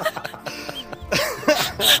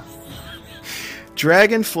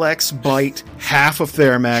 Dragon flex bite. Half of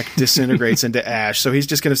Thermac disintegrates into ash. So he's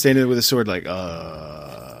just going to stand there with a sword, like, all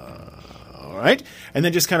right, and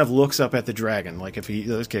then just kind of looks up at the dragon, like if he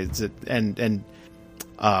okay,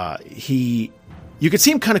 he, you could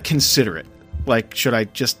see him kind of consider it, like should I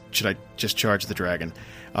just charge the dragon?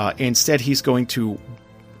 Instead, he's going to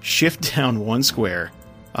shift down one square,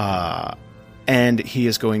 and he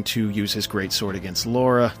is going to use his greatsword against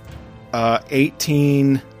Laura.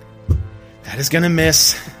 18. That is going to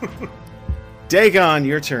miss. Dagon,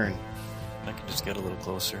 your turn. I can just get a little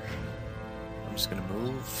closer. I'm just going to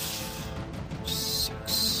move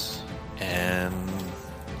 6. And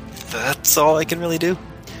that's all I can really do.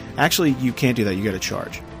 Actually, you can't do that. You got to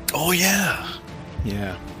charge. Oh, yeah.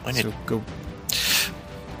 Yeah. So go.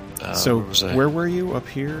 Where were you? Up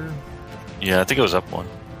here? Yeah, I think it was up 1.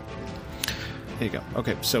 There you go.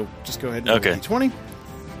 Okay, so just go ahead and roll D20.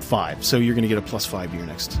 5. So you're going to get a +5 to your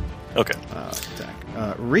next attack.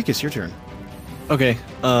 Rikus, your turn. Okay.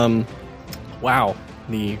 Wow.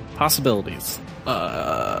 The possibilities.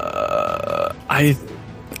 I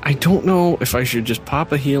don't know if I should just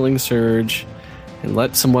pop a healing surge and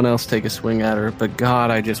let someone else take a swing at her, but God,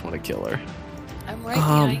 I just want to kill her. I'm right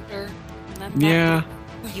behind her. Yeah.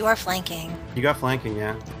 You are flanking. You got flanking,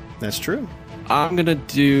 yeah. That's true. I'm going to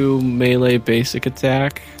do melee basic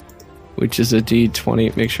attack, which is a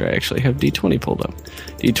D20. Make sure I actually have D20 pulled up.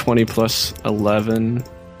 D20 plus 11.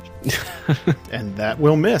 And that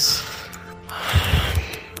will miss.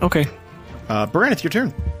 Okay. Baranith, your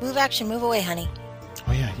turn. Move action, move away, honey.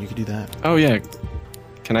 Oh, yeah, you can do that. Oh, yeah.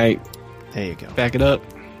 Can I... There you go. Back it up.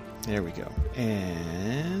 There we go.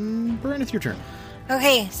 And Baranith, your turn.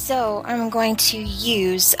 Okay, so I'm going to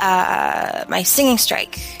use my Singing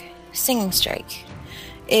Strike. Singing Strike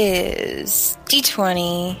is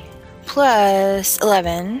D20 plus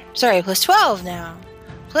 11. Sorry, plus 12 now.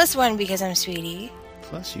 Plus 1 because I'm Sweetie.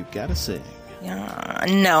 Plus you've got to sing.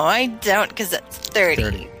 No, I don't, because that's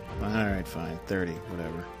 30. All right, fine. 30,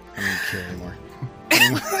 whatever. I don't care anymore.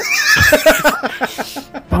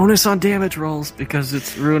 Bonus on damage rolls because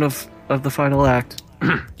it's Rune of the Final Act.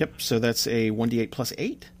 Yep, so that's a 1d8 plus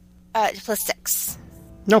 8? Plus 6.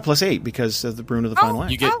 No, plus 8 because of the Rune of the Final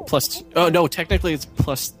Act. You get plus... Oh, no, technically it's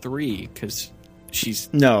plus 3 because she's...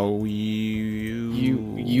 No,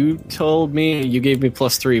 you told me... You gave me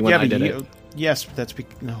plus 3 when I did it. Yes, that's...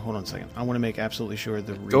 No, hold on a second. I want to make absolutely sure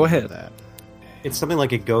the Go ahead. Of that. It's something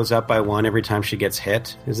like it goes up by 1 every time she gets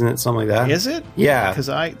hit. Isn't it something like that? Is it? Yeah. Because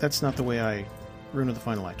that's not the way I... Rune of the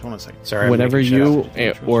Final Act. Hold on a second. Sorry. Whenever you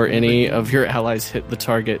or any of your allies hit the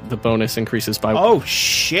target, the bonus increases by 1. Oh,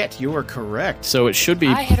 shit. You are correct. So it should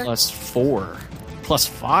be plus 4. Plus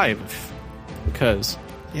 5. Because...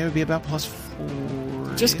 Yeah, it would be about plus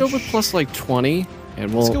 4. Just go with plus like 20.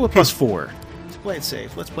 And Let's go with plus 4. Let's play it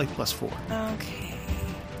safe. Let's play plus 4. Okay.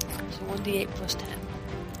 So 1d8 plus 10.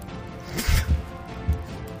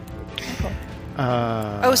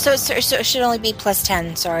 So it should only be plus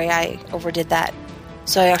 10. Sorry, I overdid that.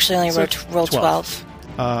 So I actually only rolled 12.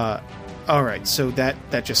 All right, so that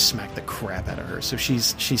just smacked the crap out of her. So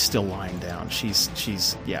she's still lying down. She's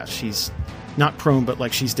not prone, but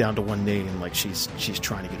like she's down to one knee and like she's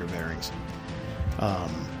trying to get her bearings.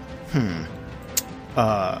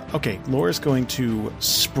 Okay, Laura's going to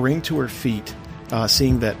spring to her feet,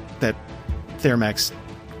 seeing that Thermac's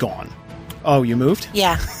gone. Oh, you moved?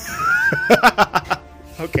 Yeah.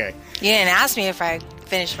 Okay. You didn't ask me if I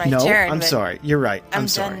finished my turn. No, I'm sorry. You're right. I'm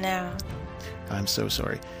sorry. done now. I'm so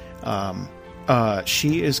sorry.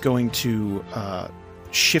 She is going to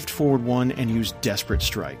shift forward 1 and use Desperate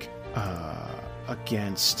Strike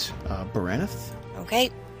against Baraneth. Okay.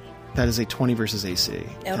 That is a 20 versus AC.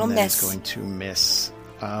 It'll miss. That is going to miss.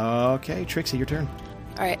 Okay, Trixie, your turn.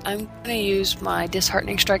 All right, I'm going to use my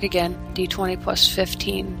Disheartening Strike again. D20 plus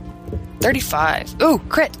 15. 35. Ooh,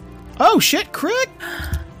 crit. Oh, shit, crit!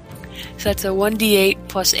 So that's a 1d8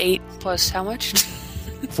 plus 8 plus how much?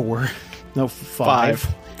 4. No,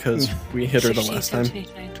 5. Because we hit her the last time.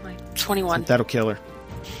 21. That'll kill her.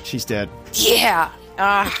 She's dead. Yeah!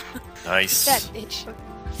 Nice. That bitch.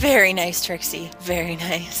 Very nice, Trixie. Very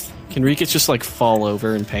nice. Can Rikus just fall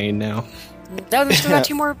over in pain now? No, there's still got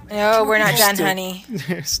 2 more. No, we're not done, honey.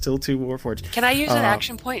 There's still 2 Warforged. Can I use an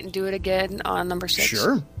action point and do it again on number 6?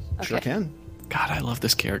 Sure. Okay. Sure can. God, I love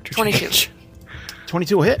this character. 22.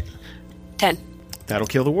 22 will hit. 10. That'll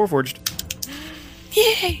kill the Warforged.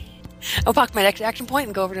 Yay! I'll pop my next action point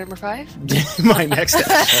and go over to number 5. My next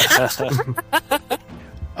action.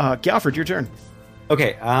 Galford, your turn.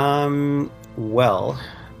 Okay, well,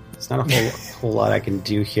 it's not a whole lot I can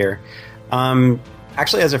do here.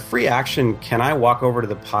 Actually, as a free action, can I walk over to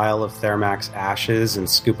the pile of Thermax ashes and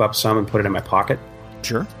scoop up some and put it in my pocket?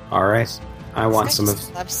 Sure. All right. I want some of...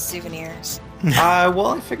 I love souvenirs. Well,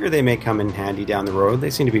 I figure they may come in handy down the road. They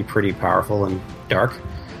seem to be pretty powerful and dark.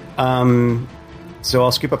 So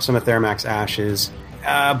I'll scoop up some of Thermax ashes.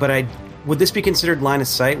 But would this be considered line of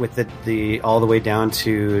sight with the all the way down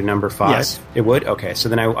to number 5? Yes. It would? Okay, so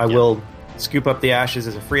then I will scoop up the ashes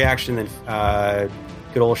as a free action, then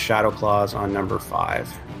good old Shadow Claws on number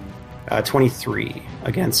 5. 23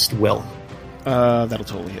 against Will. That'll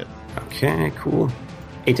totally hit. Okay, cool.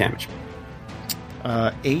 8 damage.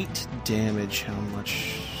 8 damage. How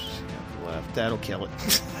much left? That'll kill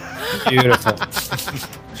it. Beautiful.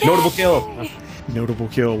 Notable kill. Notable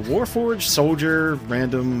kill. Warforged, soldier,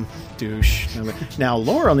 random, douche. Now,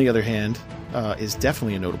 Laura, on the other hand, is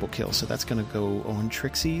definitely a notable kill, so that's going to go on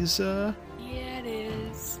Trixie's... Yeah, it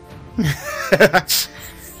is.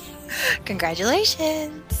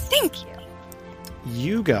 Congratulations. Thank you.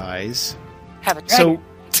 You guys... Have a dragon.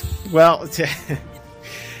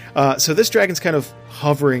 So this dragon's kind of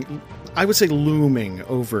hovering, I would say looming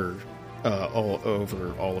over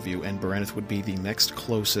all of you, and Baraneth would be the next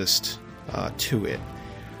closest to it.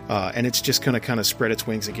 And it's just going to kind of spread its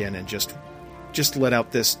wings again and just let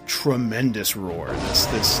out this tremendous roar,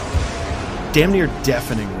 this damn near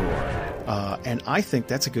deafening roar. And I think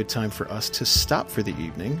that's a good time for us to stop for the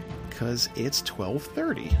evening, because it's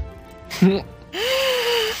 12:30.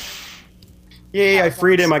 Yay, I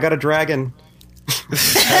freed him. I got a dragon.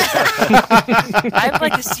 I'd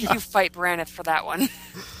like to see you fight Baraneth for that one.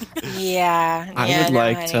 Yeah. I would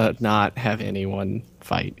like to not have anyone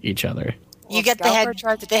fight each other. You get the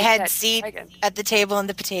head seat at the table in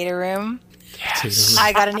the potato room. Yes.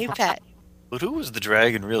 I got a new pet. But who was the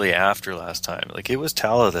dragon really after last time? It was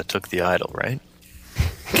Tala that took the idol, right?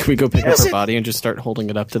 Can we go pick up her body and just start holding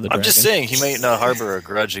it up to the dragon? I'm just saying, he might not harbor a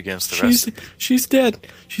grudge against the rest of them. She's dead.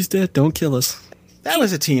 She's dead. Don't kill us. That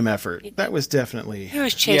was a team effort. That was definitely... He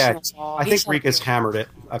was chasing us all. I think Rikus hammered it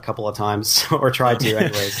a couple of times, or tried to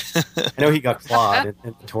anyways. I know he got clawed in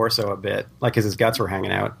the torso a bit, because his guts were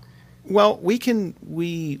hanging out. Well, we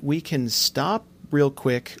can stop real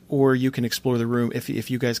quick, or you can explore the room.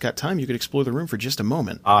 If you guys got time, you could explore the room for just a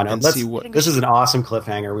moment. See what. This is an awesome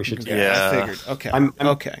cliffhanger. We should do. Yeah, I figured. Okay.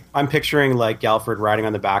 Okay. I'm picturing Galford riding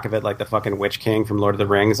on the back of it like the fucking Witch King from Lord of the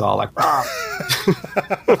Rings, all like.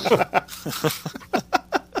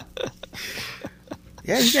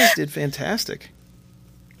 Yeah, you guys did fantastic.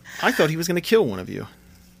 I thought he was going to kill one of you.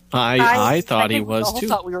 I thought he was too. I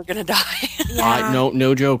thought we were going to die. Yeah.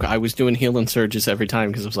 No joke. I was doing healing surges every time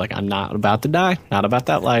because I was like, I'm not about to die. Not about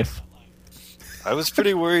that life. I was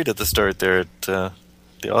pretty worried at the start there. The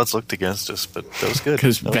odds looked against us, but that was good.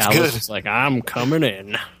 Because Valis was like, I'm coming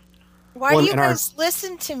in. Why do you guys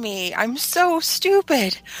listen to me? I'm so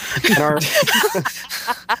stupid.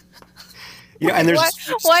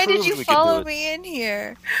 Why did you follow me in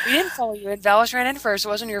here? We didn't follow you in. Valis ran in first. It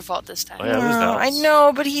wasn't your fault this time. Oh, yeah, it was Valis. I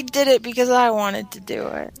know, but he did it because I wanted to do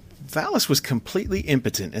it. Valis was completely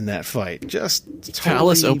impotent in that fight. Just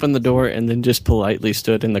totally... Valis opened the door and then just politely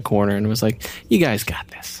stood in the corner and was like, you guys got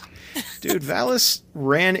this. Dude, Valis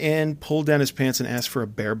ran in, pulled down his pants, and asked for a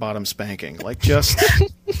bare-bottom spanking. What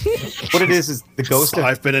it is the ghost of...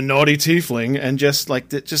 I've been a naughty tiefling, and just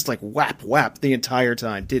whap the entire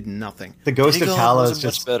time. Did nothing. The ghost of Tala is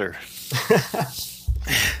just... better.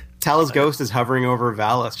 Tala's ghost is hovering over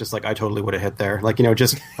Valis, just like, I totally would have hit there.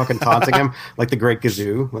 Just fucking taunting him, like the Great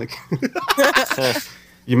Gazoo.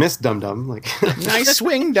 You missed, dum-dum. Nice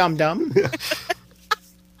swing, dum-dum.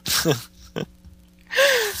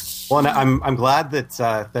 Well, I'm glad that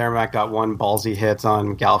Theramak got one ballsy hit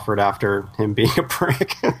on Galford after him being a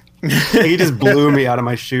prick. He just blew me out of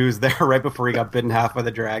my shoes there right before he got bitten half by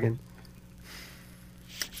the dragon.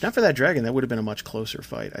 Not for that dragon, that would have been a much closer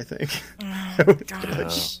fight, I think. Oh,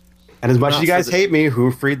 gosh. And as much as you guys hate me,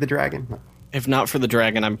 who freed the dragon? If not for the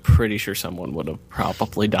dragon, I'm pretty sure someone would have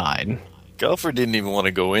probably died. Galford didn't even want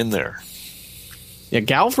to go in there. Yeah,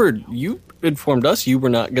 Galford, you informed us you were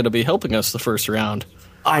not going to be helping us the first round.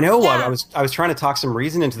 I know. Yeah. I was trying to talk some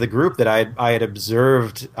reason into the group that I had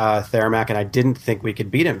observed Theramak, and I didn't think we could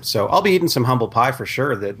beat him. So I'll be eating some humble pie for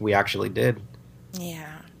sure that we actually did. Yeah.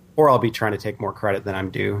 Or I'll be trying to take more credit than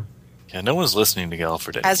I'm due. Yeah, no one's listening to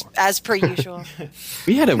Galford anymore. As per usual.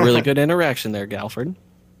 We had a really good interaction there, Galford.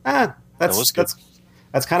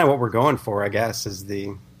 That's kind of what we're going for, I guess.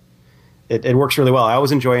 It works really well. I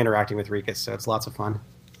always enjoy interacting with Rikus, so it's lots of fun.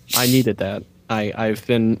 I needed that. I've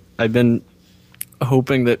been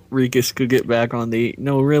hoping that Rikus could get back on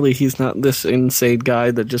really, he's not this insane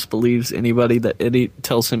guy that just believes anybody that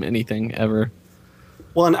tells him anything ever.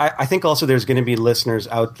 Well, and I think also there's going to be listeners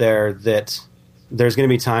out there that there's going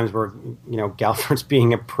to be times where, Galford's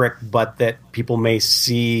being a prick, but that people may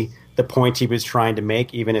see the point he was trying to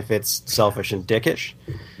make, even if it's selfish and dickish.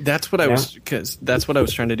 That's what I was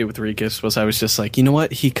trying to do with Rikus. Was I was just like, you know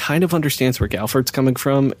what? He kind of understands where Galford's coming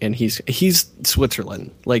from, and he's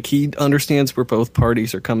Switzerland. Like, he understands where both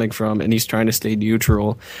parties are coming from, and he's trying to stay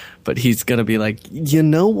neutral. But he's gonna be like, you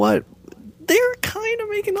know what? They're kind of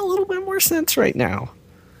making a little bit more sense right now.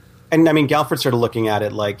 And I mean, Galford's sort of looking at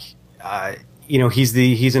it like,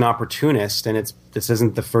 he's an opportunist, and this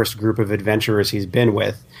isn't the first group of adventurers he's been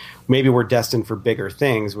with. Maybe we're destined for bigger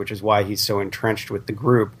things, which is why he's so entrenched with the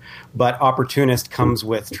group. But opportunist comes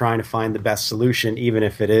with trying to find the best solution, even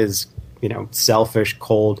if it is, selfish,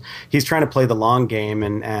 cold. He's trying to play the long game,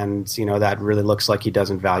 and that really looks like he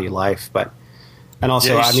doesn't value life. And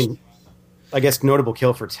also, I guess notable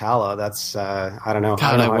kill for Tala. That's I don't know.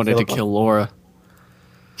 God, I wanted to kill Laura.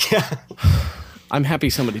 Yeah. I'm happy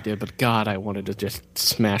somebody did, but God, I wanted to just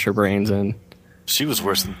smash her brains in. She was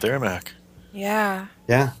worse than Theramak. Yeah.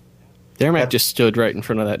 Yeah. Theramak just stood right in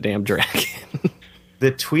front of that damn dragon.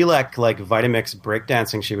 The Twi'lek, Vitamix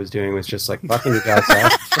breakdancing she was doing was just fucking you guys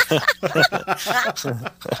up.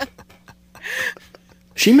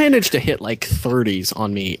 She managed to hit 30s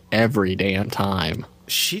on me every damn time.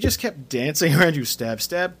 She just kept dancing around you. Stab,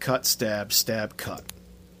 stab, cut, stab, stab, cut.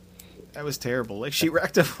 That was terrible. She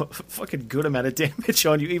racked up a fucking good amount of damage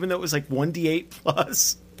on you, even though it was 1d8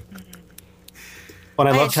 plus.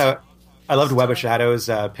 Well, I loved Web of Shadows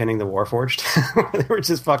pinning the Warforged. They were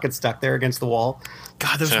just fucking stuck there against the wall.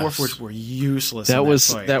 God, those Warforged were useless. That was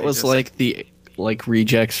the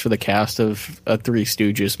rejects for the cast of a Three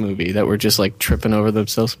Stooges movie that were just tripping over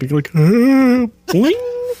themselves, being boing.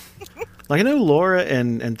 I know Laura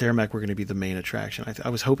and Theramak were going to be the main attraction. I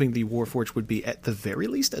was hoping the Warforged would be, at the very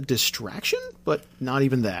least, a distraction, but not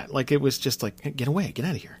even that. It was just get away, get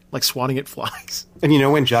out of here. Swatting at flies. And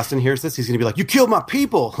when Justin hears this, he's going to be like, you killed my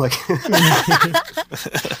people! Can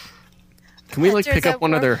we, pick up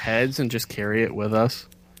one of their heads and just carry it with us?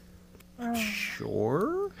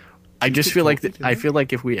 Sure. I just feel like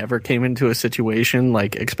if we ever came into a situation,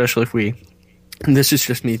 especially if we... And this is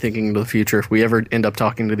just me thinking into the future. If we ever end up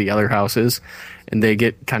talking to the other houses and they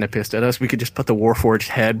get kind of pissed at us, we could just put the Warforged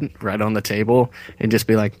head right on the table and just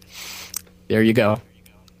be like, there you go.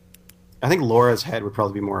 I think Laura's head would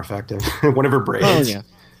probably be more effective. One of her braids. Oh,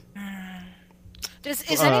 yeah. Is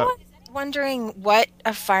anyone wondering what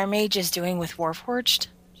a fire mage is doing with Warforged?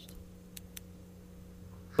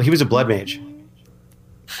 Well, he was a blood mage.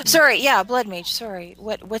 Sorry, yeah, blood mage. Sorry.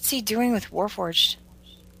 What's he doing with Warforged?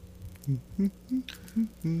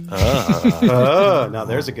 Now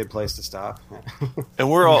there's a good place to stop. And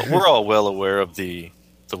we're all well aware of the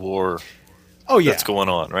war that's going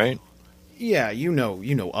on, right? Yeah, you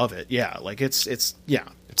know of it. Yeah,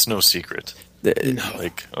 it's no secret.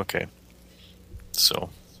 Okay. So,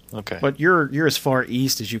 okay. But you're as far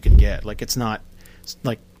east as you can get. It's not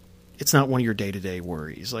one of your day-to-day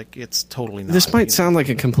worries. It's totally not. This might sound like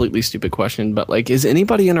a completely stupid question, but is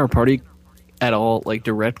anybody in our party at all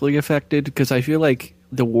directly affected? Because I feel like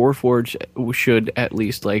the Warforged should at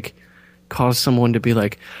least cause someone to be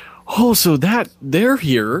oh, so that they're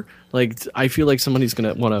here. I feel like somebody's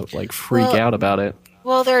gonna want to freak out about it.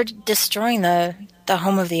 Well, they're destroying the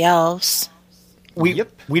home of the elves. We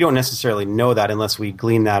don't necessarily know that unless we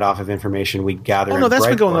glean that off of information we gather. Oh no, that's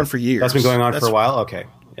been going on for years. That's been going on for a while. Okay,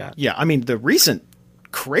 yeah. I mean, the recent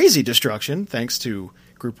crazy destruction, thanks to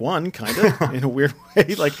Group 1, kind of, in a weird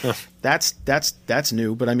way. That's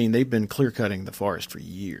new, but I mean, they've been clear-cutting the forest for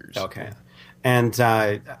years. Okay. And,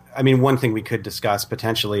 I mean, one thing we could discuss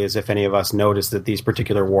potentially is if any of us notice that these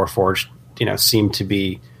particular Warforged, seem to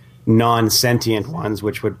be non-sentient ones,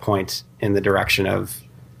 which would point in the direction of...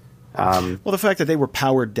 well, the fact that they were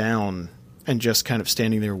powered down and just kind of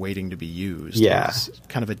standing there waiting to be used is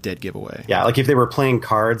kind of a dead giveaway. Yeah, like if they were playing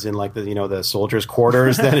cards in like the soldiers'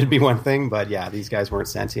 quarters, then it'd be one thing. But yeah, these guys weren't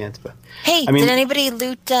sentient. But hey, did anybody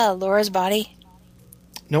loot Laura's body?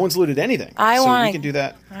 No one's looted anything. We can do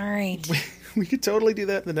that. All right. We could totally do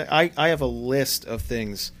that. I have a list of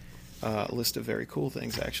things, a list of very cool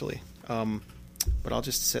things, actually. But I'll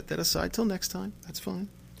just set that aside till next time. That's fine.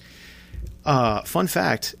 Fun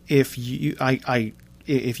fact: if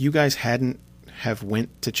you guys hadn't have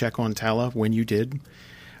went to check on Tala when you did,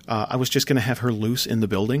 I was just going to have her loose in the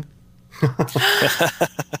building.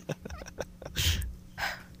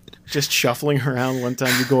 Just shuffling around. One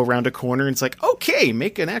time you go around a corner and it's like, okay,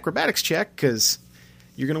 make an acrobatics check because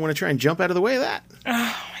you're going to want to try and jump out of the way of that.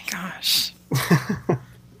 Oh my gosh.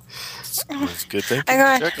 That's a good thing.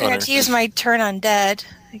 I got to use my turn on dead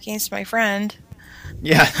against my friend.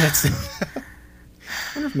 Yeah, that's... I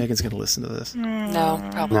wonder if Megan's going to listen to this. No,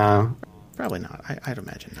 probably no. Probably not. I'd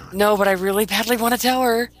imagine not. No, but I really badly want to tell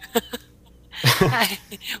her.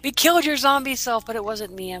 We killed your zombie self, but it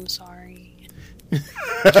wasn't me. I'm sorry.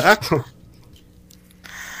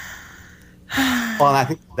 Well, I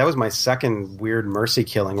think that was my second weird mercy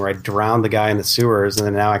killing where I drowned the guy in the sewers, and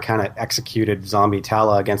then now I kind of executed zombie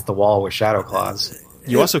Tala against the wall with Shadow Claws.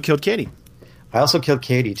 You also killed Katie. I also killed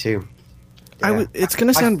Katie, too. Yeah. It's going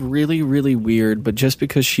to sound really, really weird, but just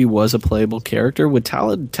because she was a playable character, would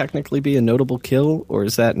Tala technically be a notable kill, or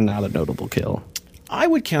is that not a notable kill? I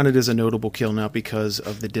would count it as a notable kill, not because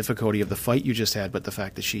of the difficulty of the fight you just had, but the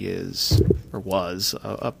fact that she is, or was,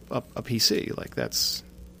 a PC. Like, that's...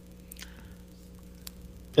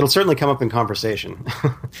 It'll certainly come up in conversation.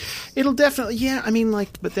 It'll definitely, yeah. I mean,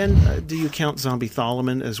 like, but then do you count Zombie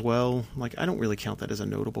Thalamin as well? Like, I don't really count that as a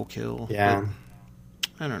notable kill. Yeah.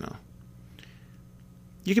 I don't know.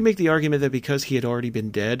 You can make the argument that because he had already been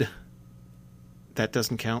dead, that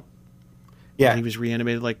doesn't count. Yeah. He was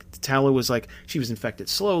reanimated. Like, Tala was like, she was infected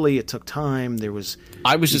slowly. It took time.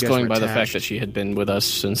 I was just going by the fact that she had been with us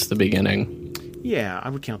since the beginning. Yeah, I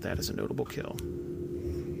would count that as a notable kill.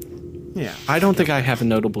 Yeah. I don't think I have a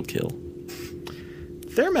notable kill.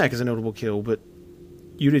 Thermac is a notable kill, but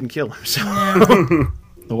you didn't kill him. So.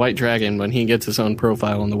 The White Dragon, when he gets his own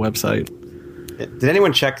profile on the website. Did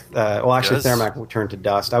anyone check? Actually, Thermac turned to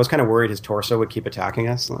dust. I was kind of worried his torso would keep attacking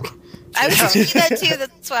us. I was thinking that too.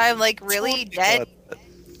 That's why I'm like, really dead?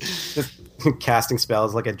 Just casting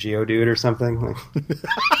spells like a Geodude or something.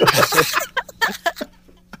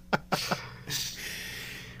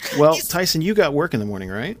 Well, Tyson, you got work in the morning,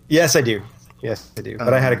 right? Yes, I do.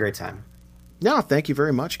 But I had a great time. No, thank you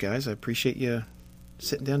very much, guys. I appreciate you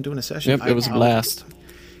sitting down doing a session. Yep, it was a blast.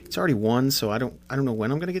 It's already 1, so I don't know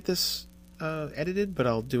when I'm going to get this edited, but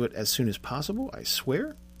I'll do it as soon as possible, I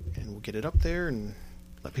swear. And we'll get it up there and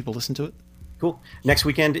let people listen to it. Cool. Next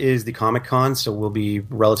weekend is the Comic-Con, so we'll be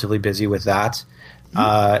relatively busy with that.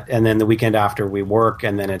 And then the weekend after we work,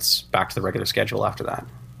 and then it's back to the regular schedule after that.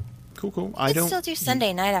 Cool. I don't still do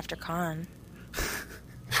Sunday night after con.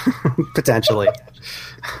 Potentially.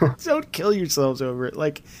 Don't kill yourselves over it.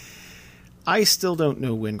 Like, I still don't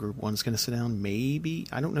know when Group 1's going to sit down. Maybe.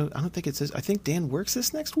 I don't know. I don't think it's this. I think Dan works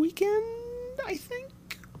this next weekend, I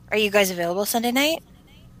think. Are you guys available Sunday night?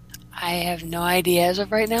 I have no idea as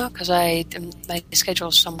of right now because my schedule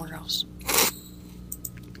is somewhere else.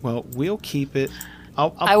 Well, we'll keep it.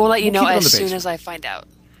 I will let you know as soon as I find out.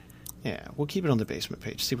 Yeah, we'll keep it on the basement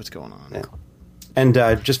page. See what's going on. Yeah. And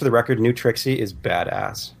just for the record, new Trixie is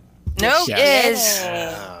badass. No, is.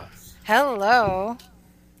 Hello.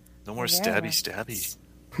 No more stabby.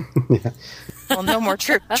 Yeah. Well, no more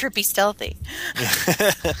trippy stealthy.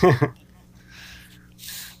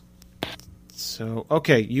 So,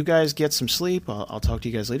 okay, you guys get some sleep. I'll talk to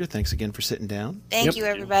you guys later. Thanks again for sitting down. Thank you,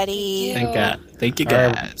 everybody. Thank you, guys.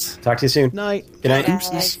 All right, talk to you soon. Night. Good night.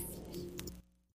 Bye.